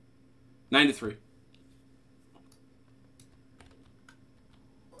 9 to 3.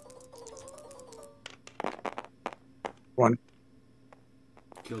 One.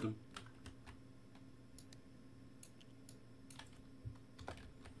 Killed him.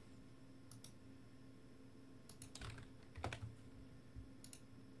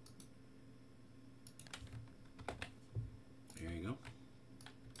 There you go.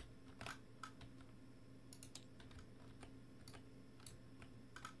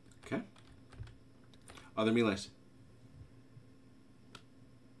 Okay. Other melees.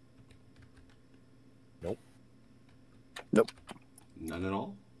 Nope. Nope. None at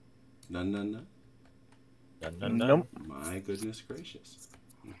all? None. Nope. My goodness gracious.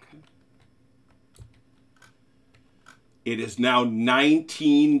 Okay. It is now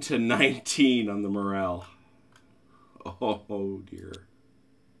 19 to 19 on the morale. Oh dear.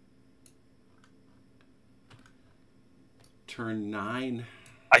 Turn 9.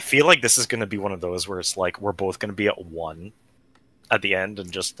 I feel like this is going to be one of those where it's like we're both going to be at 1 at the end,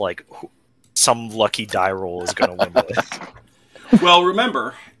 and just like some lucky die roll is going to win this. Well,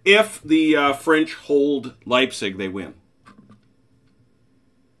 remember, if the French hold Leipzig, they win.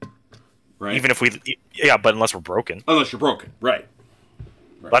 Right? Even if but unless we're broken. Unless you're broken, right?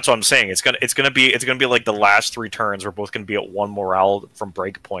 That's what I'm saying. It's gonna be like the last 3 turns. We're both gonna be at 1 morale from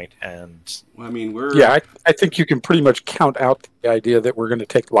breakpoint, and Well, I mean, we're Yeah, I think you can pretty much count out the idea that we're going to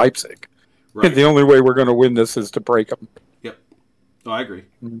take Leipzig. right. The only way we're going to win this is to break them. Yep. No, I agree.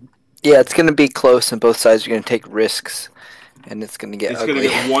 Yeah, it's going to be close, and both sides are going to take risks, and it's going to get It's ugly. going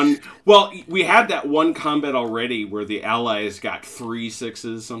to get one. Well, we had that one combat already where the Allies got 3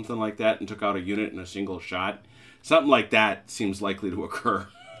 6s, something like that, and took out a unit in a single shot. Something like that seems likely to occur.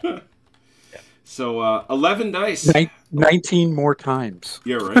 So 11 dice. 19 more times.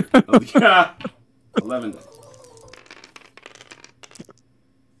 Yeah, right. Yeah, 11 dice.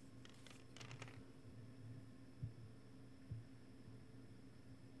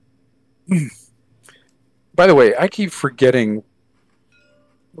 By the way, I keep forgetting.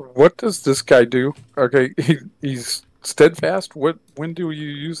 What does this guy do? Okay, he's steadfast. When do you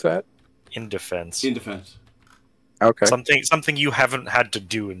use that? in defense. In defense. Okay. Something you haven't had to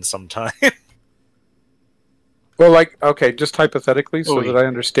do in some time. Well, okay, just hypothetically, so that I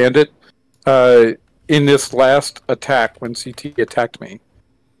understand it. In this last attack, when CT attacked me,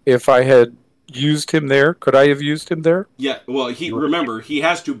 if I had used him there, could I have used him there? Yeah. Well, remember he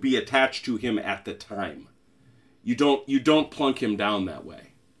has to be attached to him at the time. You don't plunk him down that way.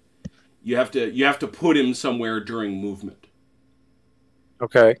 You have to put him somewhere during movement.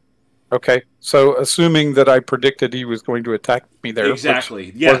 Okay. So, assuming that I predicted he was going to attack me there,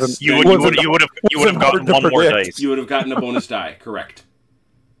 Exactly. Yes. You would have gotten 1 more dice. You would have gotten a bonus die. Correct.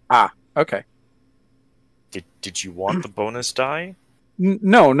 Okay. Did you want the bonus die?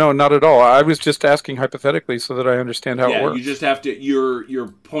 No, not at all. I was just asking hypothetically so that I understand how it works. You just have to. Your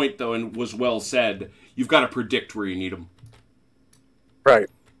point though, and was well said. You've got to predict where you need them. Right.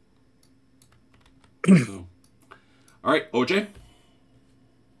 So. All right, OJ.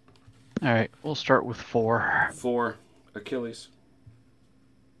 All right, we'll start with 4. 4 Achilles.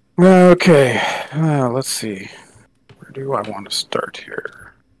 Okay. Let's see. Where do I want to start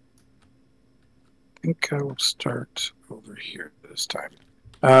here? I think I will start over here this time.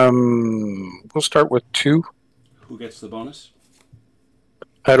 We'll start with 2. Who gets the bonus?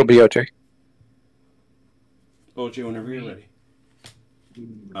 That'll be OJ. OJ, whenever you're ready.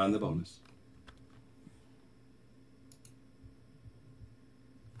 On the bonus.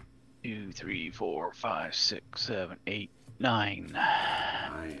 2, 3, 4, 5, 6, 7, 8, 9.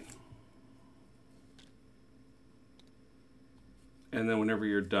 9. And then whenever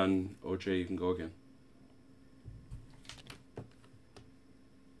you're done, OJ, you can go again.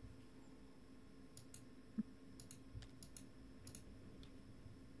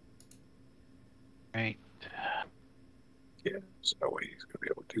 Right. Yeah, there's no way he's going to be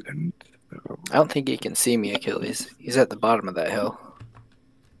able to do that. So- I don't think he can see me, Achilles. He's at the bottom of that hill.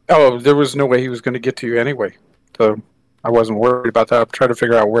 Oh, there was no way he was going to get to you anyway. So I wasn't worried about that. I'm trying to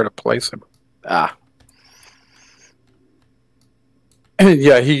figure out where to place him. Ah, And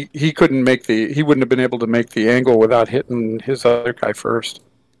yeah, he couldn't make he wouldn't have been able to make the angle without hitting his other guy first.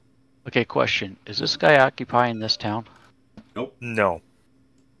 Okay, question. Is this guy occupying this town? No,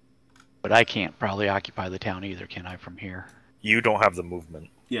 But I can't probably occupy the town either, can I, from here? you don't have the movement.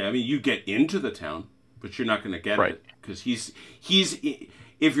 Yeah, I mean, you get into the town, but you're not going to get Right. it. Because he's...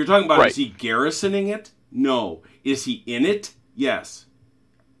 If you're talking about Right. is he garrisoning it? No. Is he in it? Yes.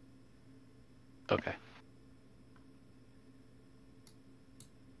 Okay.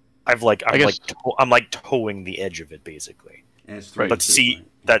 I'm guess- like towing the edge of it basically. And it's 3. But see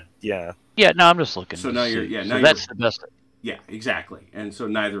that, yeah. Yeah, no, I'm just looking. So to now you're- see. yeah, So now that's you're- the best. Yeah, exactly. And so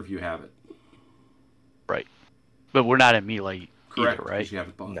neither of you have it. Right. But we're not in melee Correct. either, right? Because you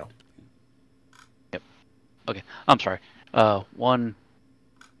haven't bought No. it. Okay. I'm sorry. 1.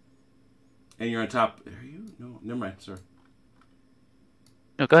 And you're on top... Are you? No, never mind. Sorry.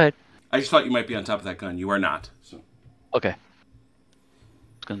 No, go ahead. I just thought you might be on top of that gun. You are not. So Okay.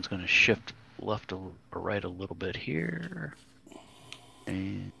 This gun's going to shift left or right a little bit here.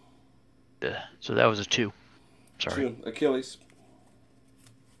 And so that was a 2. Sorry. 2. Achilles.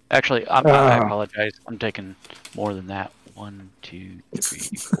 Actually, I apologize. I'm taking more than that. 1, 2, 3,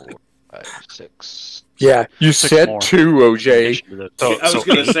 4, 5, 6. Yeah, you Six said more. 2, OJ. So, I was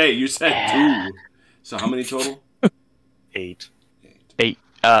going to 8. say, you said 2. So how many total? 8. 8.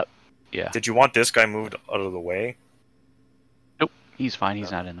 Yeah. Did you want this guy moved out of the way? Nope. He's fine.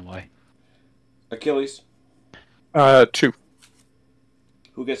 He's not in the way. Achilles. 2.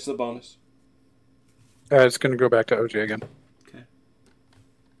 Who gets the bonus? It's going to go back to OJ again. Okay.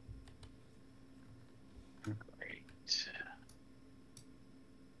 Great.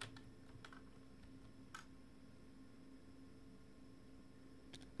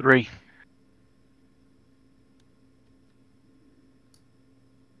 3.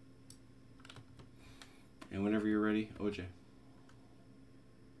 And whenever you're ready, OJ.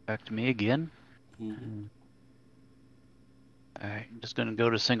 Back to me again. Mm-hmm. Alright, I'm just gonna go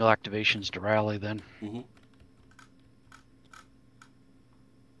to single activations to rally then. Mm-hmm.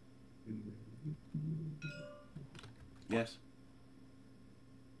 Yes.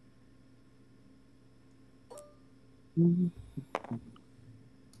 Mm-hmm.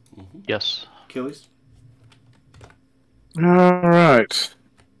 Yes. Achilles. All right.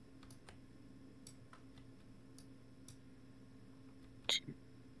 2,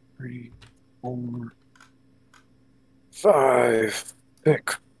 3, 4, 5,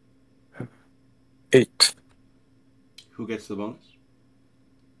 6, 8. Who gets the bonus?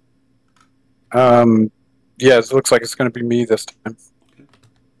 Yeah, it looks like it's going to be me this time. Okay.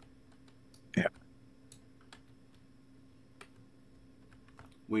 Yeah.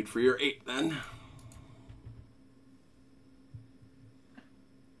 Wait for your 8 then.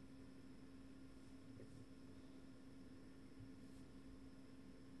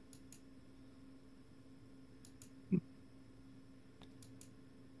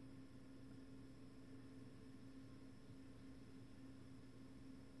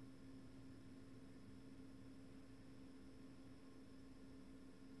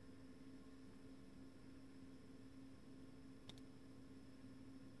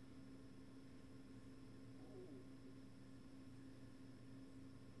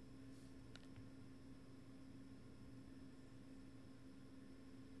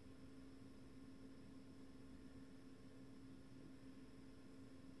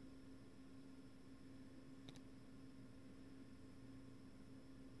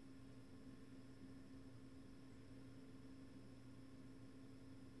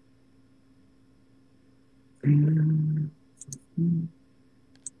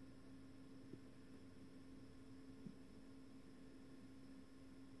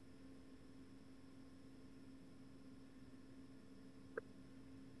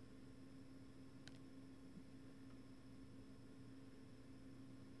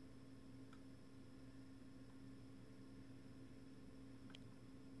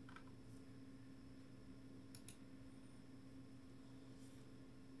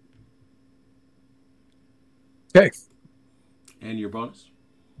 Okay. And your bonus?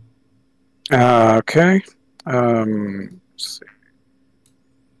 Okay. Let's see.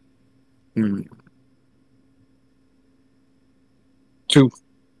 Two.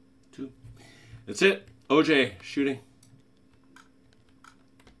 That's it. OJ, shooting.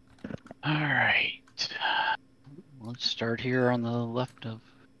 All right. Let's start here on the left of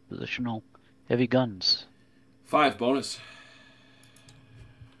positional heavy guns. 5 bonus.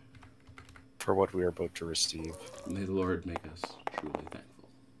 For what we are about to receive. May the Lord make us truly thankful.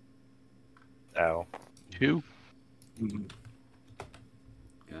 Ow. 2.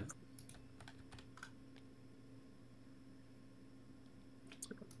 Yeah.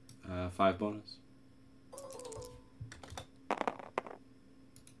 Five bonus.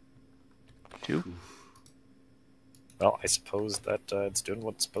 2. Well, I suppose that it's doing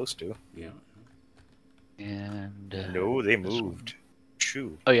what it's supposed to. Yeah. And No, they this one. moved.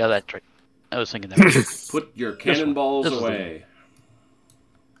 Chew. Oh yeah, that's right. I was thinking that. Put your cannonballs This was away.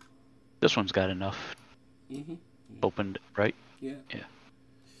 This one's got enough opened, right? Yeah. Yeah.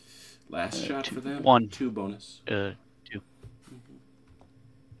 Last shot two- for them. 1. 2 bonus. 2.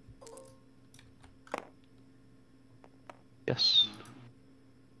 Yes.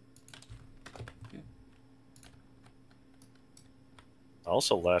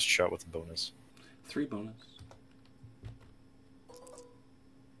 Also, last shot with a bonus. 3 bonus.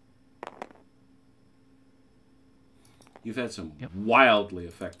 You've had some wildly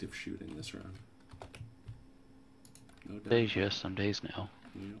effective shooting this round. No doubt. Days, yes, some days now.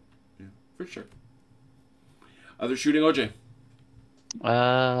 Yeah, for sure. Other shooting, OJ.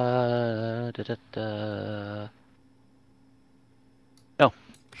 No.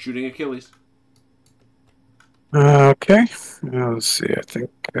 Shooting Achilles. Okay. Now, let's see. I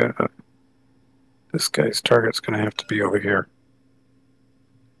think this guy's target's going to have to be over here.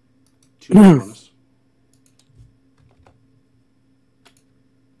 2 bonus.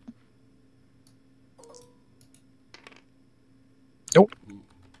 Nope.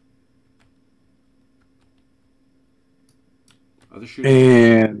 Other shooting.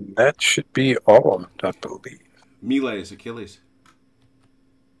 And that should be all of them, I believe. Melee's Achilles.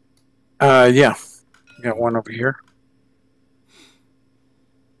 Yeah. Got one over here.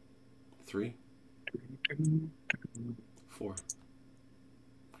 3. 4.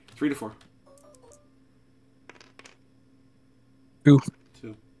 3 to 4. 2.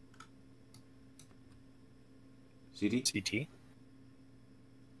 2. CT? CT?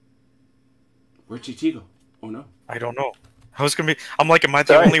 Where'd CT go? Oh no. I don't know. I was gonna be. I'm like, am I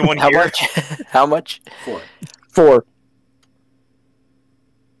the Sorry, only one how here? much? How much? 4. 4.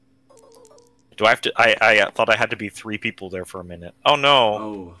 Do I have to? I thought I had to be 3 people there for a minute. Oh no.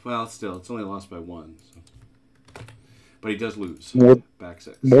 Oh, well, still, it's only lost by 1. So. But he does lose. More- Back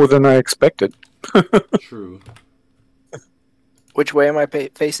 6. More than I expected. True. Which way am I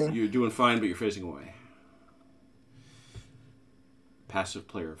facing? You're doing fine, but you're facing away. Passive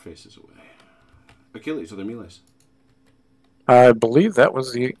player faces away. Achilles, other melees. I believe that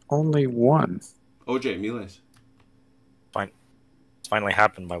was the only one. OJ, melees. It's finally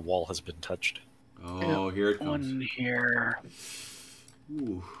happened. My wall has been touched. Oh, here it comes. One here.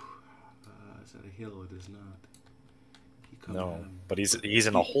 Ooh. Is that a hill? It is not. He come No, down. but he's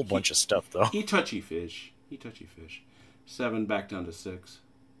in a whole bunch of stuff though. He touchy fish. 7 back down to 6.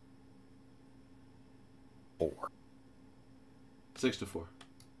 4. 6 to 4.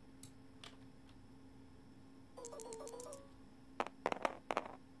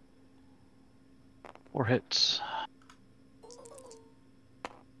 Four hits.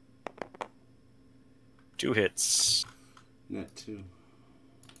 2 hits. Net 2.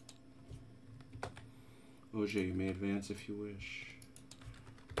 OJ, you may advance if you wish.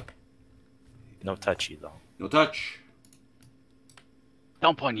 No touchy though. No touch.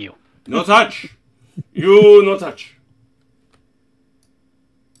 Dump on you. No touch. You no touch.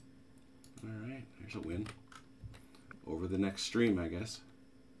 Alright, there's a win. Over the next stream, I guess.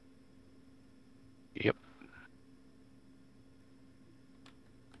 Yep.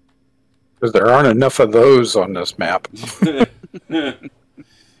 Because there aren't enough of those on this map.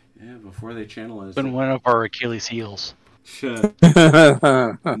 Yeah, before they channelize. Been one of our Achilles heels. No,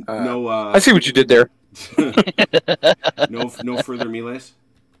 I see what you did there. no further melees.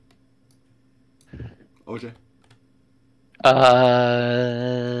 OJ.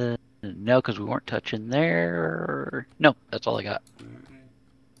 No, because we weren't touching there. No, that's all I got. Alright.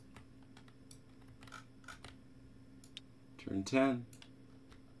 Turn 10.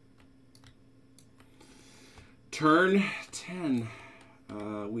 Turn 10.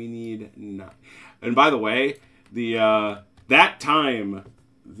 We need 9. And by the way, the that time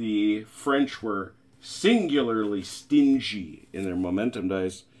the French were singularly stingy in their momentum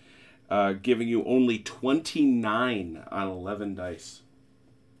dice. giving you only 29 on 11 dice.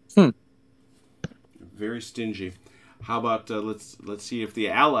 Very stingy. How about let's see if the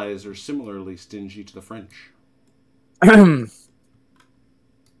Allies are similarly stingy to the French. Let's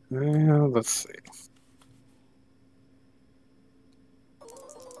see.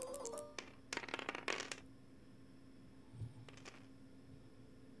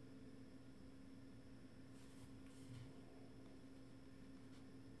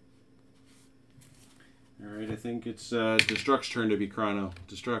 All right, I think it's Destruct's turn to be Chrono.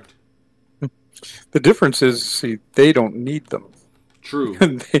 Destruct. The difference is, see, they don't need them. True.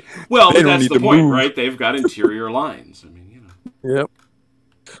 they Well, but don't that's need the to point, move. right? They've got interior lines. I mean, you know.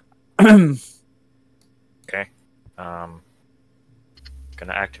 Yep. Okay. Gonna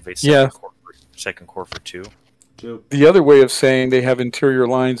activate Yeah. second core for 2. The other way of saying they have interior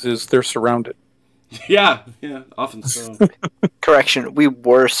lines is they're surrounded. Yeah, often so. Correction, we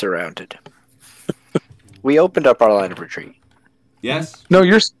were surrounded. We opened up our line of retreat. Yes. No,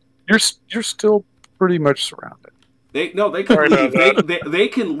 you're still pretty much surrounded. They can Sorry leave. about They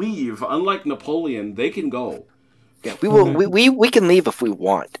can leave. Unlike Napoleon, they can go. Yeah, we will. We can leave if we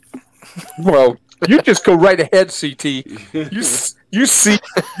want. Well, you just go right ahead, CT. You see. You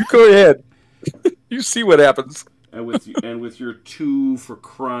go ahead. You see what happens. And with your 2 for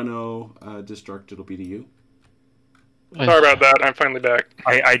Chrono, Destruct, it'll be to you. Sorry about that. I'm finally back.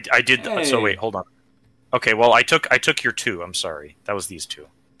 I did. Hey. So wait, hold on. Okay, well I took your 2. I'm sorry. That was these 2.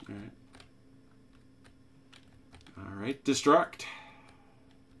 All right, Destruct.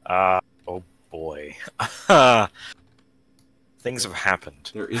 Oh boy. Things have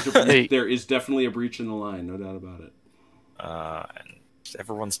happened. There is Hey. there is definitely a breach in the line, no doubt about it. And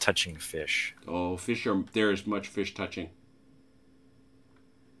everyone's touching fish. Oh, fish are there is much fish touching.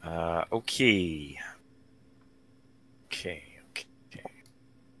 Okay.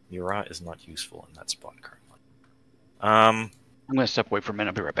 Mira is not useful in that spot currently. I'm gonna step away for a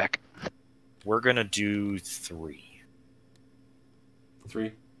minute. I'll be right back. We're gonna do 3.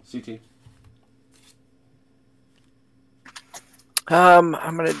 3 CT. I'm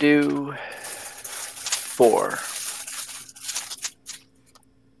gonna do 4.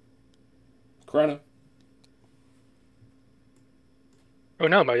 Chrono. Oh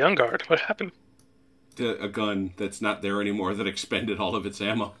no, my young guard. What happened? A gun that's not there anymore that expended all of its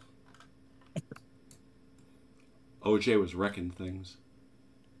ammo. OJ was wrecking things.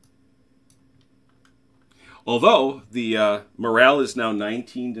 Although the morale is now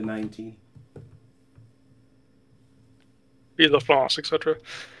 19 to 19. Be the France, etc.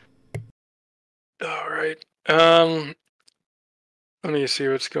 All right. Let me see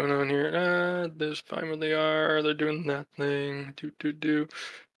what's going on here. There's fine where they are. They're doing that thing. Do.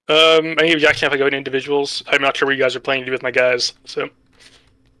 Any of you actually have to go into individuals. I'm not sure what you guys are planning to do with my guys. So.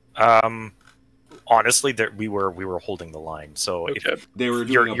 Honestly, we were holding the line. So Okay. if They were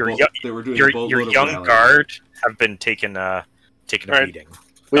your doing your young guard have been taken a Right. beating.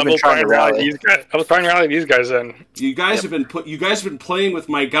 We've been trying to rally. these guys. I was trying to rally these guys in. You guys have been playing with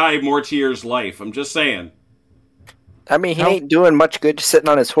my guy Mortier's life. I'm just saying. I mean, he ain't doing much good just sitting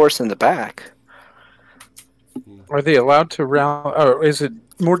on his horse in the back. Are they allowed to rally? Or is it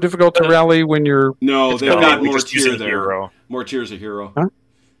more difficult to rally when you're? No, they've got we're just Mortier using there. hero. Mortier's a hero. Huh?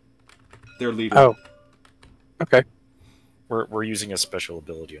 They're leader. Oh, okay. We're using a special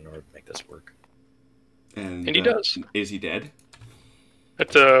ability in order to make this work. And he does. Is he dead?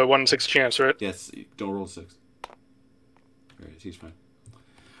 At a 1 in 6 chance, right? Yes. Don't roll 6. All right, he's fine.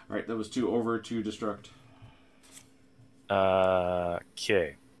 All right, that was 2 over to Destruct.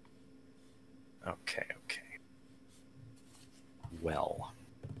 Okay. Well,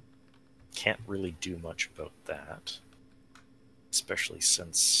 can't really do much about that, especially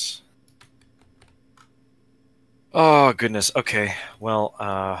since. Oh goodness. Okay. Well,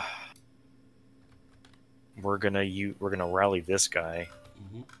 we're gonna rally this guy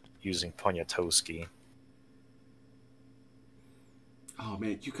using Poniatowski. Oh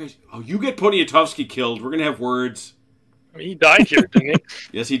man, you guys! Oh, you get Poniatowski killed. We're gonna have words. I mean, he died here, didn't he?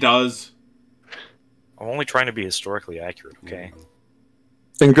 Yes, he does. I'm only trying to be historically accurate. Okay.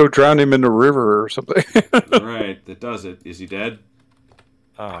 Then go drown him in the river or something. All right, that does it. Is he dead?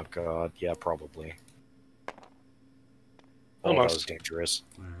 Oh god. Yeah, probably. Oh, Almost. that was dangerous.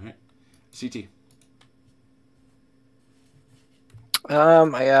 All right, CT.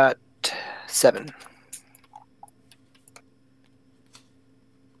 I got 7.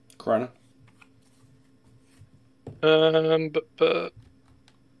 Chrono. But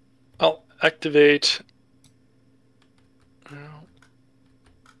I'll activate.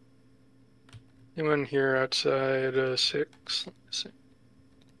 Anyone here outside 6? Let me see.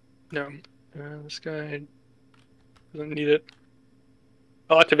 No. This guy doesn't need it.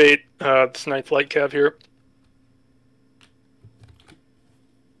 I'll activate this 9th light cav here.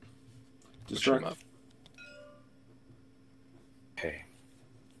 Push him Destruct. up. Okay.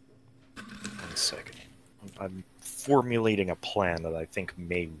 1 second. I'm formulating a plan that I think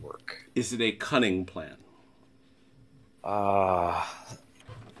may work. Is it a cunning plan?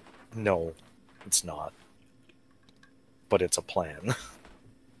 No, it's not. But it's a plan.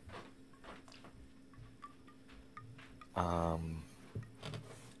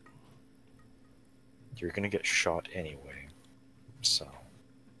 You're gonna get shot anyway, so.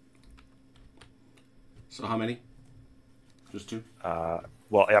 So how many? Just 2?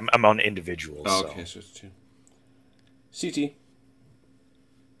 Well, I'm on individuals. Oh, so. okay, so it's 2. CT.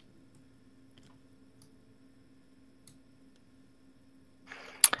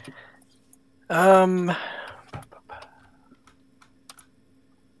 I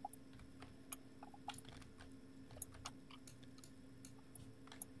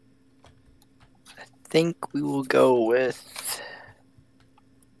think we will go with.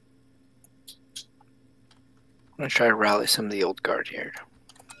 I'm gonna try to rally some of the old guard here.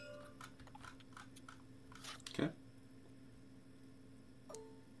 Okay.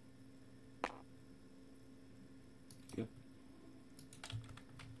 Yep.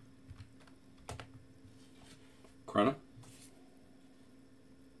 Chrono.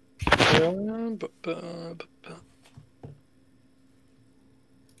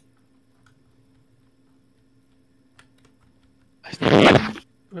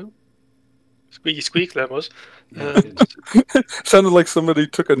 Squeaky squeak, that was. Yeah, no kidding. Sounded like somebody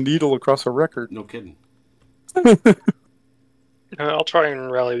took a needle across a record. No kidding. I'll try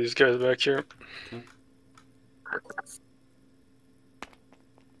and rally these guys back here. Okay.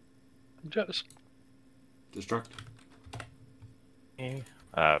 Just. Destruct. Okay.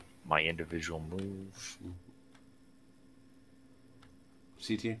 My individual move.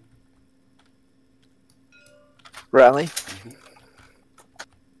 CT. Rally.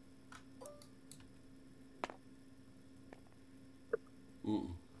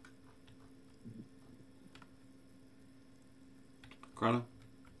 Mm-mm. Chrono.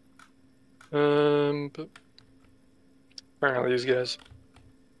 But apparently these guys.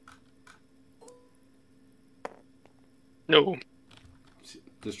 No.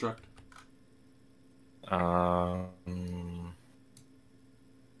 Destruct.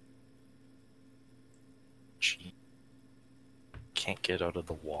 Gee. Can't get out of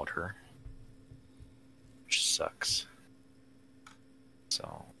the water, which sucks.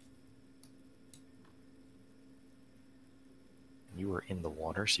 So you were in the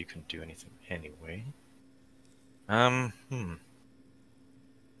water, so you couldn't do anything anyway. I'm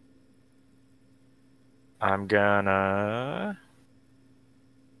gonna.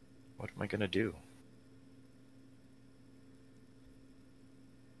 What am I gonna do?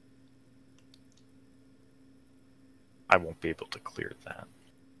 I won't be able to clear that.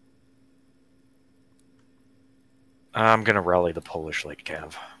 I'm gonna rally the Polish light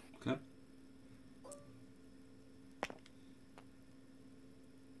cav. Okay.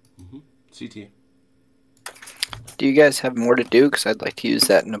 CT. Do you guys have more to do? Because I'd like to use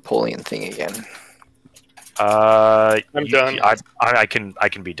that Napoleon thing again. I'm done. I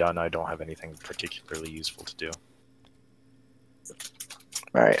can be done. I don't have anything particularly useful to do.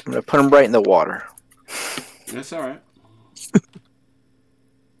 All right, I'm gonna put them right in the water. That's all right.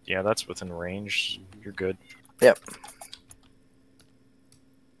 Yeah, that's within range. You're good. Yep.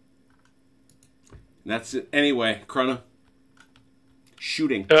 That's it. Anyway, Chrono.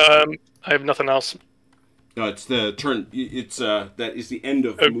 Shooting. I have nothing else. No, it's the turn. It's that is the end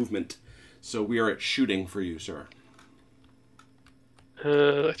of movement. So we are at shooting for you, sir.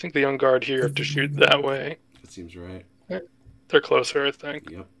 I think the young guard here have to shoot that way. That seems right. They're closer, I think.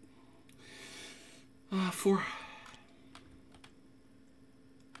 Yep. 4.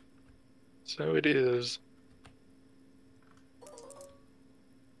 So it is.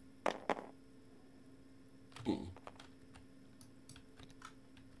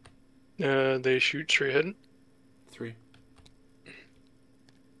 They shoot straight ahead. 3.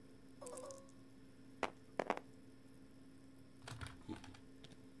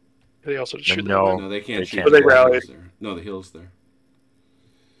 They also shoot No. that way. No, they can't They shoot. can't. But they The rallied. hill's there. No, the hill's there.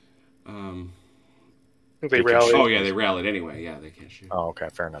 I think they They can rallied. Oh yeah, they rallied anyway. Yeah, they can't shoot. Oh, okay,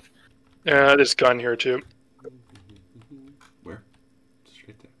 fair enough. This gun here too. Where? Just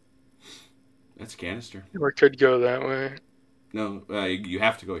right there. That's canister. Or it could go that way. No, you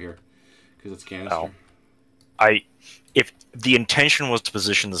have to go here because it's canister. Oh. If the intention was to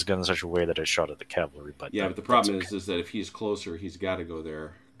position this gun in such a way that it shot at the cavalry, but Yeah, but the problem is that if he's closer, he's got to go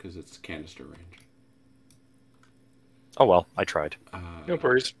there because it's canister range. Oh well, I tried. No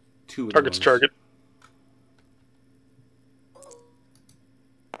worries. 2 with Target's bonus. target.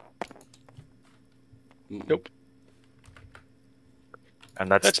 Mm-mm. Nope. And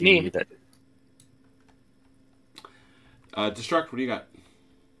that's That's the me. that. Destruct, what do you got?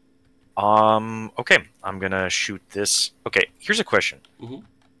 Okay, I'm gonna shoot this. Okay, here's a question. Mhm.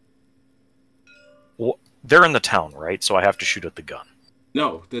 Well, they're in the town, right? So I have to shoot at the gun.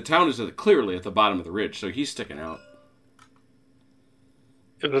 No, the town is clearly at the bottom of the ridge, so he's sticking out.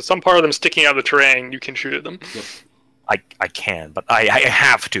 If there's some part of them sticking out of the terrain, you can shoot at them. Yep. I can, but I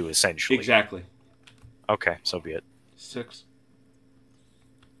have to essentially. Exactly. Okay, so be it. 6.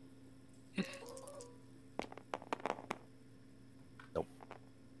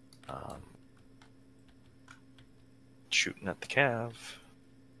 Shooting at the cav.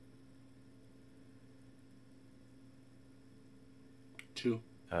 2.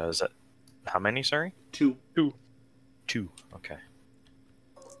 Is that how many? Sorry, 2. 2. Okay.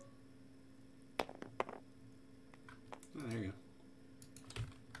 Oh, there you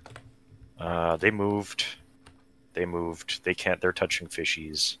They moved. They moved. They can't. They're touching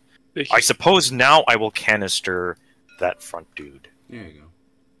fishies. They- I suppose now I will canister that front dude. go. There you go.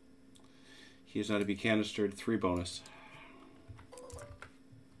 He is now to be canistered. 3 bonus.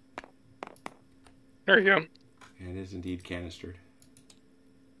 There you go. And is indeed canistered.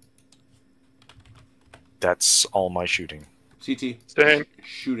 That's all my shooting. CT. Same.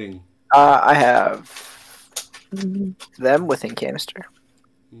 Shooting. I have them within canister.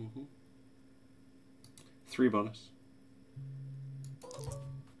 3 bonus.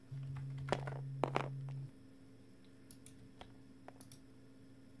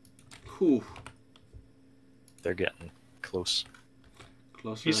 Whew. They're getting close.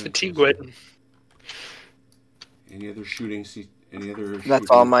 Closer. He's and fatigue closer. waiting. Any other shooting? Any other? That's shooting?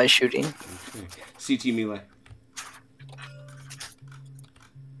 all my shooting. Okay. CT melee.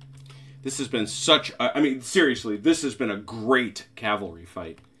 This has been such. I mean, seriously, this has been a great cavalry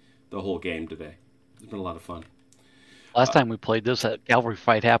fight. The whole game today. It's been a lot of fun. Last time we played this, that cavalry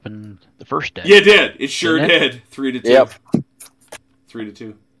fight happened the first day. Yeah, it did. It sure Didn't it? did. 3-2. Yep.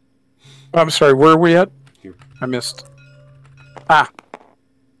 3-2. I'm sorry, where are we at? Here. I missed.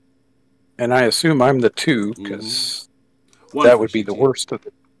 And I assume I'm the 2, because One that for would be the CT. worst of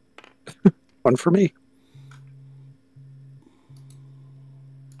it. One for me.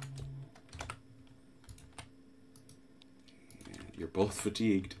 And you're both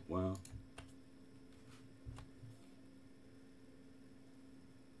fatigued. Wow.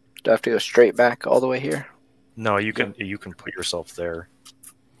 Do I have to go straight back all the way here? No, you can put yourself there.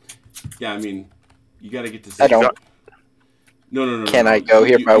 Yeah, I mean, you got to get to. I don't. No. Can I go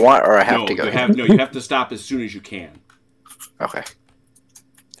here if I want, or I have to go you here? have, no, you have to stop as soon as you can. Okay.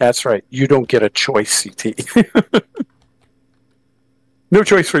 That's right. You don't get a choice, CT. No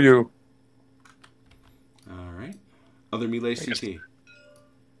choice for you. All right. Other melee CT.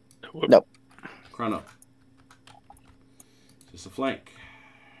 Nope. Chrono. Just a flank.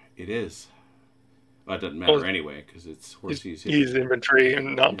 It is. Well, it doesn't matter Well, anyway, because it's Horsey's. He's infantry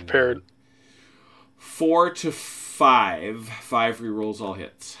and not prepared. 4 to 5. 5 rerolls all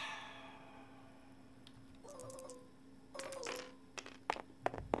hits.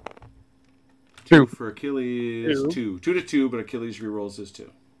 Two. For Achilles. 2. 2 to 2, but Achilles rerolls his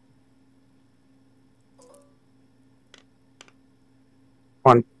 2.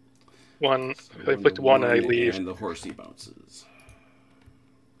 1. One. If I inflict one, I leave. And the Horsey bounces.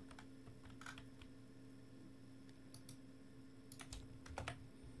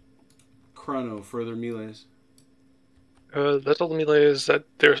 Chrono, further melees. That's all the melees that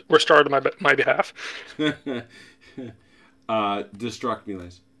were started on my behalf. Destruct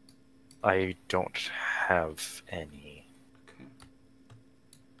melees. I don't have any. Okay.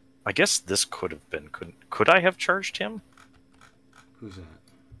 I guess this could have been. Could I have charged him? Who's that?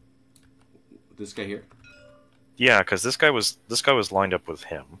 This guy here? Yeah, because this guy was lined up with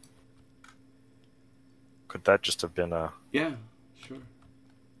him. Could that just have been a? Yeah, sure.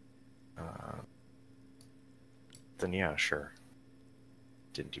 Then yeah, sure.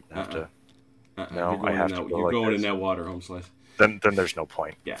 Didn't even have to. No, No, you're going I have in to that, go you're like going in this. that water, home slice. Then there's no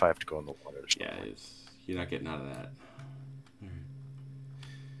point. Yeah. If I have to go in the water, there's no Yeah, point. you're not getting out of that.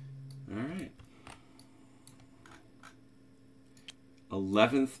 All right.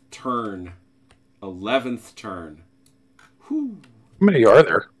 11th turn. 11th turn. Whew. How many are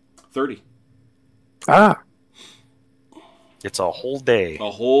there? 30. Ah, It's a whole day. A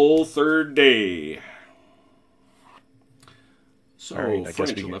whole third day. So, All right, I guess French,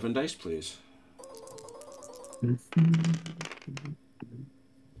 we can- 11 dice, please.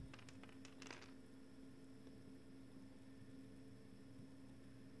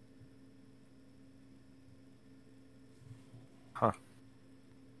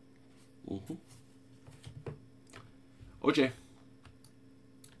 Mm-hmm. OJ.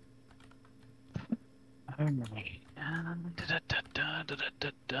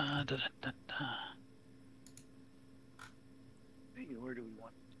 Where do we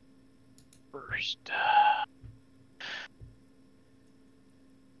want first?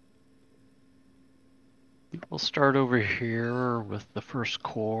 We'll start over here with the first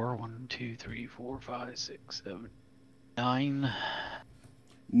core. 1, 2, 3, 4, 5, 6, 7, 9.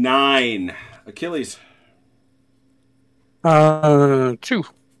 9. Achilles. 2.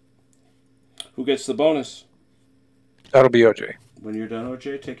 Who gets the bonus? That'll be OJ. When you're done,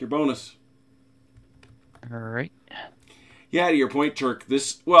 OJ, take your bonus. All right. Yeah, to your point, Turk,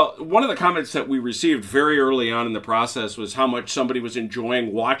 one of the comments that we received very early on in the process was how much somebody was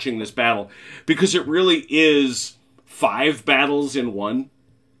enjoying watching this battle, because it really is 5 battles in one.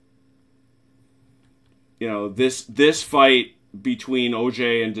 You know, this fight between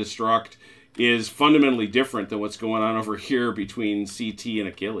OJ and Destruct is fundamentally different than what's going on over here between CT and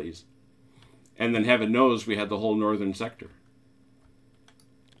Achilles. And then heaven knows we had the whole northern sector.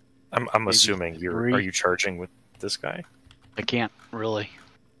 I'm assuming are you charging with this guy? I can't really.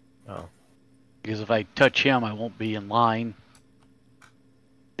 Oh. Because if I touch him, I won't be in line.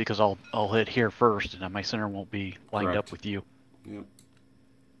 Because I'll hit here first, and then my center won't be lined Correct. up with you. Yep.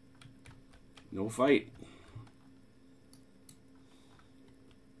 No fight.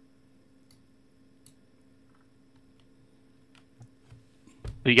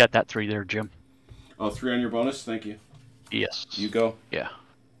 So you got that 3 there, Jim. Oh, 3 on your bonus? Thank you. Yes. You go. Yeah.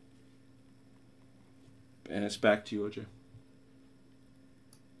 And it's back to you, OJ.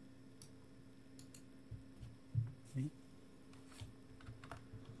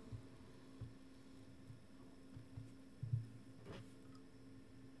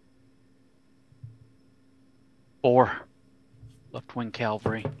 Four. Left wing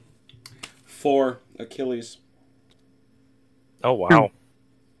cavalry. 4 Achilles. Oh wow.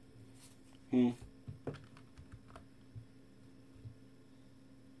 Hmm.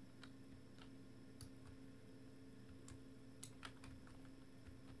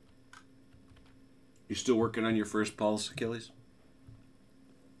 You still working on your first pulse, Achilles?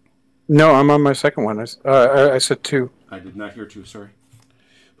 No, I'm on my second one. I said 2. I did not hear 2, sorry.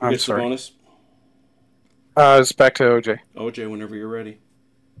 Who I'm gets sorry. the bonus? It's back to OJ. OJ, whenever you're ready.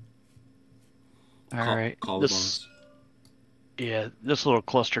 All right. Call the bonus. Yeah, this little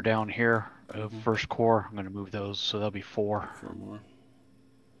cluster down here of first core, I'm going to move those, so that'll be 4. 4 more.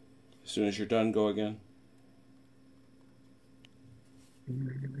 As soon as you're done, go again.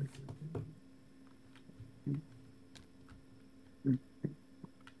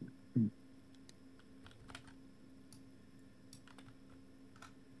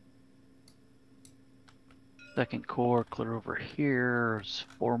 Second core, clear over here is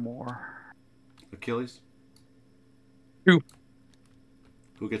 4 more. Achilles? 2.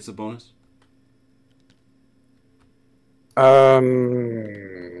 Who gets the bonus?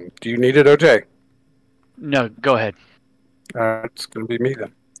 Do you need it, OJ? No, go ahead. It's going to be me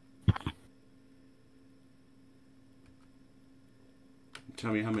then.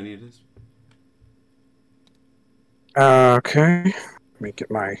 Tell me how many it is. Okay. Let me get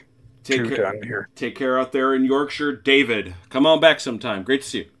my Take 2 done here. Take care out there in Yorkshire. David, come on back sometime. Great to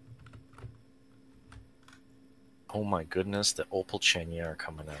see you. Oh my goodness, the Opalchenia are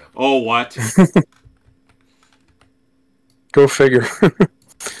coming out. Oh, what? Go figure.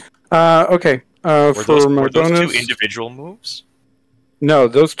 Okay. Were For those, my were those bonus, 2 individual moves? no,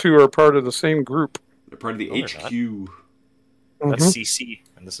 those 2 are part of the same group. They're part of the No, they're HQ. That's Mhm. CC,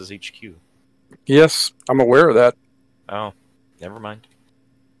 and this is HQ. Yes, I'm aware of that. Oh, never mind.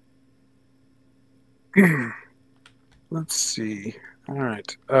 Let's see. All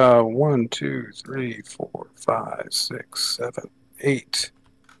right. 1, 2, 3, 4, 5, 6, 7, 8,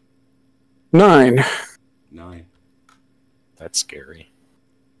 9. 9. That's scary.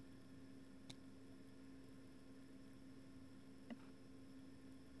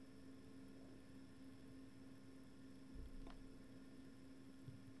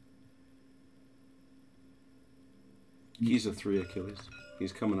 He's a 3 Achilles.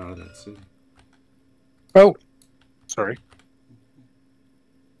 He's coming out of that city. Oh, sorry.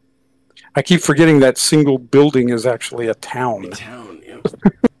 I keep forgetting that single building is actually a town. A town, yep.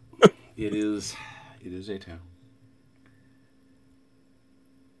 It is a town.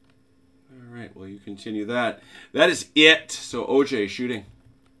 All right, well, you continue that. That is it. So, OJ, shooting.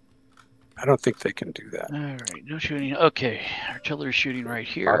 I don't think they can do that. All right, no shooting. Okay, artillery shooting right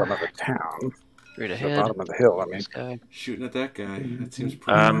here. Bottom of the town. Straight The ahead. bottom of the hill, I mean. This guy. Shooting at that guy. That seems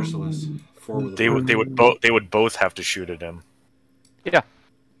pretty merciless. 4 with a They would both have to shoot at him. Yeah.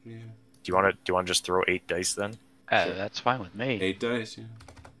 Yeah. Do you want to just throw 8 dice then? Sure. That's fine with me. 8 dice. Yeah.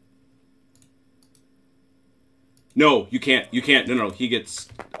 No, you can't. You can't. No. He gets.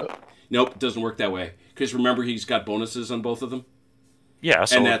 Nope, it doesn't work that way. Because remember, he's got bonuses on both of them. Yeah,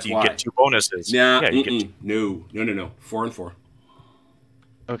 so And that's you why. get 2 bonuses. Nah, yeah, you get no. 4 and 4.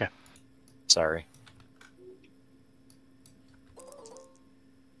 Okay. Sorry.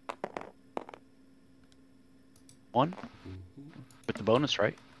 One with the bonus,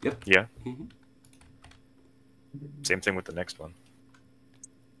 right? Yep. Yeah. Mm-hmm. Same thing with the next one.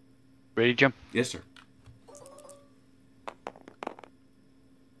 Ready, Jim? Yes, sir.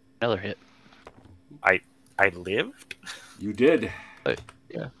 Another hit. I lived? You did.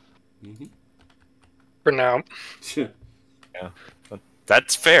 Yeah. Mm-hmm. For now.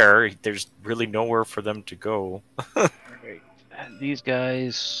 That's fair. There's really nowhere for them to go. Alright. These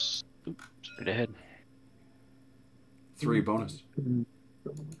guys. Oops, straight ahead. 3 bonus.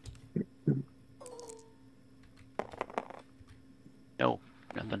 No,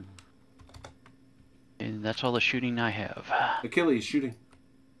 nothing. And that's all the shooting I have. Achilles shooting.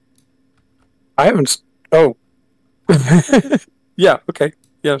 I haven't. Oh. Yeah. Okay.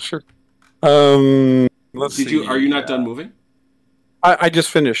 Yeah. Sure. Let's Did see. you? Are you not done moving? I just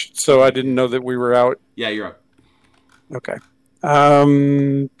finished, so I didn't know that we were out. Yeah, you're up. Okay.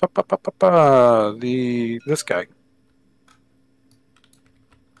 This guy.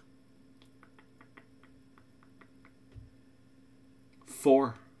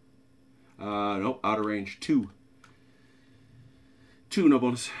 Four. Nope, out of range. 2. 2, no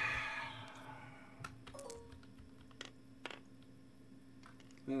bonus.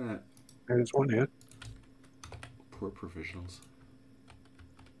 Look at that. There's one hit. Poor professionals.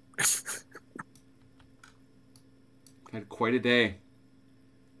 Had quite a day.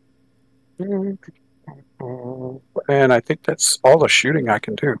 And I think that's all the shooting I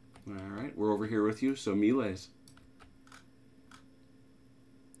can do. All right, we're over here with you, so melees.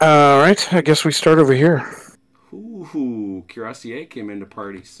 All right, I guess we start over here. Ooh, Cuirassier came into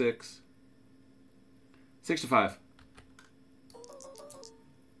party. 6. 6 to 5.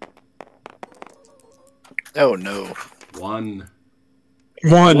 Oh no. 1.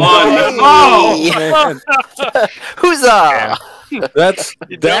 One. Oh, man. Huzzah!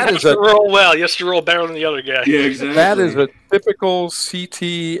 That is a roll well. You have to roll better than the other guy. Yeah, exactly. that is a typical CT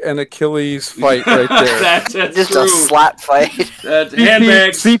and Achilles fight right there. that's Just true. a slap fight. That's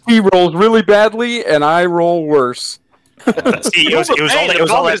handbags. CT rolls really badly, and I roll worse. See, it was all The that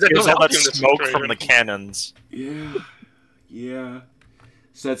problem is that doesn't help that you in this smoke situation. from the cannons. Yeah.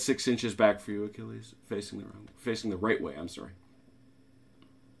 So that's 6 inches back for you, Achilles. Facing the right way. I'm sorry.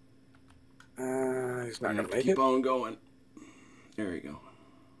 He's not And gonna make keep it. on going. There you go.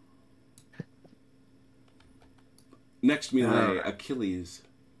 Next melee, Achilles.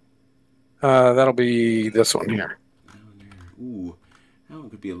 That'll be this one here. Down there. Ooh, that one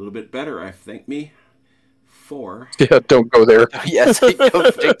could be a little bit better, I think. 4. Yeah, don't go there. Yes,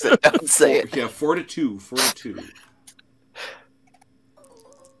 don't fix it. Don't say it. Yeah, 4 to 2. 4 to 2.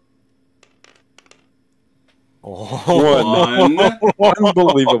 Oh. 1.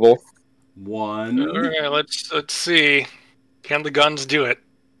 Unbelievable. 1. All right, let's see. Can the guns do it?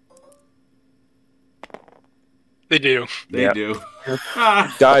 They do. They Yeah. do.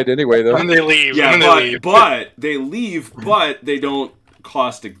 Died anyway, though. And they leave. Yeah, and they leave. but they leave, but they don't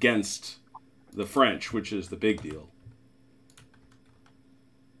cost against the French, which is the big deal.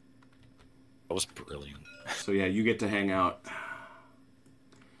 That was brilliant. So yeah, you get to hang out.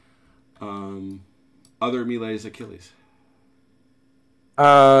 Other melees, Achilles.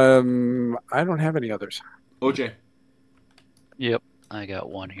 I don't have any others. OJ. Yep, I got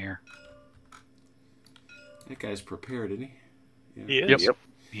one here. That guy's prepared, isn't he? Yeah. He is. Yep.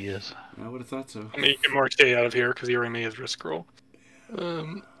 He is. I would have thought so. I mean, you get more stay out of here because he already made his risk roll.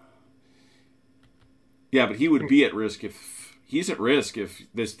 Yeah, but he would be at risk if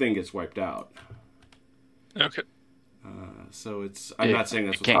this thing gets wiped out. Okay. So it's. I'm not saying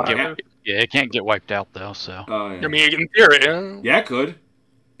that's It can't what's it can't get wiped out though. So Oh yeah. I mean, in theory, yeah. Yeah, it could.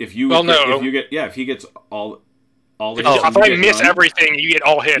 If you Well, no. if you get if he gets all the If, hits if you I get miss done, everything, you get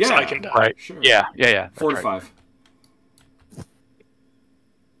all hits. Yeah. I can die. right. Sure. Yeah. 4 to that's right.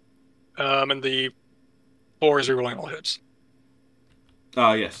 5. And the 4 is rerolling all hits.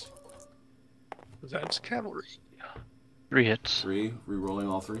 Yes. That's cavalry. 3 hits. 3, re-rolling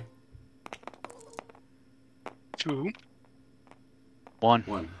all 3. 2. 1.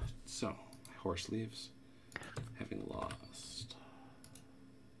 1. So, horse leaves, having lost.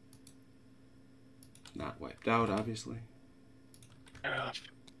 Not wiped out, obviously.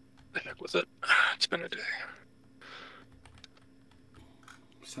 The heck with it. It's been a day.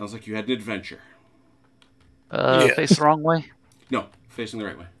 Sounds like you had an adventure. Yes. Face the wrong way? No, facing the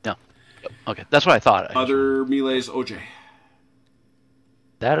right way. No. Okay, that's what I thought. Other melees, OJ.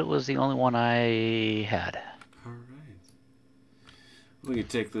 That was the only one I had. All right. We can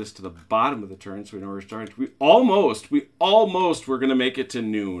take this to the bottom of the turn so we know we're starting. We almost were going to make it to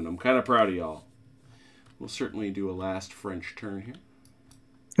noon. I'm kind of proud of y'all. We'll certainly do a last French turn here.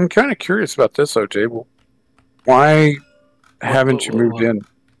 I'm kind of curious about this, OJ. Well, why haven't you moved in?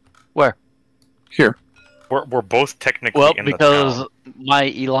 Where? Here. We're both technically Well, in the because town.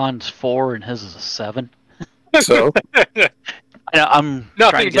 my Elon's 4 and his is a 7. So, I'm trying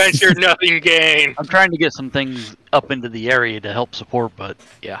Nothing to get venture, nothing gain. I'm trying to get some things up into the area to help support, but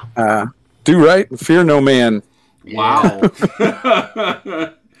yeah. do right and fear no man. Wow.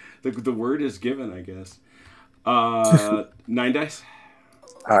 the word is given, I guess. 9 dice.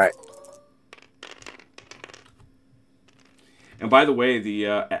 All right. And by the way,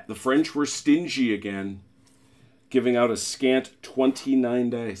 the French were stingy again, giving out a scant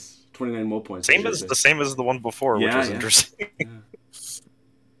 29 dice. 29 mo points. The same as the one before, which is interesting.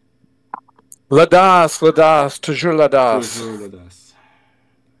 L'audace, toujours l'audace. Toujours l'audace.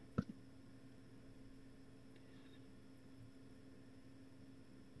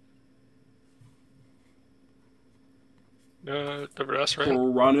 The rest, right?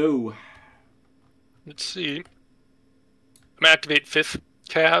 Toronto. Let's see. I'm gonna activate 5th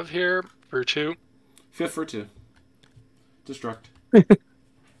cav here for 2. 5th for 2. Destruct.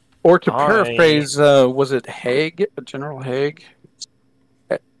 Or to paraphrase, was it Haig, General Haig?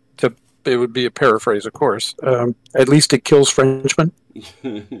 It would be a paraphrase, of course. At least it kills Frenchmen.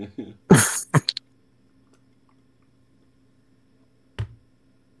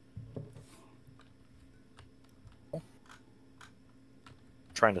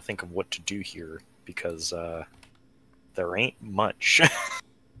 Trying to think of what to do here because there ain't much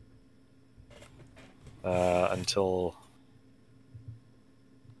until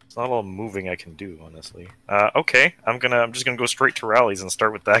it's not a lot of moving I can do, honestly. Okay, I'm just gonna go straight to rallies and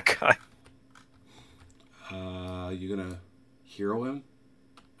start with that guy. You gonna hero him?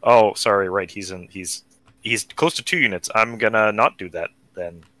 Oh, sorry, right. He's close to 2 units. I'm gonna not do that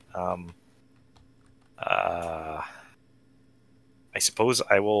then. I suppose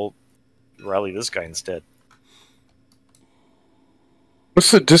I will rally this guy instead.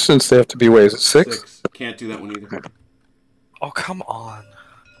 What's the distance they have to be away? Is it 6? 6. Can't do that one either. Oh, come on.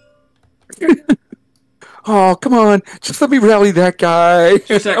 Oh, come on. Just let me rally that guy.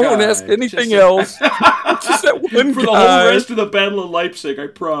 Just that I won't guy. ask anything Just else. Just that one For guy. the whole rest of the Battle of Leipzig, I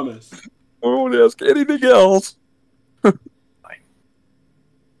promise. I won't ask anything else.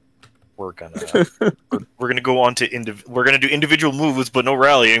 We're gonna go on to we're gonna do individual moves, but no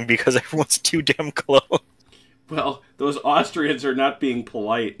rallying because everyone's too damn close. Well, those Austrians are not being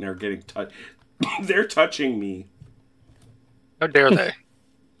polite and are getting touched. They're touching me. How dare they?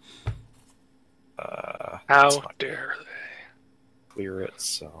 How not dare they? Clear it,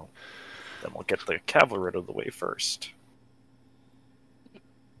 so then we'll get the cavalry out of the way first.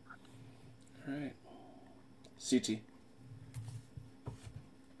 All right. CT.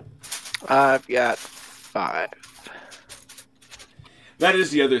 I've got 5. That is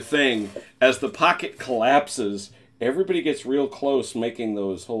the other thing. As the pocket collapses, everybody gets real close, making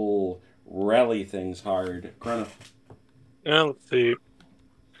those whole rally things hard. Chrono. Yeah, let's see.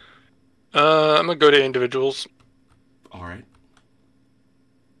 I'm gonna go to individuals. All right.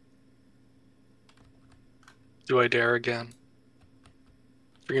 Do I dare again?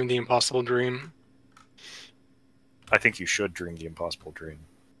 Dream the impossible dream. I think you should dream the impossible dream.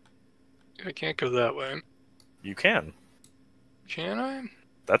 I can't go that way. You can. Can I?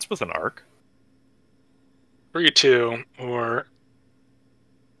 That's with an arc. 3-2, or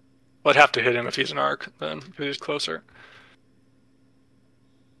I'd have to hit him if he's an arc. Then if he's closer.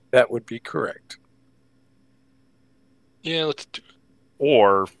 That would be correct. Yeah, let's do it.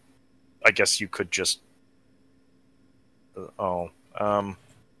 Or, I guess you could just. I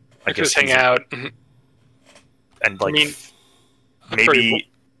guess Just hang he's- out. and like I mean, maybe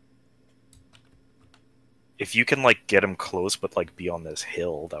if you can like get him close, but like be on this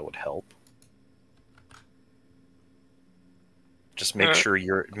hill, that would help. Just make sure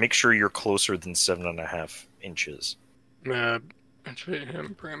you're closer than 7.5 inches. Activate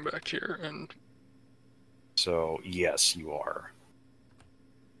him, bring him back here, and So yes, you are.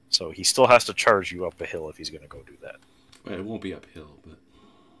 So he still has to charge you up a hill if he's going to go do that. Well, it won't be uphill, but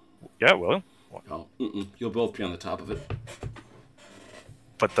Yeah, well, oh, you'll both be on the top of it.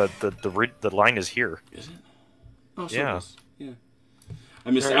 but the line is here. Is it? Oh, so Yeah. it is. Yeah.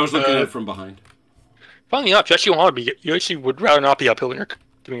 I was looking at it from behind. funnily enough, you actually would rather not be uphill in your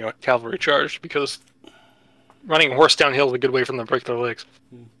doing a cavalry charge because running a horse downhill is a good way for them to break their legs.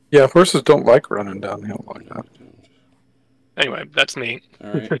 Yeah, horses don't like running downhill like that. Anyway, that's me.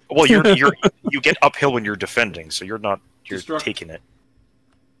 All right. Well, you get uphill when you're defending, so you're Destruct. taking it.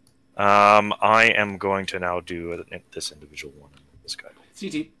 I am going to now do this individual one. This guy.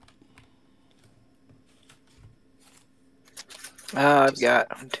 CT. I've got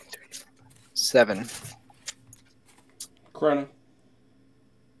 1, 2, 3, 4, 7. Chrono.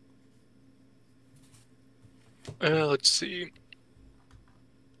 Let's see.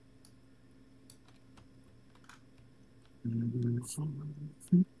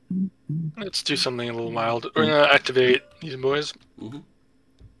 Let's do something a little mild. We're gonna activate these boys. Mm-hmm.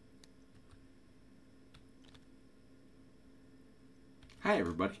 Hi,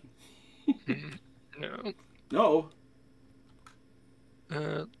 everybody. No. No.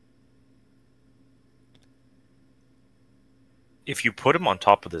 If you put him on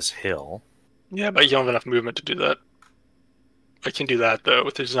top of this hill, Yeah, but you don't have enough movement to do that. I can do that though,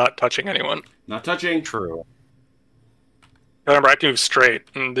 with his not touching anyone. Not touching. true. Remember, I can move straight,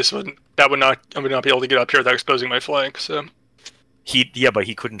 and I would not be able to get up here without exposing my flank. So But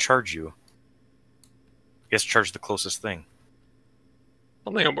he couldn't charge you. He has to charge the closest thing.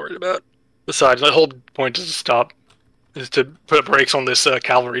 something I'm worried about. Besides, my whole point is to put brakes on this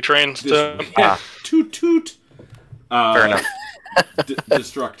cavalry train. So, Yeah. Toot toot. Fair enough.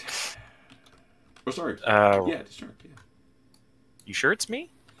 Destruct. Oh, sorry. Yeah, destruct. Yeah. You sure it's me?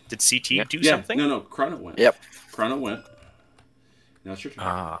 Did CT do Yeah. something? No. Chrono went. Yep. Chrono went. Now it's your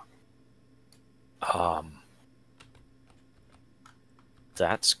turn.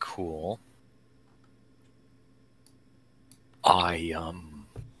 That's cool. The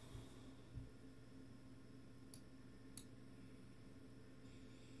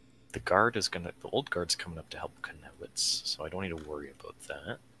old guard's coming up to help Knowitz, so I don't need to worry about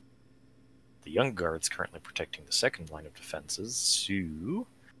that. The young guard's currently protecting the second line of defenses, so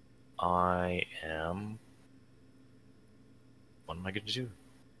what am I going to do?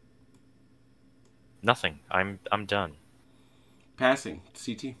 Nothing. I'm done. Passing.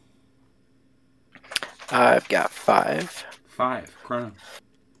 CT. I've got 5. 5. Chrono.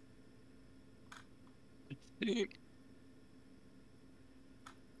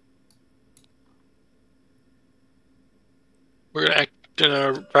 we're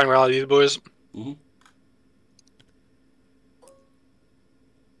gonna try and rally these boys. Mm-hmm.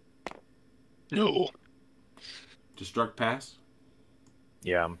 No. Destruct pass.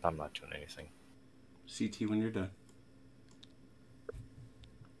 Yeah, I'm not doing anything. CT when you're done.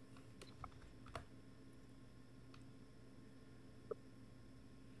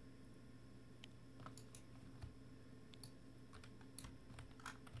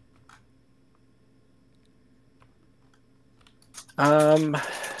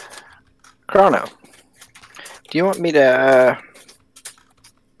 Chrono, do you want me to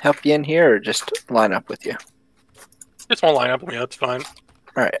help you in here or just line up with you? Just one line up with me, that's fine.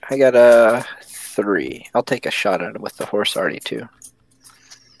 Alright, I got a 3. I'll take a shot at it with the horse already too.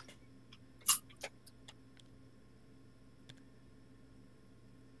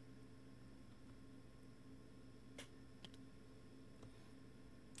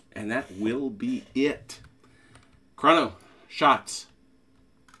 And that will be it. Chrono. Shots.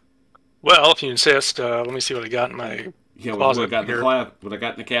 Well, if you insist, let me see what I got in my Yeah, closet what I got in here. what I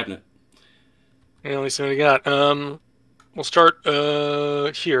got in the cabinet. Yeah, let me see what I got. We'll start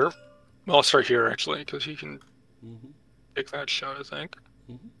here. Well, I'll start here actually, because he can take that shot, I think.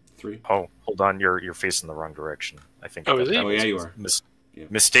 3. Oh, hold on, you're facing the wrong direction. I think. Oh, is he? Oh, yeah, you are. Yeah. He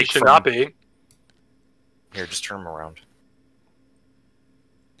Mistake should from... not be. Here, just turn him around.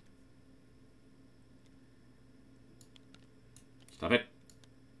 Stop it.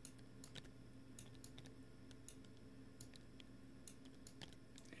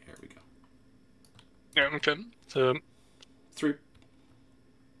 There we go. Yeah, okay. So 3.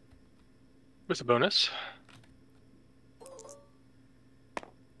 with a bonus.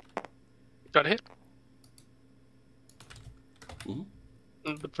 Got a hit.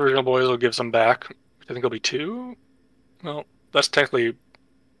 The original boys will give some back. I think it'll be 2. Well, that's technically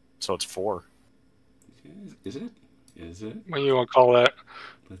So it's 4. Is it? Is it? what you want to call that.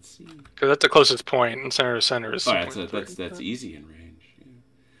 Let's see. Because that's the closest point, and center to center is. Oh, 2.3. that's easy in range. Yeah.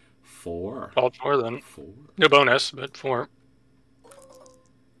 4. Called 4 then. 4. No bonus, but 4.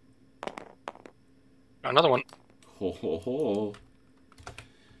 Another one. Ho ho ho.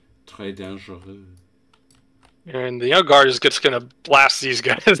 Très dangereux. And the young guard is just gonna blast these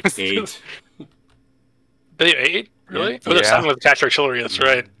guys. 8. They 8? Really? Yeah. Oh, they're Yeah. 7 with attached artillery, that's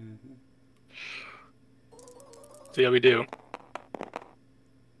right. So yeah, we do.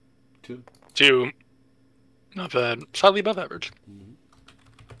 2. 2. Not bad. Slightly above average. Mm-hmm.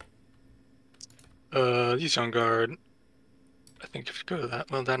 These on guard. I think if you go to that,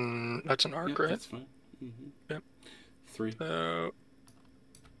 well then that's an arc, Yep, right? that's fine. Mm-hmm. Yep. 3.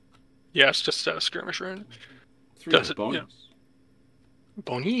 Yeah, it's just a skirmish range. 3 Does is it- bonus. yeah.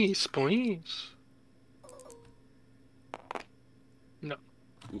 Bonies. No.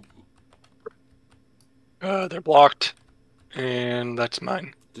 They're blocked, and that's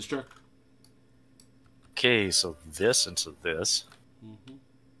mine. Destruct. Okay, so this into this. Mm-hmm.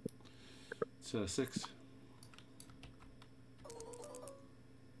 It's 6.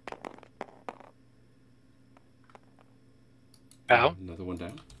 Ow. Another one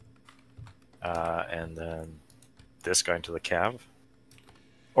down. And then this guy into the cav.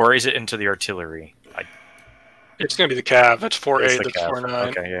 Or is it into the artillery? It's gonna be the cav. That's 4-8. It's the That's cav.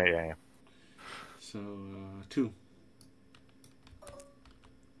 4-9. Okay, yeah. So 2.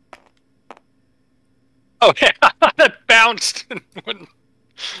 Oh yeah, that bounced.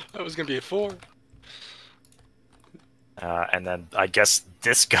 That was gonna be a 4. And then I guess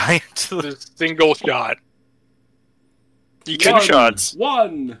this guy into the The single shot. You Two can. shots.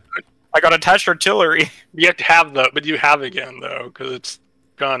 1. I got attached artillery. You have to have but you have it again though, because it's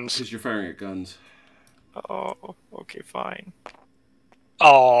guns. Because you're firing at guns. Oh, okay, fine.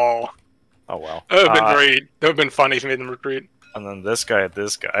 Oh, Oh well. that would have been great. That would have been funny if you made them retreat. And then this guy at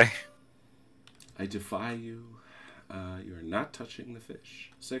this guy. I defy you. You are not touching the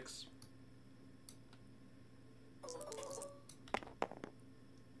fish. 6.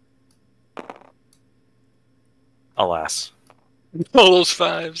 Alas. All those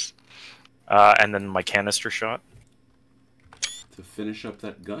 5s. And then my canister shot. To finish up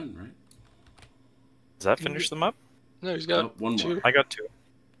that gun, right? Does that finish them up? No, he's got Oh, one 2. more. I got 2.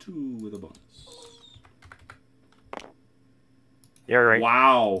 2 with a bonus. Yeah, right.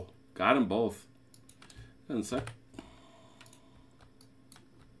 Wow. Got them both. Doesn't suck.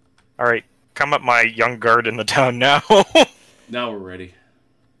 All right, come up my young guard in the town now. Now we're ready.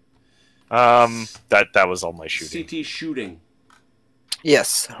 That was all my shooting. CT shooting.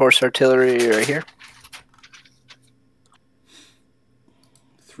 Yes, horse artillery right here.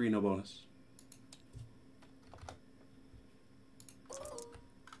 3, no bonus.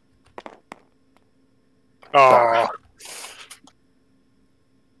 Oh.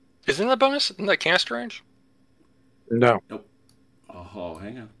 Isn't that bonus? Isn't that canister range? No. Oh,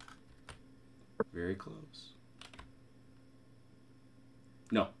 hang on. Very close.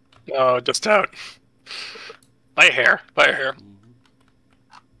 No. No, just out. By a hair. By a hair.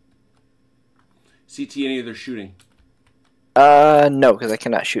 CT, any other shooting? No, because I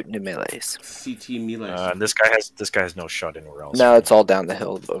cannot shoot into melees. CT melee. And this guy has no shot anywhere else. No, it's all down the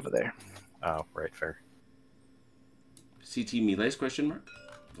hill over there. Oh, right, fair. CT melees, question mark?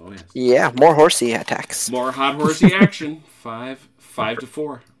 Oh, yes. Yeah, more horsey attacks. More hot horsey action. 5 to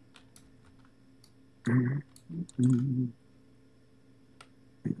 4.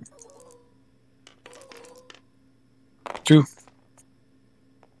 Two.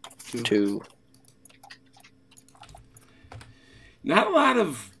 2. Not a lot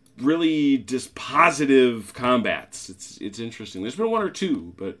of really dispositive combats. It's interesting. There's been 1 or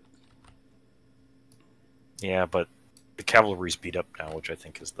 2, but Yeah, but the cavalry's beat up now, which I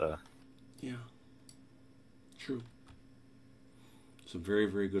think is the... yeah, true. Some very,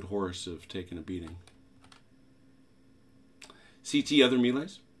 very good horse have taken a beating. CT, other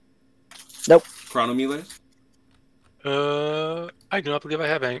melees? Nope. Chrono melees? I do not believe I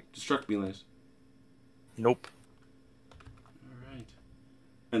have any. Destruct melees? Nope. All right.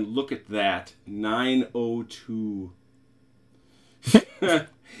 And look at that. 902.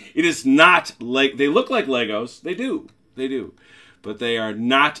 It is not like... They look like Legos. They do. They do. But they are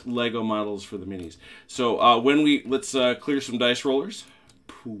not Lego models for the minis. So when we... Let's clear some dice rollers.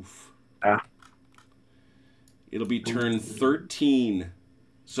 Poof. Ah. It'll be turn 13.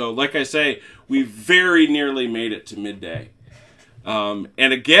 So like I say, we very nearly made it to midday. And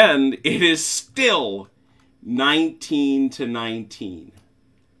again, it is still 19 to 19.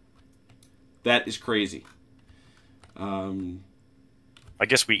 That is crazy. I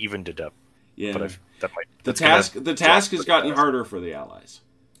guess we evened it up. Yeah. But The task has gotten harder for the Allies.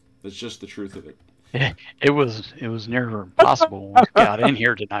 That's just the truth of it. It was never impossible when we got in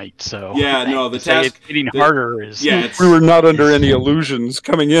here tonight. So Yeah, no, the to say task it's getting harder is Yeah, it's, We were not under any illusions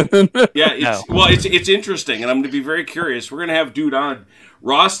coming in. yeah, it's well, it's interesting, and I'm going to be very curious. We're going to have dude on.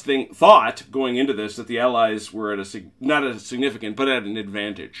 Ross thought going into this that the Allies were at not a significant, but at an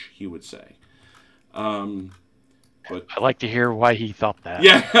advantage. He would say. But I'd like to hear why he thought that.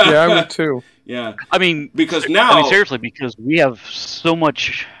 yeah, Yeah, I would too. yeah. I mean, Because now, seriously, because we have so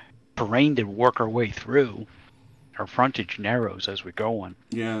much terrain to work our way through. Our frontage narrows as we're going.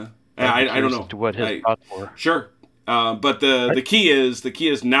 Yeah, I'd be I don't curious know. to what his thoughts were. Sure, but the key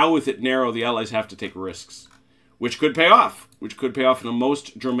is now with it narrow, the Allies have to take risks, which could pay off. Which could pay off in a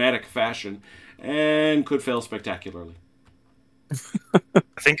most dramatic fashion, and could fail spectacularly. I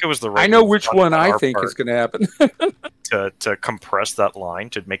think it was the right I know move which on one I our think part is going to happen. to compress that line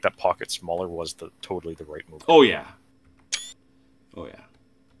to make that pocket smaller was totally the right move. Oh yeah. Oh yeah.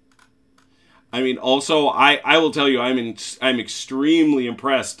 I mean, also, I will tell you, I'm extremely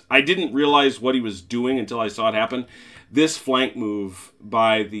impressed. I didn't realize what he was doing until I saw it happen. This flank move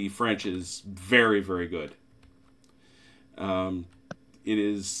by the French is very, very good. It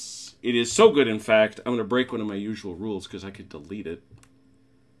is so good. In fact, I'm going to break one of my usual rules because I could delete it.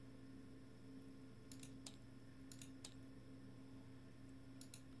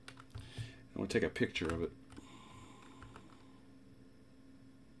 I want to take a picture of it.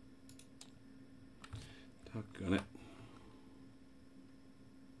 Doggone it.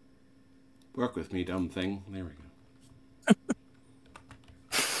 Work with me, dumb thing. There we go.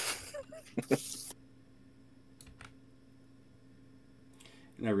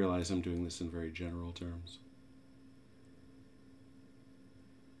 And I realize I'm doing this in very general terms.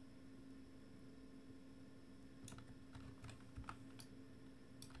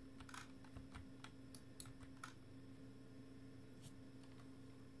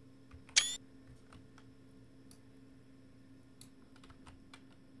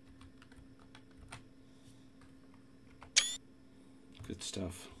 Good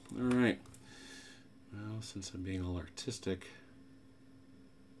stuff. All right. Well, since I'm being all artistic,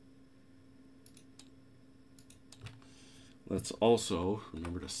 let's also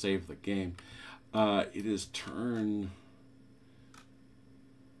remember to save the game. It is turn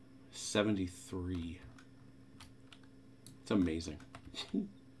 73. It's amazing.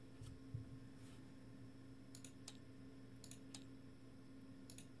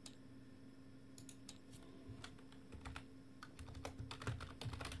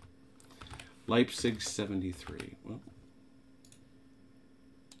 Leipzig 73.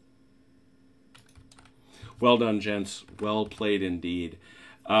 Well done, gents. Well played indeed.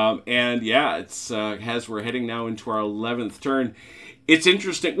 And yeah, it's as we're heading now into our 11th turn. It's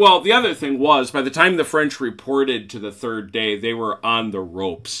interesting. Well, the other thing was, by the time the French reported to the third day, they were on the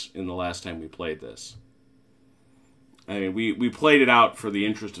ropes in the last time we played this. I mean, we played it out for the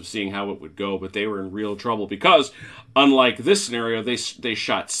interest of seeing how it would go, but they were in real trouble because, unlike this scenario, they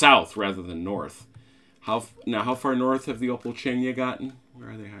shot south rather than north. How far north have the Opolchenia gotten? Where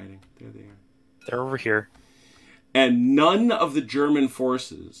are they hiding? There they are. They're over here. And none of the German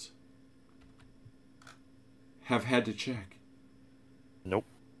forces have had to check. Nope.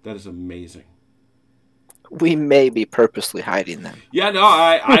 That is amazing. We may be purposely hiding them. Yeah, no,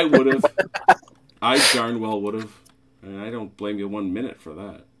 I would have. I darn well would have. And I don't blame you 1 minute for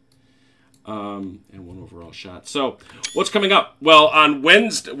that. And one overall shot. So, what's coming up? Well, on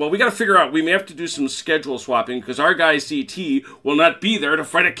Wednesday, we got to figure out, we may have to do some schedule swapping because our guy CT will not be there to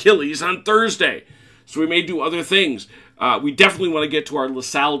fight Achilles on Thursday. So we may do other things. We definitely want to get to our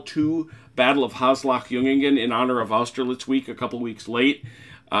LaSalle 2 Battle of Haslach-Jungingen in honor of Austerlitz Week a couple weeks late.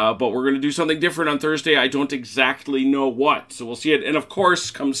 But we're going to do something different on Thursday. I don't exactly know what. So we'll see it. And of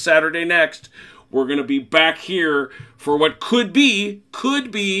course, come Saturday next, we're going to be back here for what could be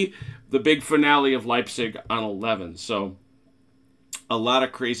the big finale of Leipzig on 11. So a lot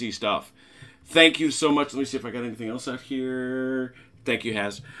of crazy stuff. Thank you so much. Let me see if I got anything else out here. Thank you,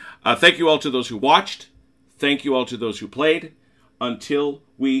 Haz. Thank you all to those who watched. Thank you all to those who played. Until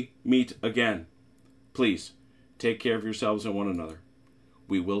we meet again, please take care of yourselves and one another.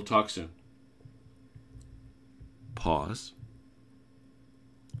 We will talk soon. Pause.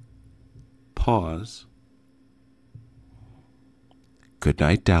 Pause. Good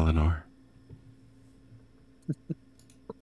night, Dalinar.